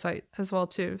research oversight as well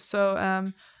too.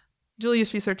 So dual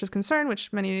use research of concern,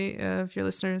 which many of your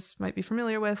listeners might be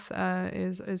familiar with,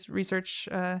 is research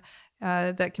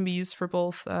that can be used for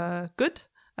both good.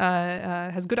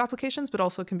 Has good applications, but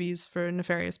also can be used for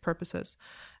nefarious purposes.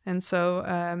 And so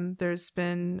there's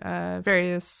been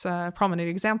various prominent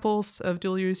examples of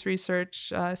dual-use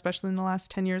research, especially in the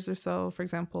last 10 years or so. For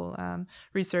example,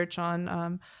 research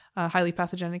on highly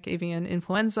pathogenic avian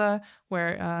influenza,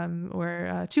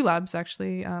 where two labs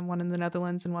actually, one in the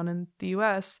Netherlands and one in the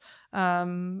US,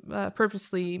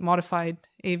 purposely modified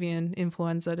avian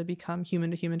influenza to become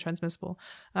human-to-human transmissible.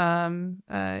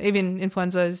 Avian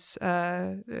influenza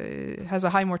has a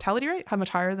high mortality rate, much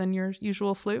higher than your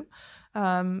usual flu,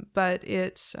 but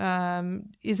it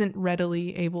isn't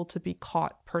readily able to be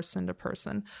caught person to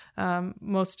person.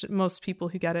 Most people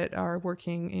who get it are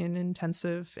working in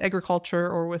intensive agriculture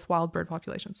or with wild bird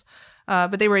populations.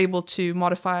 But they were able to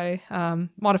modify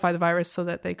the virus so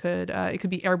that it could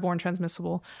be airborne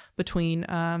transmissible between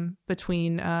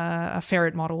a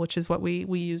ferret model, which is what we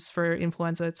use for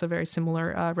influenza. It's a very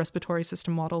similar respiratory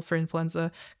system model for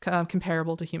influenza,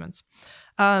 comparable to humans.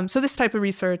 So this type of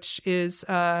research is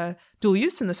dual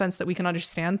use in the sense that we can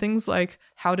understand things like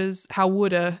how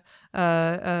would a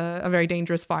very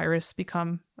dangerous virus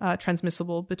become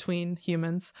transmissible between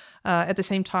humans. At the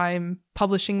same time,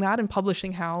 publishing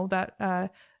how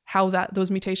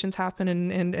those mutations happen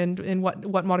and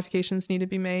what modifications need to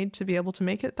be made to be able to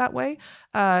make it that way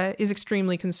is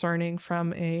extremely concerning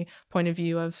from a point of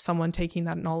view of someone taking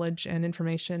that knowledge and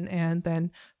information and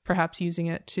then perhaps using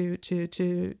it to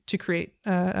create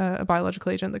a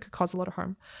biological agent that could cause a lot of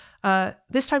harm.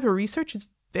 This type of research is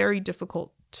very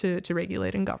difficult to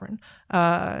regulate and govern,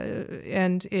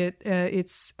 and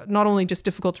it's not only just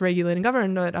difficult to regulate and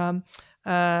govern, but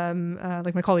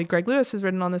like my colleague Greg Lewis has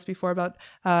written on this before about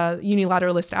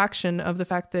unilateralist action of the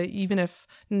fact that even if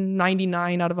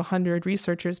 99 out of 100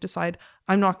 researchers decide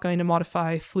I'm not going to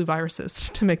modify flu viruses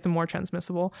to make them more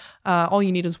transmissible, all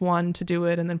you need is one to do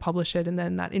it and then publish it, and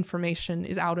then that information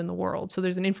is out in the world. So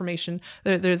there's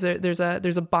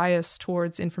a bias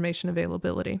towards information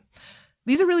availability.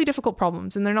 these are really difficult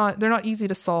problems, and they're not easy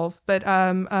to solve. But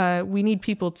we need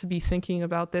people to be thinking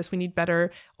about this. We need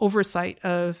better oversight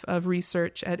of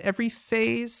research at every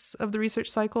phase of the research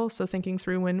cycle. So thinking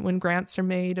through when grants are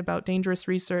made about dangerous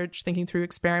research, thinking through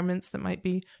experiments that might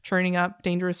be churning up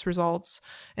dangerous results,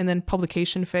 and then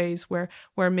publication phase where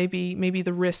maybe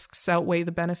the risks outweigh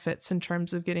the benefits in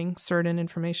terms of getting certain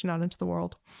information out into the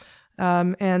world.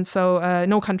 And so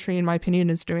no country, in my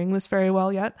opinion, is doing this very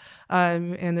well yet.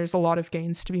 And there's a lot of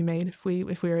gains to be made if we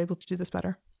are able to do this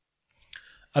better.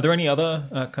 Are there any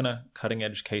other kind of cutting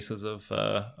edge cases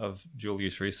of dual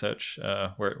use research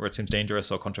where it seems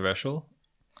dangerous or controversial?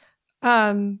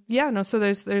 So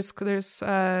there's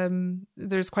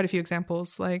quite a few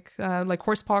examples, like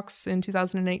horsepox in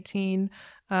 2018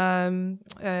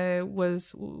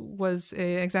 was an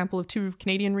example of two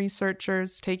Canadian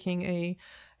researchers taking a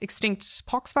extinct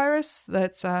pox virus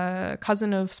that's a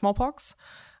cousin of smallpox,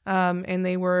 and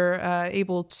they were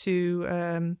able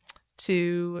to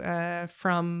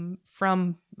from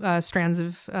strands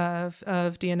of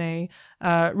DNA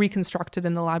reconstructed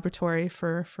in the laboratory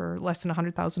for less than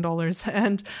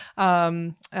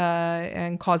 $100,000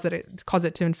 and cause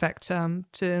it to infect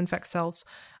cells.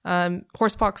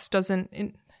 Horsepox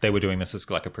doesn't. They were doing this as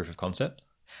like a proof of concept.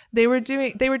 They were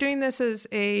doing this as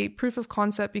a proof of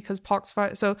concept because pox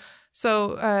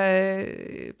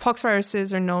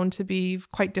viruses are known to be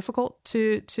quite difficult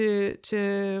to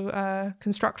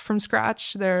construct from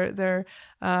scratch. They're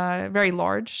very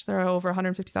large. There are over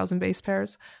 150,000 base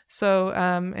pairs. So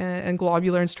and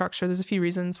globular in structure. There's a few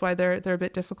reasons why they're a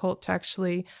bit difficult to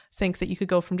actually think that you could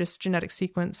go from just genetic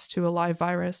sequence to a live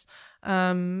virus.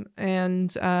 And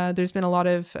there's been a lot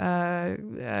of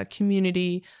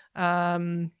community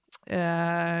kind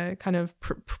of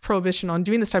prohibition on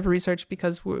doing this type of research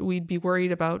because we'd be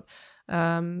worried about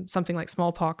something like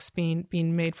smallpox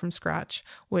being made from scratch,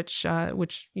 which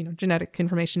genetic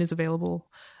information is available.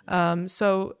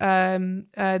 So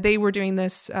they were doing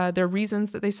this. Their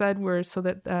reasons that they said were so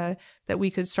that we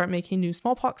could start making new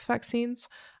smallpox vaccines.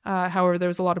 However, there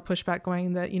was a lot of pushback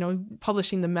going that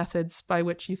publishing the methods by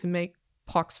which you can make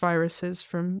pox viruses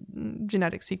from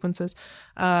genetic sequences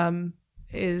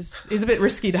is a bit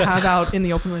risky to have out in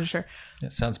the open literature.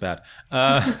 It sounds bad.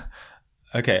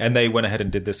 Okay, and they went ahead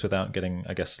and did this without getting,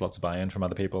 I guess, lots of buy-in from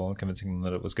other people, convincing them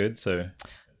that it was good. So,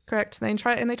 correct. They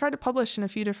tried to publish in a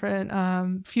few different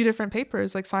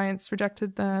papers. Like Science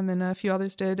rejected them, and a few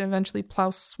others did. Eventually,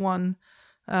 PLOS One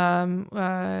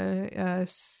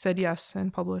said yes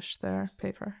and published their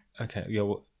paper. Okay, yeah.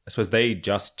 Well, I suppose they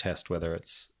just test whether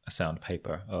it's a sound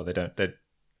paper. Oh, they don't.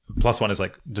 PLOS One is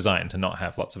like designed to not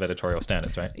have lots of editorial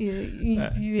standards, right?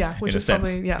 Yeah, which is sense.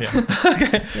 probably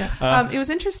Okay. Yeah. It was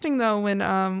interesting though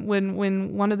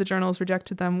when one of the journals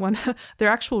rejected them. Their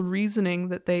actual reasoning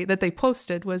that they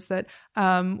posted was that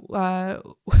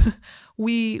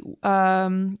we are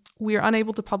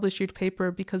unable to publish your paper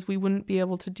because we wouldn't be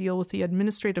able to deal with the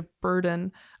administrative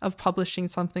burden of publishing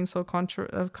something so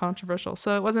controversial.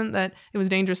 So it wasn't that it was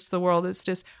dangerous to the world. It's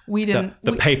just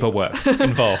the paperwork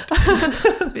involved.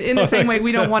 In the same way,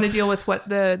 we don't want to deal with what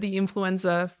the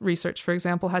influenza research, for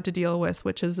example, had to deal with,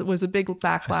 which was a big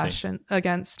backlash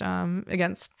against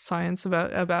science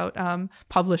about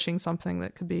publishing something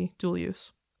that could be dual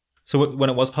use. So when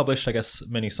it was published, I guess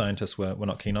many scientists were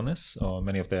not keen on this, or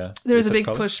many of their there was a big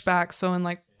pushback. So in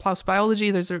like PLOS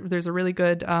Biology, there's a really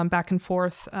good back and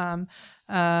forth, both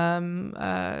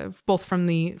from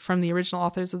the original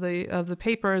authors of the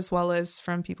paper as well as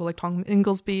from people like Tom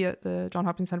Inglesby at the Johns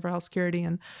Hopkins Center for Health Security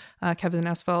and Kevin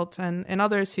Esvelt and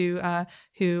others who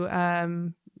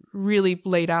really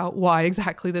laid out why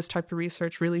exactly this type of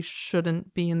research really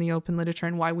shouldn't be in the open literature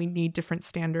and why we need different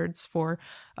standards for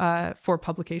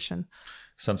publication.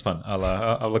 Sounds fun.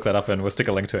 I'll look that up and we'll stick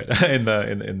a link to it in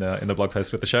the blog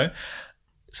post with the show.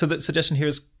 So the suggestion here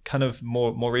is kind of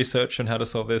more research on how to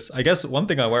solve this. I guess one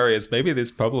thing I worry is maybe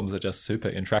these problems are just super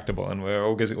intractable and we're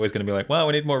always going to be like, well,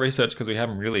 we need more research because we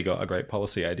haven't really got a great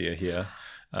policy idea here.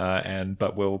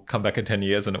 But we'll come back in 10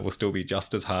 years and it will still be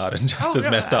just as hard and just as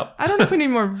messed up. I don't know if we need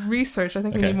more research. I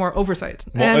think we need more oversight.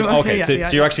 So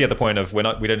you're actually at the point of we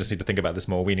don't just need to think about this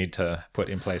more. We need to put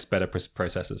in place better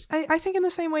processes. I think in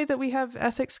the same way that we have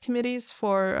ethics committees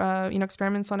for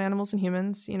experiments on animals and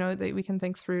humans, that we can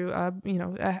think through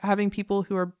having people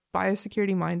who are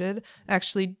biosecurity minded.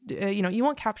 Actually, you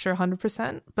won't capture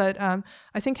 100%, but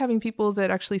I think having people that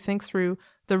actually think through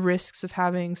the risks of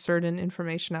having certain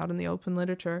information out in the open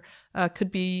literature could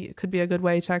be a good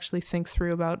way to actually think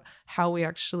through about how we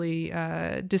actually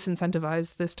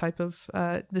disincentivize this type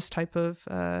of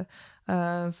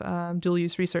dual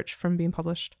use research from being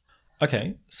published.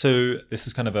 Okay, so this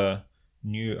is kind of a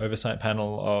new oversight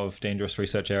panel of dangerous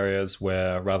research areas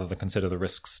where rather than consider the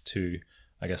risks to,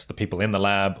 I guess, the people in the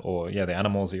lab or, the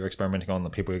animals that you're experimenting on, the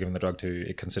people you're giving the drug to,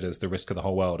 it considers the risk of the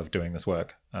whole world of doing this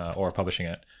work or of publishing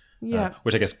it. Yeah.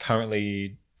 Which I guess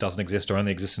currently doesn't exist or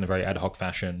only exists in a very ad hoc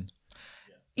fashion.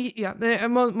 Yeah,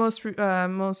 most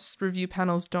review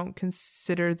panels don't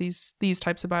consider these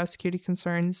types of biosecurity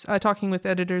concerns. Talking with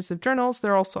editors of journals,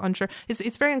 they're also unsure.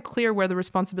 It's very unclear where the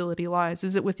responsibility lies.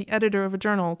 Is it with the editor of a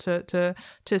journal to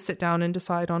sit down and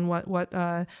decide on what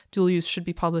dual use should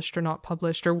be published or not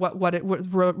published, or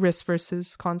what risks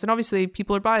versus cons? And obviously,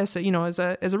 people are biased.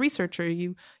 As a researcher,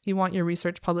 you want your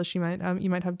research published. You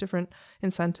might have different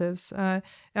incentives.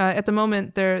 At the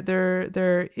moment,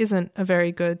 there isn't a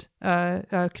very good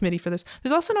committee for this.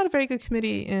 There's also not a very good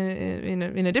committee in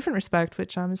a different respect,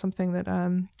 which is something that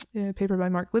a paper by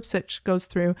Mark Lipsitch goes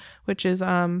through, which is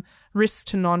risk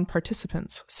to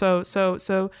non-participants.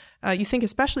 So you think,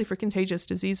 especially for contagious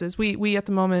diseases, we at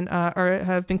the moment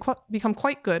have become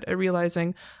quite good at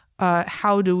realizing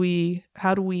how do we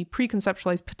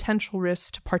pre-conceptualize potential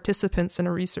risks to participants in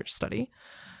a research study.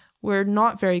 We're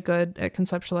not very good at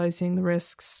conceptualizing the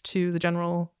risks to the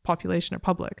general population or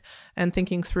public and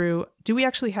thinking through, do we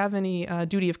actually have any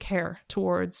duty of care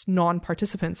towards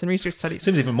non-participants in research studies?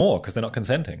 Seems even more because they're not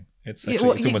consenting. It's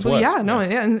almost worse.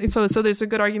 And so there's a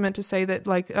good argument to say that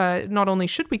not only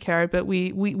should we care, but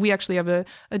we actually have a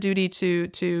duty to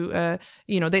they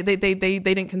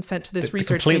didn't consent to this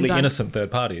research. Completely innocent third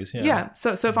parties. Yeah.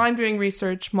 So if I'm doing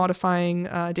research modifying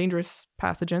dangerous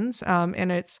pathogens,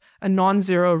 and it's a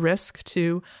non-zero risk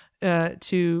to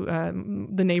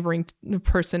the neighboring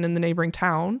person in the neighboring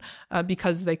town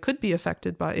because they could be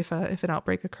affected by if an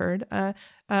outbreak occurred.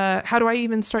 How do I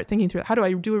even start thinking through it? How do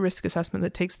I do a risk assessment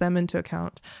that takes them into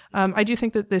account? I do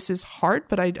think that this is hard,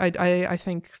 but I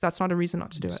think that's not a reason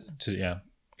not to do it.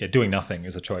 Doing nothing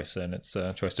is a choice, and it's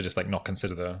a choice to just not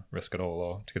consider the risk at all,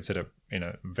 or to consider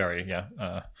very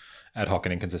ad hoc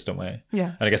and inconsistent way.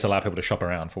 Yeah. And I guess allow people to shop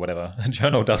around for whatever. The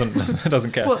journal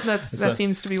doesn't care. Well, that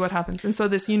seems to be what happens. And so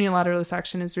this unilateralist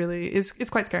action is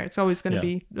quite scary. It's always going to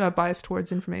be biased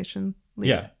towards information.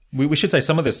 Yeah. We should say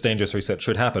some of this dangerous research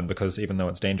should happen because even though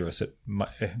it's dangerous,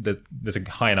 there's a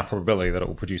high enough probability that it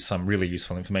will produce some really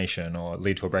useful information or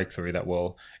lead to a breakthrough that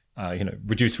will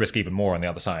reduce risk even more on the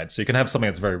other side. So you can have something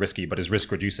that's very risky but is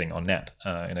risk reducing on net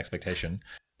in expectation.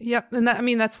 Yeah, and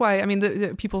that's why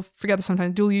the people forget that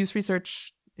sometimes dual use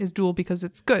research is dual because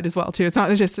it's good as well too. It's not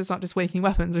just waking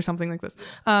weapons or something like this.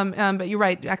 But you're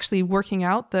right. Actually, working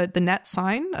out the net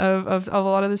sign of a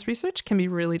lot of this research can be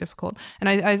really difficult. And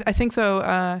I think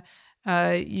though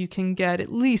you can get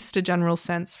at least a general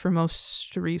sense for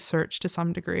most research to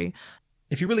some degree.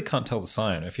 If you really can't tell the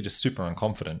sign, or if you're just super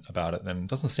unconfident about it, then it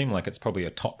doesn't seem like it's probably a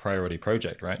top priority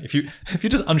project, right? If you're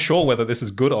just unsure whether this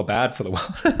is good or bad for the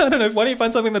world, I don't know. Why don't you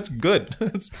find something that's good,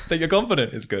 that you're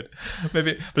confident is good?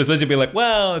 Maybe, but I suppose you'd be like,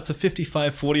 well, it's a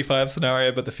 55-45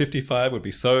 scenario, but the 55 would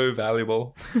be so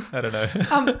valuable. I don't know.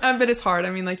 But it's hard.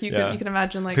 You can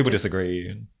imagine people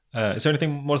disagree. Is there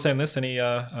anything more to say on this? Any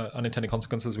unintended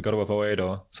consequences we've got to avoid,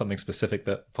 or something specific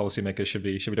that policymakers should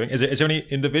be doing? Is there any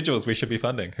individuals we should be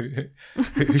funding?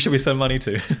 Who should we send money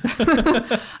to?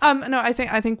 No, I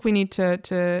think we need to.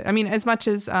 As much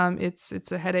as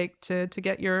it's a headache to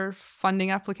get your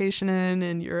funding application in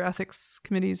and your ethics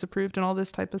committees approved and all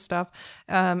this type of stuff,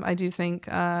 I do think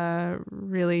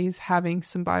really having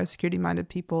some biosecurity minded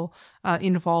people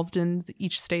involved in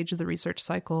each stage of the research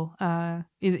cycle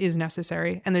is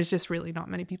necessary. And there's just really not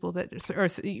many people that are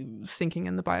thinking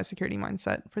in the biosecurity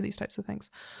mindset for these types of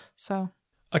things. So.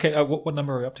 Okay, what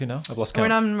number are we up to now? I've lost count. We're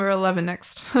number 11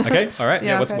 next. Okay, all right.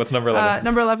 Yeah, okay. What's number 11?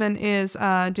 Number 11 is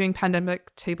doing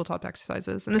pandemic tabletop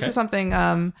exercises. And this is something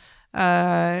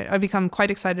I've become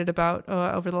quite excited about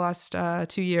over the last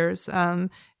 2 years. It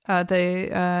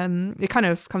kind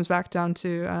of comes back down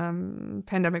to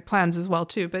pandemic plans as well,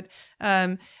 too. But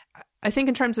I think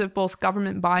in terms of both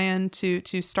government buy-in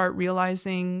to start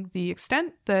realizing the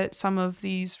extent that some of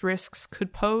these risks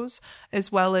could pose,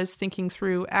 as well as thinking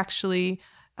through actually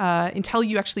until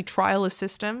you actually trial a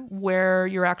system where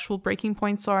your actual breaking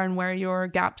points are and where your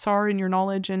gaps are in your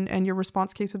knowledge and your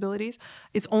response capabilities.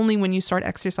 It's only when you start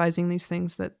exercising these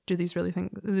things that do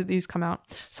these come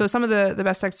out. So some of the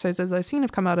best exercises I've seen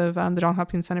have come out of the Johns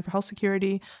Hopkins Center for Health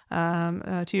Security.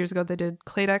 2 years ago, they did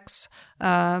CLADEX,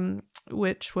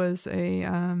 which was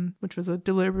a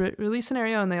deliberate release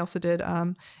scenario, and they also did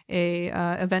a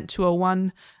Event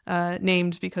 201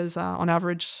 named because on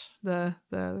average the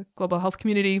global health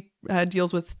community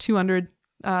deals with 200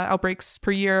 outbreaks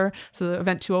per year. So the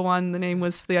Event 201, the name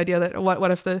was the idea that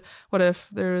what if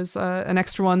there's an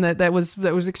extra one that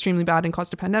was extremely bad and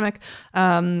caused a pandemic,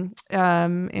 and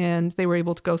they were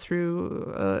able to go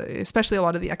through especially a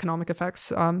lot of the economic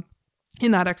effects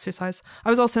in that exercise. I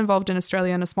was also involved in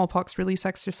Australia in a smallpox release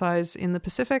exercise in the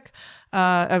Pacific,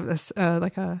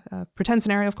 like a pretend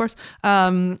scenario, of course,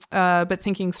 but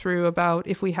thinking through about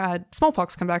if we had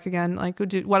smallpox come back again, like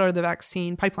what are the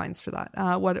vaccine pipelines for that?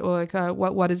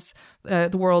 What is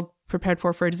the world prepared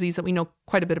for a disease that we know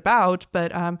quite a bit about,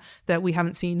 but that we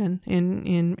haven't seen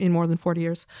in more than 40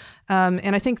 years.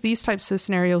 And I think these types of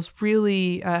scenarios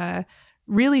really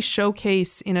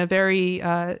showcase in a very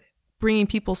bringing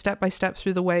people step by step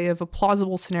through the way of a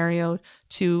plausible scenario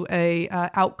to a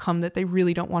outcome that they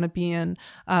really don't want to be in,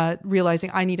 realizing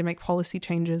I need to make policy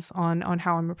changes on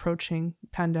how I'm approaching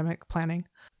pandemic planning.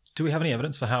 Do we have any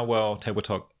evidence for how well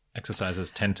tabletop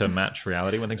exercises tend to match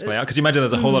reality when things play out? Because you imagine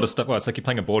there's a whole lot of stuff. Well, it's like you're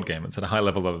playing a board game. It's at a high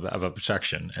level of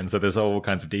abstraction. And so there's all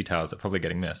kinds of details that are probably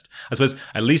getting missed. I suppose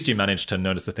at least you manage to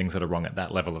notice the things that are wrong at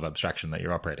that level of abstraction that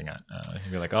you're operating at.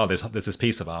 You're like, oh, there's this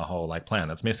piece of our whole plan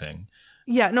that's missing.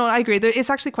 Yeah, no, I agree.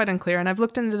 It's actually quite unclear. And I've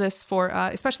looked into this for,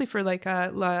 especially for like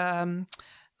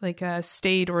a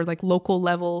state or like local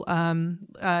level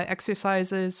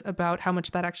exercises about how much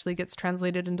that actually gets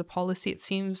translated into policy. It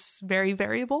seems very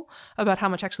variable about how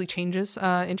much actually changes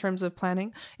in terms of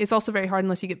planning. It's also very hard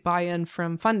unless you get buy-in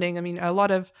from funding. I mean, a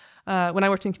lot of when I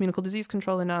worked in communicable disease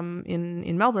control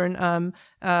in Melbourne,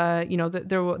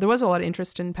 there was a lot of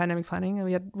interest in pandemic planning.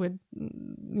 We had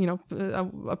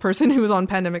a person who was on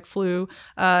pandemic flu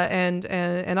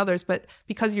and others, but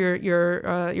because you're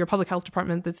a public health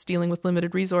department that's dealing with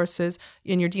limited resources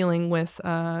and you're dealing with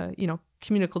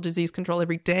communicable disease control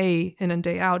every day in and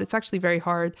day out, it's actually very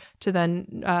hard to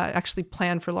then actually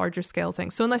plan for larger scale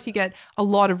things. So unless you get a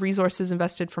lot of resources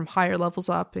invested from higher levels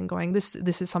up and going, this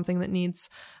is something that needs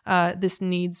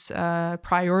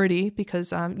priority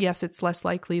because yes, it's less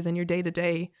likely than your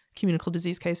day-to-day communicable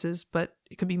disease cases, but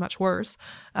it could be much worse.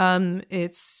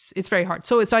 It's very hard.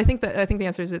 So I think the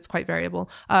answer is it's quite variable.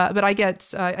 But I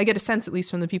get a sense, at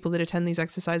least from the people that attend these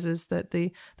exercises, that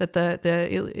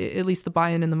at least the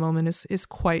buy-in in the moment is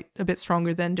quite a bit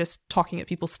stronger than just talking at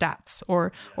people's stats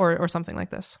or something like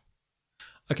this.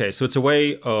 Okay, so it's a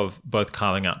way of both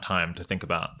carving out time to think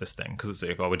about this thing, because it's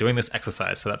like, well, we're doing this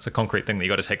exercise, so that's a concrete thing that you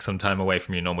got to take some time away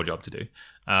from your normal job to do.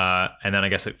 And then I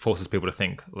guess it forces people to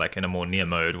think like in a more near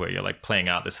mode where you're like playing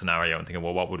out this scenario and thinking,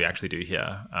 well, what would we actually do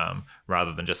here?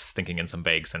 Rather than just thinking in some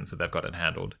vague sense that they've got it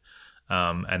handled.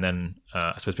 And then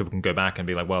I suppose people can go back and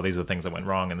be like, well, these are the things that went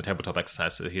wrong in the tabletop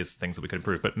exercise, so here's the things that we could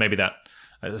improve. But maybe that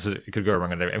it could go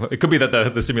wrong. It could be that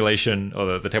the simulation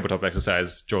or the tabletop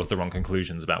exercise draws the wrong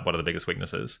conclusions about what are the biggest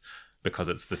weaknesses because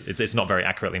it's not very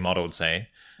accurately modeled, say,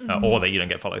 or that you don't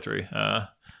get follow through.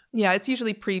 Yeah, it's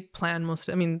usually pre-planned.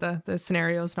 The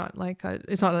scenario is not like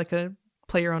it's not like a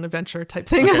play your own adventure type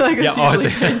thing. Okay. Like it's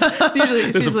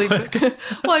usually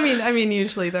well, I mean,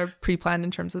 usually they're pre-planned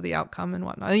in terms of the outcome and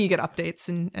whatnot. And you get updates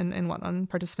and whatnot, and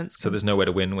participants. So there's no way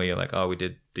to win where you're like, oh, we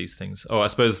did these things. Oh, I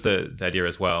suppose the idea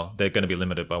as well, they're going to be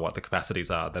limited by what the capacities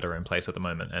are that are in place at the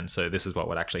moment. And so this is what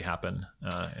would actually happen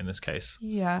in this case.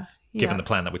 Yeah. Given the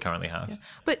plan that we currently have. Yeah.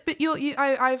 But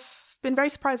I've been very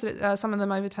surprised at some of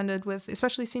them I've attended with,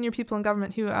 especially senior people in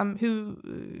government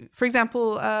who, for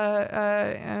example,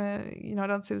 I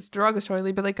don't say this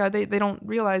derogatorily, but like they don't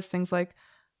realize things like,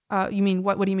 you mean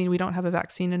what do you mean we don't have a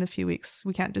vaccine in a few weeks?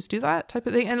 We can't just do that type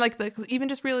of thing. And like even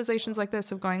just realizations like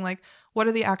this of going like, what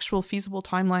are the actual feasible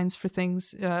timelines for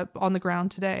things on the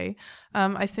ground today?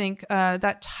 I think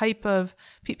that type of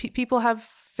people have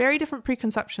very different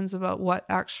preconceptions about what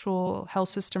actual health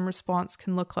system response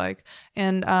can look like,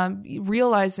 and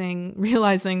realizing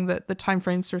that the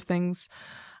timeframes for things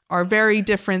are very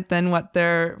different than what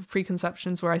their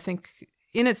preconceptions were. I think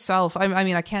in itself, I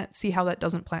mean, I can't see how that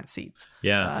doesn't plant seeds.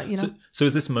 Yeah. So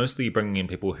is this mostly bringing in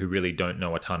people who really don't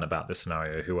know a ton about this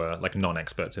scenario, who are like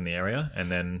non-experts in the area, and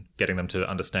then getting them to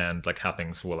understand like how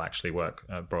things will actually work,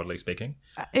 broadly speaking?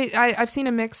 I've seen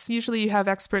a mix. Usually you have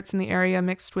experts in the area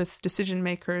mixed with decision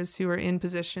makers who are in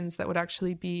positions that would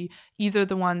actually be either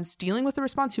the ones dealing with the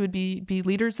response, who would be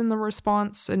leaders in the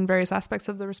response in various aspects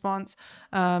of the response,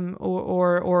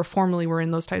 or formerly were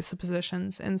in those types of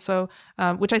positions. And so,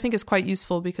 which I think is quite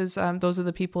useful because those are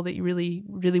the people that you really,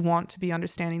 really want to be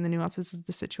understanding the nuances of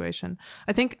the situation.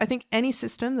 I think any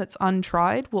system that's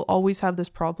untried will always have this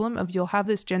problem of you'll have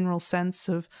this general sense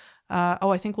of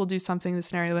I think we'll do something in this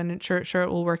scenario and sure it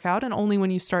will work out. And only when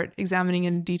you start examining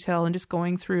in detail and just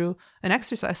going through a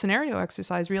scenario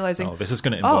exercise, realizing, this is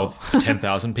going to involve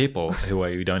 10,000 people who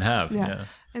you don't have. Yeah.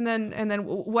 And then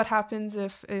what happens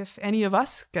if any of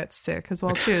us get sick as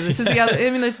well too? This is the other. I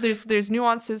mean, there's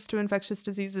nuances to infectious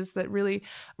diseases that really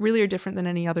are different than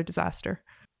any other disaster.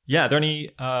 Yeah, are there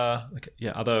any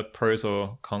other pros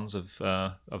or cons of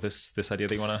this idea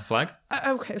that you want to flag?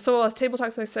 Okay, so tabletop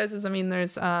exercises. I mean,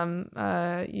 there's you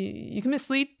can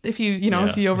mislead if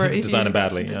if you design it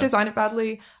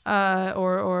badly,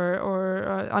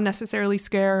 or unnecessarily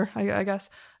scare. I guess.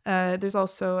 There's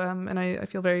also and I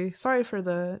feel very sorry for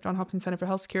the Johns Hopkins Center for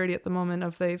Health Security at the moment.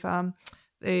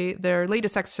 Their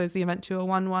latest exercise, the Event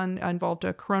 2011, involved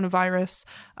a coronavirus,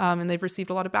 and they've received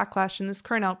a lot of backlash in this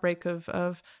current outbreak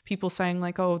of people saying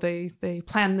like, they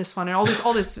planned this one and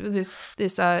all this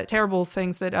terrible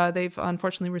things that they've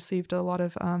unfortunately received a lot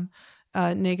of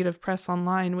negative press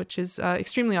online, which is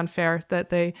extremely unfair that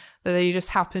they just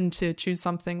happened to choose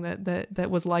something that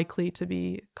was likely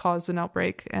to cause an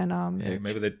outbreak. And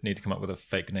maybe they need to come up with a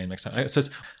fake name next time.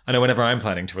 I know whenever I'm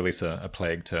planning to release a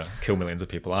plague to kill millions of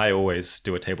people, I always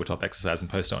do a tabletop exercise and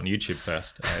post it on YouTube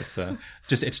first.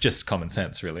 It's just common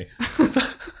sense, really.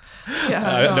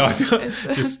 I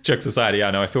feel just jokes aside.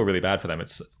 I feel really bad for them.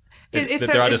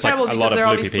 There are just like a lot of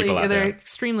loopy people out there. They're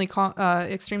extremely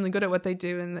good at what they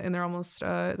do, and they're almost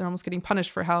getting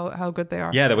punished for how good they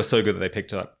are. Yeah, they were so good that they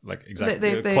picked up like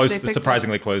exactly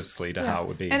surprisingly closely to how it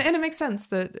would be. And it makes sense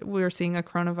that we're seeing a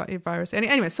coronavirus.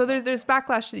 Anyway, so there's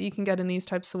backlash that you can get in these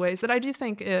types of ways that I do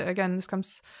think again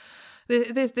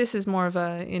this is more of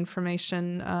a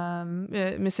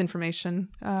misinformation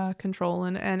control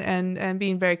and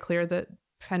being very clear that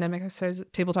pandemic exercises,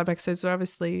 tabletop exercises are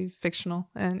obviously fictional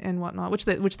and whatnot, which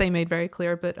they made very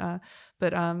clear, but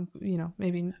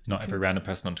maybe not every random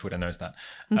person on Twitter knows that.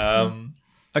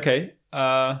 Okay.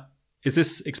 Is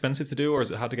this expensive to do, or is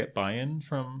it hard to get buy-in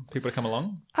from people to come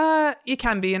along? It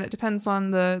can be, and it depends on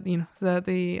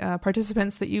the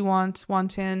participants that you want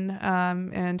in,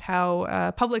 and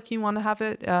how public you want to have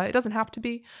it. It doesn't have to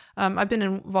be. I've been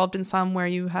involved in some where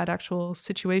you had actual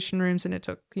situation rooms, and it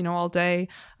took all day.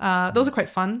 Those are quite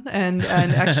fun, and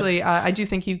actually, I do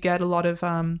think you get a lot of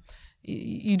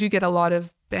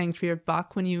bang for your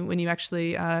buck when you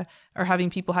actually are having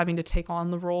people having to take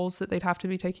on the roles that they'd have to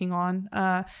be taking on.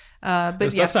 But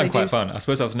this does sound quite fun. I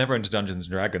suppose I was never into Dungeons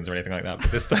and Dragons or anything like that, but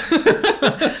this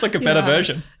it's like a better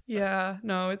version. Yeah,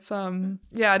 no, it's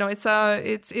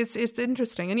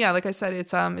interesting, and like I said,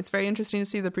 it's very interesting to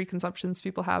see the preconceptions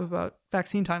people have about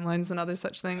vaccine timelines and other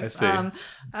such things. I see.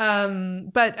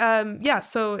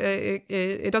 So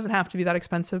it doesn't have to be that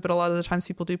expensive, but a lot of the times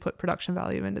people do put production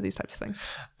value into these types of things.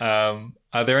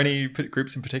 Are there any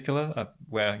groups in particular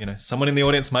where someone in the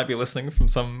audience might be listening from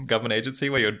some government agency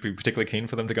where you'd be particularly keen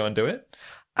for them to go and do it?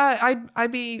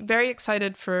 I'd be very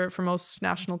excited for most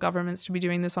national governments to be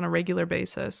doing this on a regular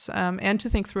basis, and to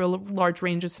think through a large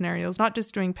range of scenarios, not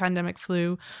just doing pandemic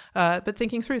flu, but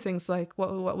thinking through things like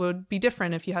what would be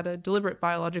different if you had a deliberate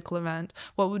biological event,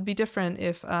 what would be different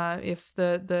if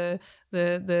the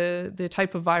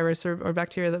type of virus or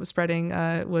bacteria that was spreading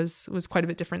was quite a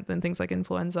bit different than things like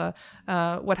influenza.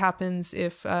 What happens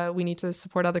if we need to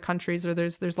support other countries, or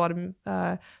there's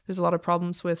a lot of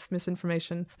problems with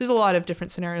misinformation. There's a lot of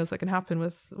different scenarios that can happen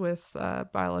with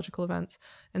biological events,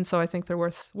 and so I think they're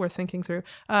worth thinking through.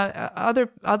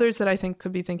 Others that I think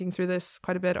could be thinking through this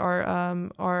quite a bit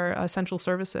are essential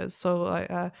services, so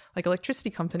like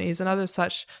electricity companies and other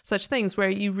such things where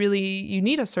you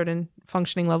need a certain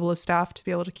functioning level of staff to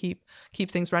be able to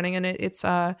keep things running. And it's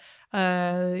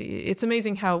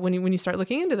amazing how when you start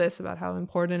looking into this about how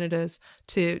important it is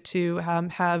to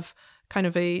have kind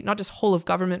of a not just whole of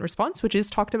government response, which is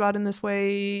talked about in this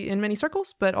way in many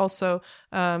circles, but also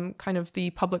kind of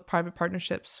the public-private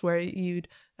partnerships where you'd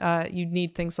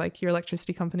need things like your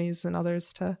electricity companies and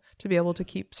others to be able to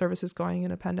keep services going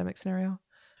in a pandemic scenario.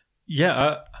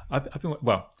 Yeah, I've been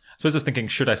I suppose I was thinking,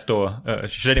 should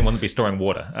anyone be storing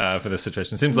water for this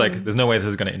situation? It seems like there's no way this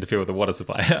is going to interfere with the water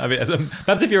supply. I mean,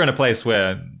 perhaps if you're in a place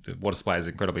where the water supply is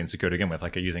incredibly insecure to begin with,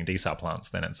 like using desal plants,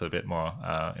 then it's a bit more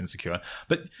insecure.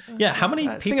 But yeah, how many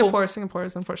people... Singapore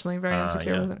is unfortunately very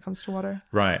insecure when it comes to water.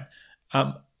 Right.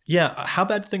 How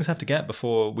bad do things have to get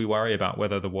before we worry about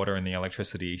whether the water and the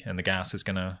electricity and the gas is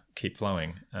going to keep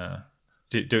flowing?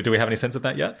 Do we have any sense of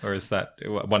that yet? Or is that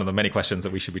one of the many questions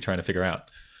that we should be trying to figure out?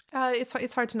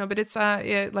 It's hard to know, but it's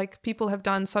like people have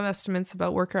done some estimates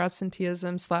about worker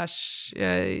absenteeism / if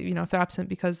they're absent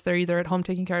because they're either at home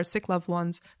taking care of sick loved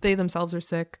ones, they themselves are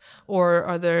sick, or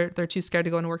are they're too scared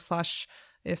to go into work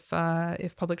 / if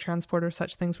public transport or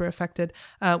such things were affected,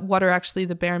 what are actually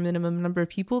the bare minimum number of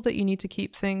people that you need to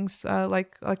keep things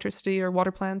like electricity or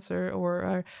water plants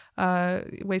or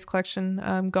waste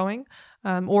collection going,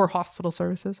 or hospital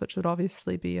services, which would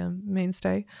obviously be a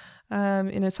mainstay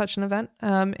in such an event.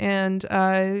 And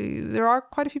there are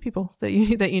quite a few people that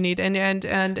you need, and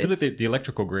so the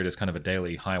electrical grid is kind of a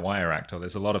daily high wire act, or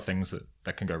there's a lot of things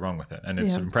that can go wrong with it, and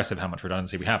it's impressive how much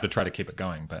redundancy we have to try to keep it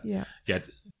going. But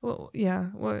well,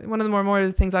 one of the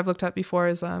more things I've looked at before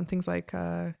is things like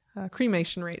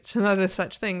cremation rates and other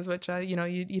such things, which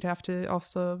you'd have to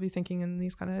also be thinking in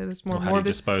these kind of there's more how do you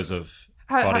dispose of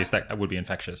bodies that would be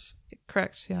infectious.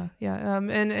 Correct. Yeah.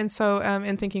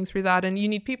 And thinking through that, and you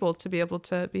need people to be able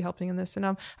to be helping in this.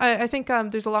 And I think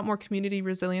there's a lot more community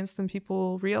resilience than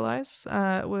people realize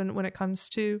when it comes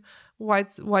to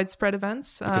widespread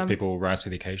events. Because people rise to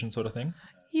the occasion, sort of thing.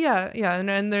 Yeah,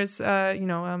 and there's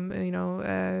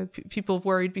people have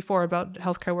worried before about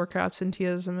healthcare worker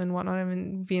absenteeism and whatnot. I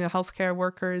mean, being a healthcare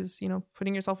worker is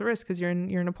putting yourself at risk because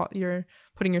you're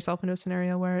putting yourself into a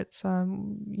scenario where it's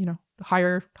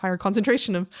higher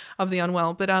concentration of the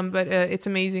unwell. But it's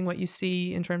amazing what you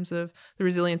see in terms of the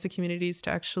resilience of communities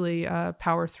to actually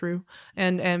power through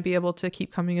and be able to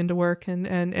keep coming into work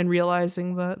and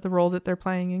realizing the role that they're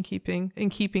playing in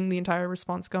keeping the entire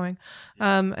response going.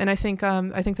 And I think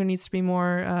there needs to be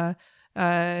more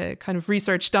kind of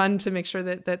research done to make sure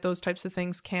that those types of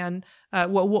things can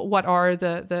what are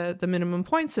the minimum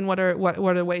points, and what are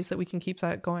the ways that we can keep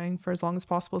that going for as long as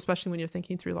possible, especially when you're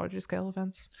thinking through larger scale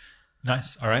events.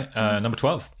 Nice. All right. Number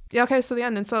 12. Yeah. Okay. So the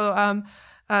end. And so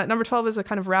number 12 is a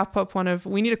kind of wrap up one of,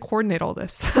 we need to coordinate all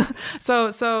this.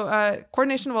 So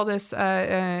coordination of all this,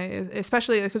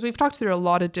 especially because we've talked through a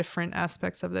lot of different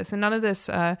aspects of this, and none of this,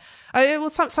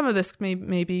 some of this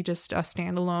may be just a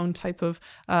standalone type of,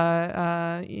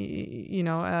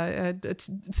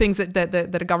 things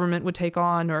that a government would take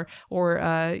on, or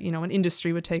an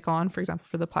industry would take on, for example,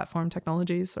 for the platform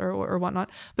technologies or whatnot.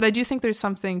 But I do think there's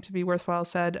something to be worthwhile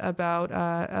said about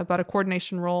a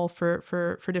coordination role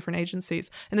for different agencies.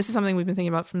 And this is something we've been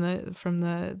thinking about from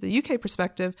the UK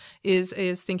perspective,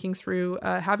 is thinking through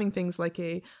having things like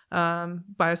a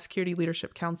biosecurity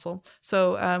leadership council.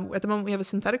 So at the moment we have a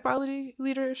synthetic biology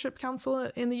leadership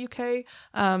council in the UK,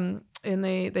 and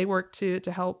they work to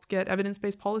help get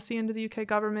evidence-based policy into the UK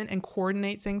government and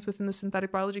coordinate things within the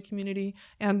synthetic biology community,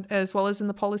 and as well as in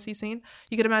the policy scene.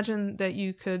 You could imagine that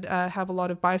you could have a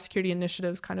lot of biosecurity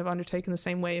initiatives kind of undertaken the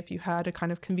same way if you had a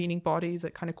kind of convening body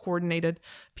that kind of coordinated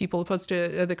people, opposed to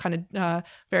the kind of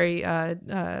very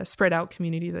spread out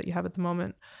community that you have at the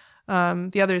moment.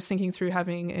 The other is thinking through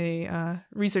having a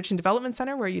research and development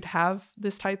center where you'd have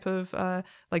this type of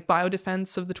like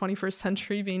biodefense of the 21st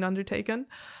century being undertaken,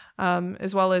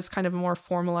 as well as kind of a more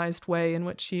formalized way in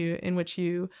which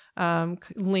you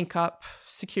link up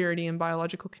security and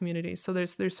biological communities. So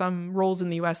there's some roles in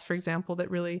the US, for example,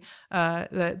 that really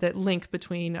that link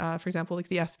between, for example, like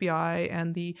the FBI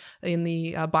and the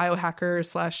biohacker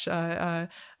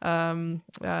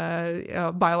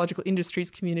 / biological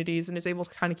industries communities, and is able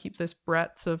to kind of keep this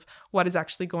breadth of what is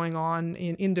actually going on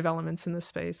in developments in this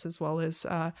space, as well as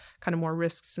kind of more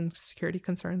risks and security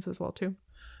concerns as well too.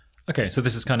 Okay, so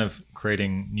this is kind of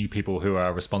creating new people who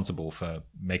are responsible for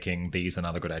making these and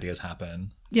other good ideas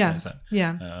happen. Yeah.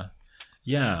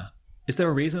 Yeah. Is there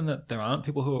a reason that there aren't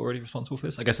people who are already responsible for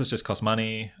this? I guess it's just cost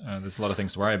money. There's a lot of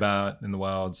things to worry about in the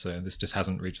world, so this just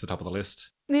hasn't reached the top of the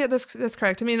list. Yeah, that's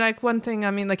correct. I mean, like one thing,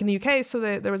 like in the UK, so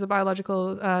there was a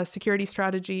biological security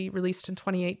strategy released in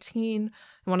 2018. And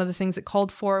one of the things it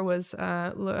called for was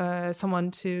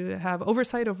someone to have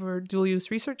oversight over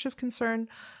dual-use research of concern.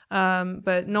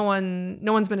 But no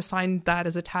one's been assigned that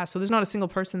as a task. So there's not a single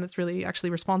person that's really actually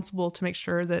responsible to make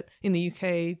sure that in the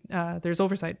UK there's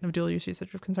oversight of dual-use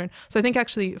research of concern. So I think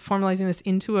actually formalizing this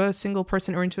into a single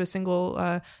person or into a single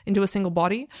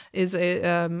body is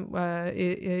in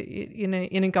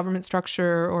a government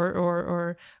structure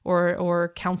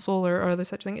or council or other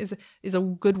such thing is a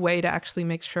good way to actually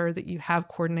make sure that you have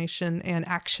coordination and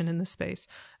action in the space.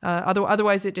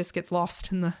 Otherwise, it just gets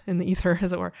lost in the ether,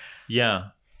 as it were. Yeah.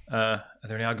 Are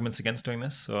there any arguments against doing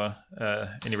this, or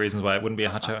any reasons why it wouldn't be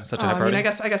such a high priority? I mean,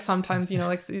 I guess sometimes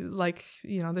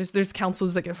there's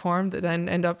councils that get formed that then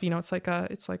end up it's like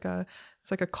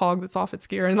a cog that's off its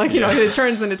gear, and it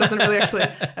turns and it doesn't really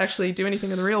actually do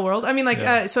anything in the real world. I mean,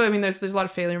 there's a lot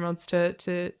of failure modes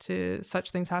to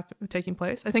such things taking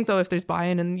place. I think though, if there's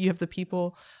buy-in and you have the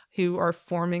people who are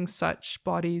forming such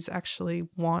bodies actually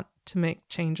want to make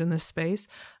change in this space,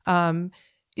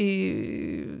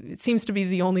 it seems to be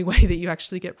the only way that you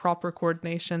actually get proper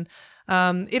coordination.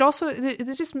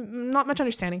 There's just not much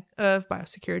understanding of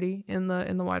biosecurity in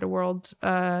the wider world.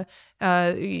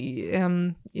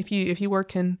 If you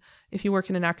work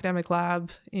in an academic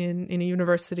lab in a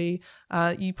university,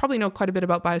 you probably know quite a bit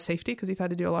about biosafety because you've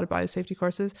had to do a lot of biosafety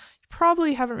courses. You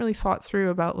probably haven't really thought through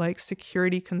about like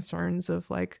security concerns of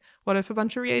like, what if a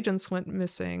bunch of reagents went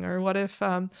missing, or what if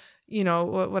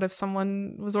what if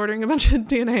someone was ordering a bunch of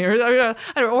DNA,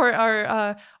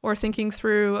 or thinking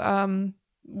through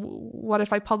what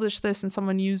if I published this and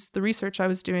someone used the research I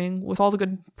was doing with all the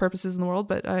good purposes in the world,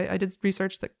 but I did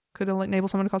research that could enable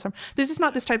someone to cause harm. There's just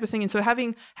not this type of thing. And so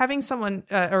having someone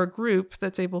or a group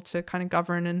that's able to kind of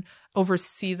govern and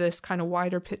oversee this kind of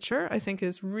wider picture, I think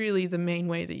is really the main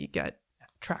way that you get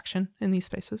traction in these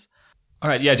spaces. All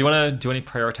right. Yeah. Do you want to do any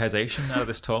prioritization out of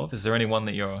this 12? Is there any one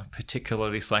that you're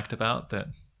particularly psyched about, that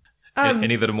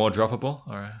any that are more droppable,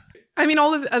 or? I mean,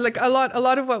 all of a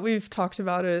lot of what we've talked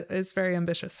about is very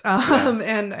ambitious,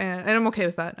 and I'm okay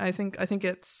with that. I think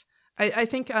it's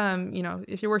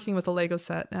if you're working with a Lego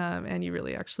set, and you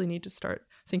really actually need to start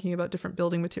thinking about different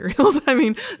building materials. I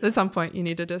mean, at some point you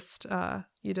need to just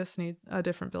need a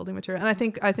different building material, and I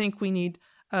think we need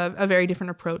a very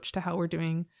different approach to how we're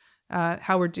doing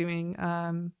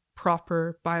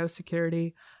proper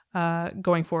biosecurity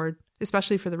going forward,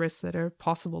 especially for the risks that are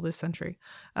possible this century.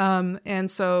 And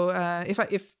so one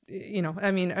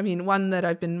that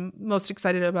I've been most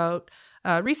excited about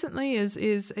recently is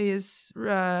in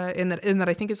that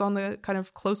I think is on the kind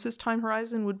of closest time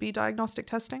horizon would be diagnostic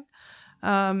testing,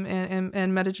 and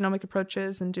metagenomic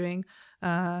approaches, and doing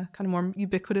kind of more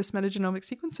ubiquitous metagenomic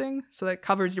sequencing. So that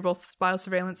covers your both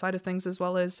biosurveillance side of things as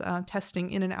well as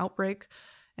testing in an outbreak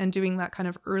and doing that kind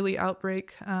of early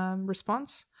outbreak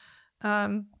response.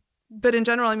 But in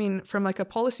general, I mean, from like a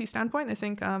policy standpoint, I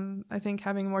think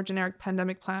having a more generic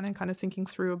pandemic plan and kind of thinking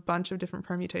through a bunch of different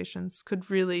permutations could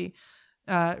really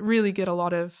get a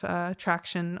lot of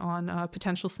traction on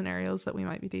potential scenarios that we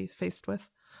might be faced with.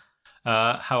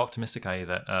 How optimistic are you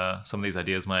that some of these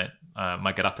ideas might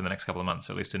get up in the next couple of months,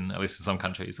 or at least in some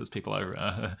countries, as people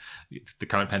are the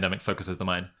current pandemic focuses the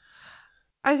mind?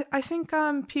 I think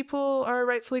people are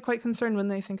rightfully quite concerned when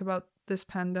they think about this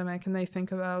pandemic, and they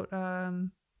think about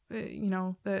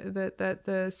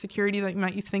the security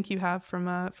that you think you have from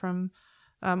a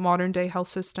modern day health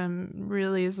system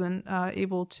really isn't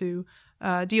able to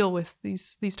deal with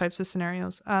these types of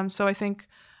scenarios. So I think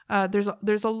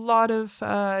there's a lot of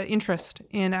interest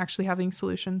in actually having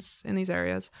solutions in these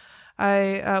areas.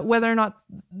 Whether or not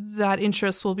that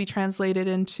interest will be translated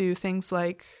into things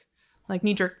like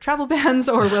knee-jerk travel bans,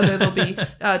 or whether they'll be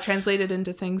translated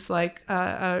into things like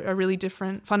a really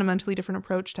fundamentally different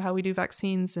approach to how we do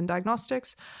vaccines and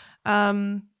diagnostics.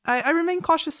 I remain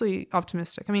cautiously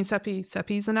optimistic. I mean,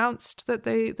 CEPI's announced that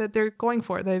they're going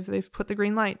for it. They've put the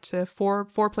green light to four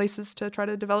places to try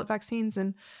to develop vaccines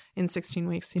in 16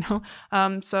 weeks.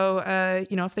 So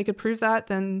if they could prove that,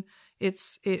 then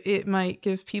it might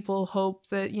give people hope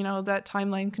that that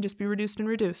timeline can just be reduced and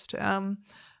reduced.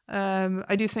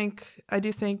 I do think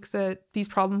that these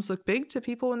problems look big to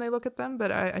people when they look at them,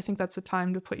 but I think that's a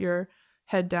time to put your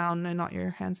head down and not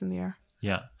your hands in the air.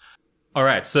 Yeah. All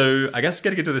right. So I guess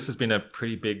getting into this has been a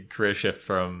pretty big career shift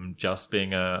from just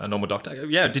being a normal doctor.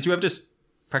 Yeah. Did you ever just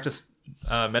practice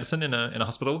medicine in a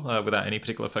hospital without any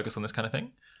particular focus on this kind of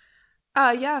thing?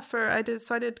 Yeah. I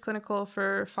did clinical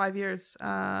for 5 years,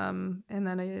 and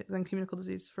then communicable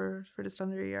disease for just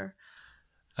under a year.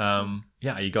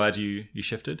 Yeah, are you glad you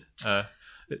shifted?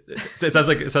 It sounds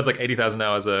like 80,000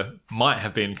 hours might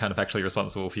have been kind of actually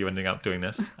responsible for you ending up doing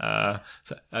this. How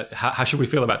should we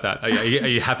feel about that? Are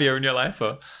you happier in your life?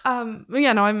 Or?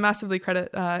 Yeah, no, I massively credit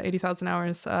 80,000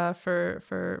 hours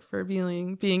for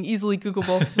being easily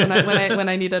Googleable when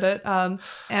I needed it,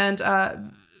 and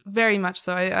very much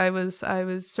so. I was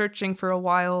searching for a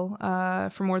while,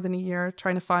 for more than a year,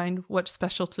 trying to find what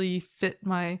specialty fit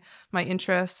my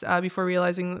interests, before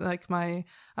realizing like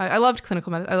I loved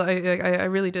clinical medicine. I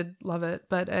really did love it,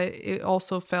 but it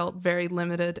also felt very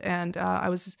limited, and I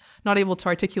was not able to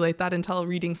articulate that until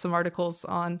reading some articles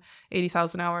on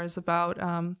 80,000 hours about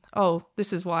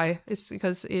this is why. It's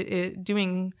because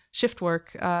doing shift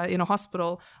work in a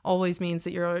hospital always means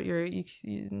that you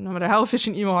no matter how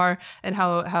efficient you are and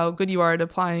how good you are at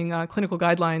applying clinical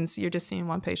guidelines, you're just seeing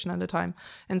one patient at a time.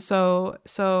 And so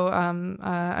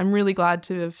I'm really glad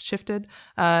to have shifted.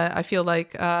 I feel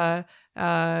like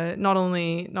not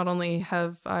only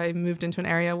have I moved into an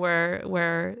area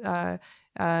where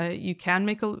you can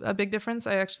make a big difference,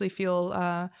 I actually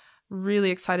feel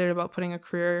really excited about putting a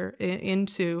career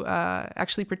into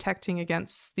actually protecting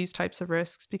against these types of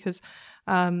risks, because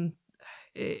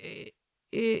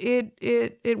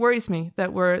it worries me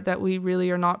that we really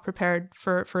are not prepared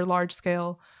for large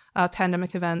scale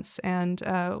pandemic events, and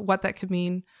what that could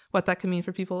mean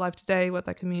for people alive today, what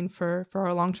that could mean for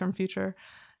our long-term future.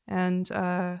 And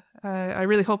I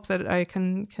really hope that I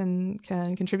can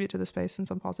contribute to the space in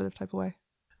some positive type of way.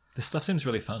 This stuff seems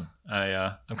really fun.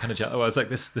 I'm kind of jealous. Well, it's like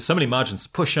there's so many margins to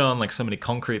push on, like so many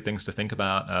concrete things to think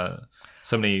about,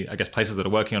 so many, I guess, places that are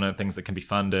working on it, things that can be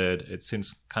funded. It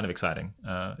seems kind of exciting.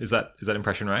 Is that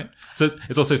impression right? So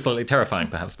it's also slightly terrifying,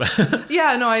 perhaps. But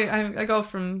yeah, no, I go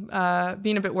from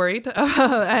being a bit worried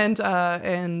and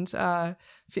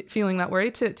feeling that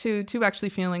worry to actually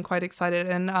feeling quite excited.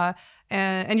 And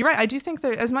you're right. I do think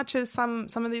that as much as some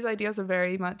of these ideas are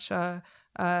very much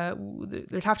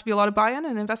there'd have to be a lot of buy-in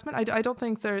and investment. I don't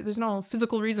think there's no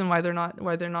physical reason why they're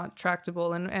not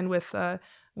tractable. And with the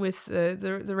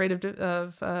rate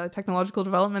of technological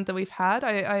development that we've had,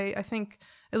 I think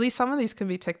at least some of these can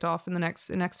be ticked off in the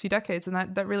next few decades, and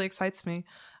that really excites me.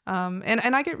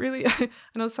 And I get really, I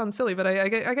know this sounds silly, but I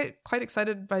get quite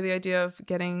excited by the idea of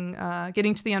getting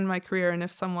to the end of my career. And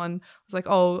if someone was like,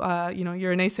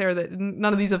 you're a naysayer that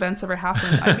none of these events ever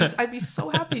happened, I'd be so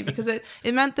happy, because it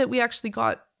meant that we actually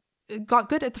got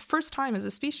good at the first time as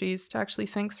a species to actually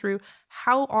think through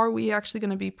how are we actually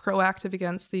going to be proactive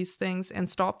against these things and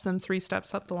stop them 3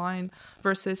 steps up the line,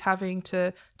 versus having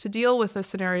to deal with a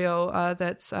scenario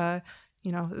that's I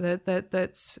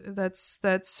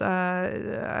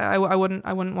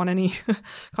wouldn't want any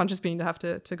conscious being to have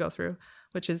to go through,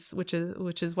 which is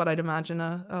what I'd imagine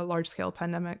a large scale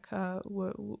pandemic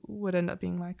would end up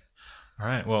being like. All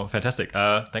right. Well, fantastic.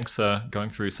 Thanks for going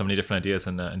through so many different ideas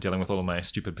and dealing with all of my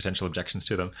stupid potential objections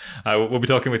to them. We'll be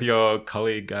talking with your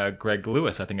colleague, Greg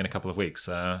Lewis, I think, in a couple of weeks.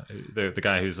 The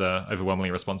guy who's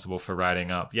overwhelmingly responsible for writing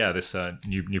up, this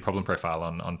new problem profile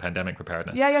on pandemic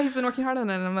preparedness. Yeah, he's been working hard on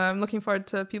it. And I'm looking forward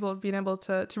to people being able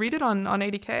to read it on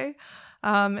ADK.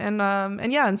 As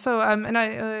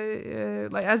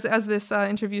this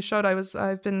interview showed,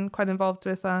 I've been quite involved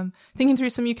with thinking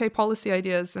through some UK policy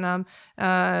ideas and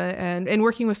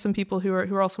working with some people who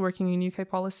are also working in UK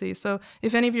policy. So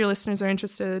if any of your listeners are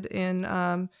interested in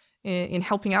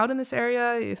helping out in this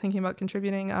area, you're thinking about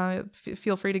contributing,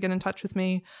 feel free to get in touch with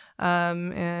me,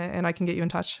 and I can get you in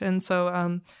touch. And so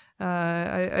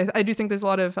I do think there's a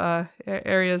lot of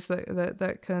areas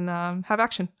that can have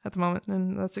action at the moment,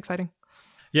 and that's exciting.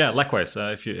 Yeah, likewise.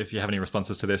 If you have any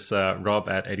responses to this, rob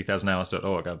at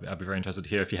 80,000hours.org. I'd be very interested to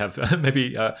hear if you have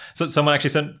maybe someone actually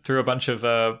sent through a bunch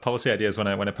of policy ideas when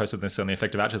I posted this on the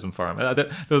Effective Altruism Forum.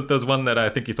 There's one that I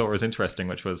think you thought was interesting,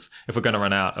 which was if we're going to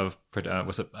run out of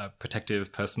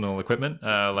protective personal equipment,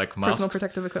 like masks. Personal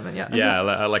protective equipment, yeah. Yeah,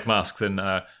 like masks, and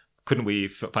couldn't we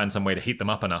find some way to heat them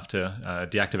up enough to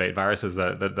deactivate viruses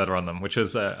that are on them? Which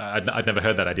is I'd never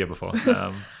heard that idea before.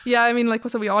 Yeah, I mean, like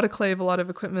we autoclave a lot of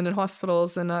equipment in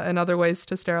hospitals and other ways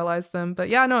to sterilize them. But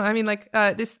yeah, no, I mean, I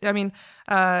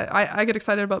get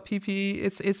excited about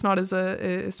PPE. It's not as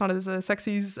a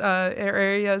sexy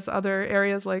area as other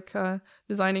areas like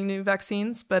designing new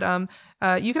vaccines, but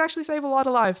you could actually save a lot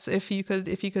of lives if you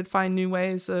could find new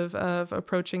ways of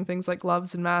approaching things like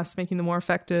gloves and masks, making them more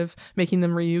effective, making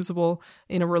them reusable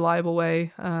in a reliable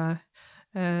way.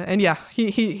 And yeah,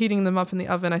 heating them up in the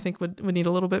oven, I think would need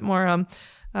a little bit more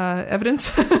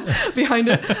evidence behind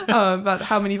it about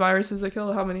how many viruses they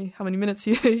kill, how many minutes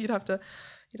you'd have to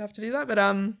do that. But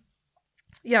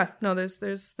yeah, no, there's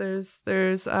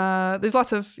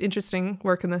lots of interesting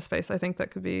work in this space, I think,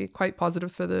 that could be quite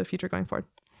positive for the future going forward.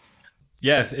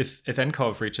 Yeah, if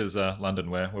nCoV reaches London,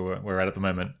 where we're at the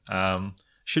moment,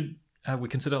 should we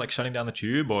consider like shutting down the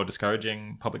tube or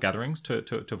discouraging public gatherings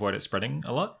to avoid it spreading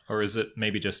a lot? Or is it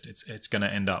maybe just it's going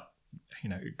to end up,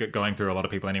 going through a lot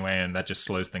of people anyway, and that just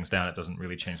slows things down? It doesn't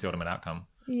really change the ultimate outcome.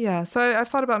 Yeah, so I've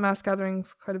thought about mass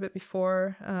gatherings quite a bit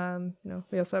before.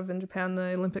 We also have in Japan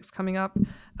the Olympics coming up.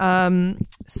 I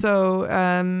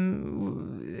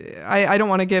don't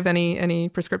want to give any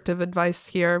prescriptive advice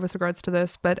here with regards to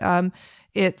this, but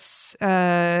it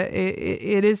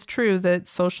is true that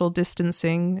social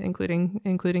distancing,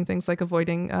 including things like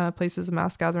avoiding places of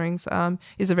mass gatherings,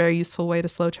 is a very useful way to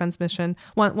slow transmission.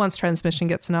 Once transmission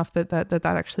gets enough that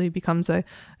actually becomes a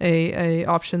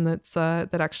option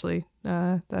that actually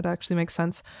that actually makes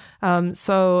sense.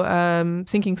 So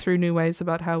thinking through new ways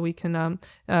about how we can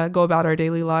go about our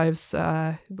daily lives.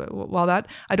 While that,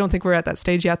 I don't think we're at that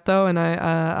stage yet, though, and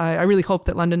I really hope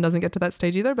that London doesn't get to that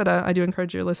stage either. But I do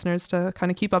encourage your listeners to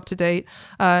kind of keep up to date,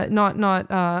 not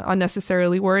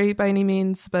unnecessarily worry by any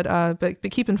means, but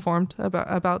keep informed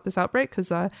about this outbreak, because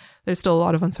there's still a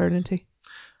lot of uncertainty.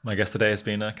 My guest today has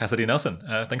been Cassidy Nelson.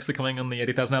 Thanks for coming on the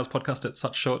 80,000 Hours podcast at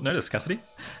such short notice, Cassidy.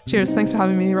 Cheers. Thanks for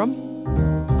having me, Rob.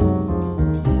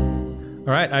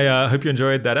 All right. I hope you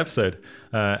enjoyed that episode.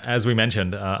 As we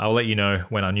mentioned, I'll let you know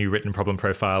when our new written problem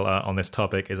profile on this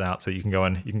topic is out, so you can go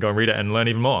and read it and learn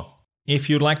even more.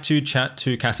 If you'd like to chat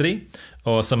to Cassidy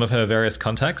or some of her various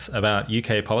contacts about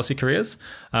UK policy careers,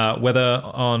 whether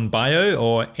on bio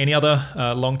or any other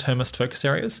long-termist focus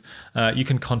areas, you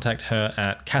can contact her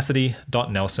at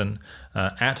cassidy.nelson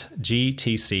at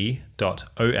gtc.ox.ac.uk.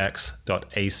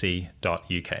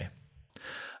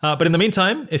 But in the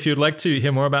meantime, if you'd like to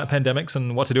hear more about pandemics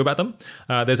and what to do about them,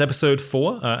 there's episode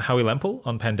 4, Howie Lempel,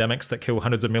 on pandemics that kill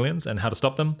hundreds of millions and how to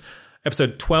stop them.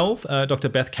 Episode 12, Dr.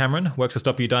 Beth Cameron works to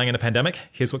stop you dying in a pandemic.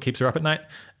 Here's what keeps her up at night.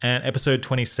 And episode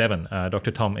 27,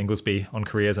 Dr. Tom Inglesby on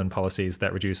careers and policies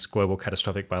that reduce global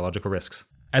catastrophic biological risks.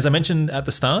 As I mentioned at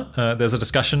the start, there's a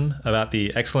discussion about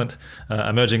the excellent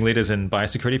Emerging Leaders in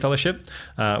Biosecurity Fellowship,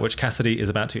 which Cassidy is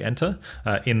about to enter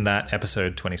in that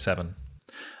episode 27.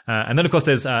 And then, of course,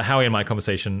 there's Howie and my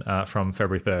conversation from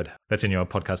February 3rd. That's in your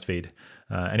podcast feed.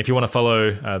 And if you want to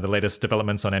follow the latest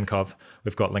developments on nCoV,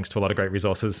 we've got links to a lot of great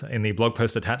resources in the blog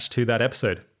post attached to that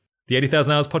episode. The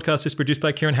 80,000 Hours podcast is produced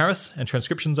by Kieran Harris, and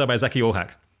transcriptions are by Zaki Ulhak.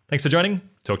 Thanks for joining.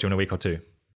 Talk to you in a week or two.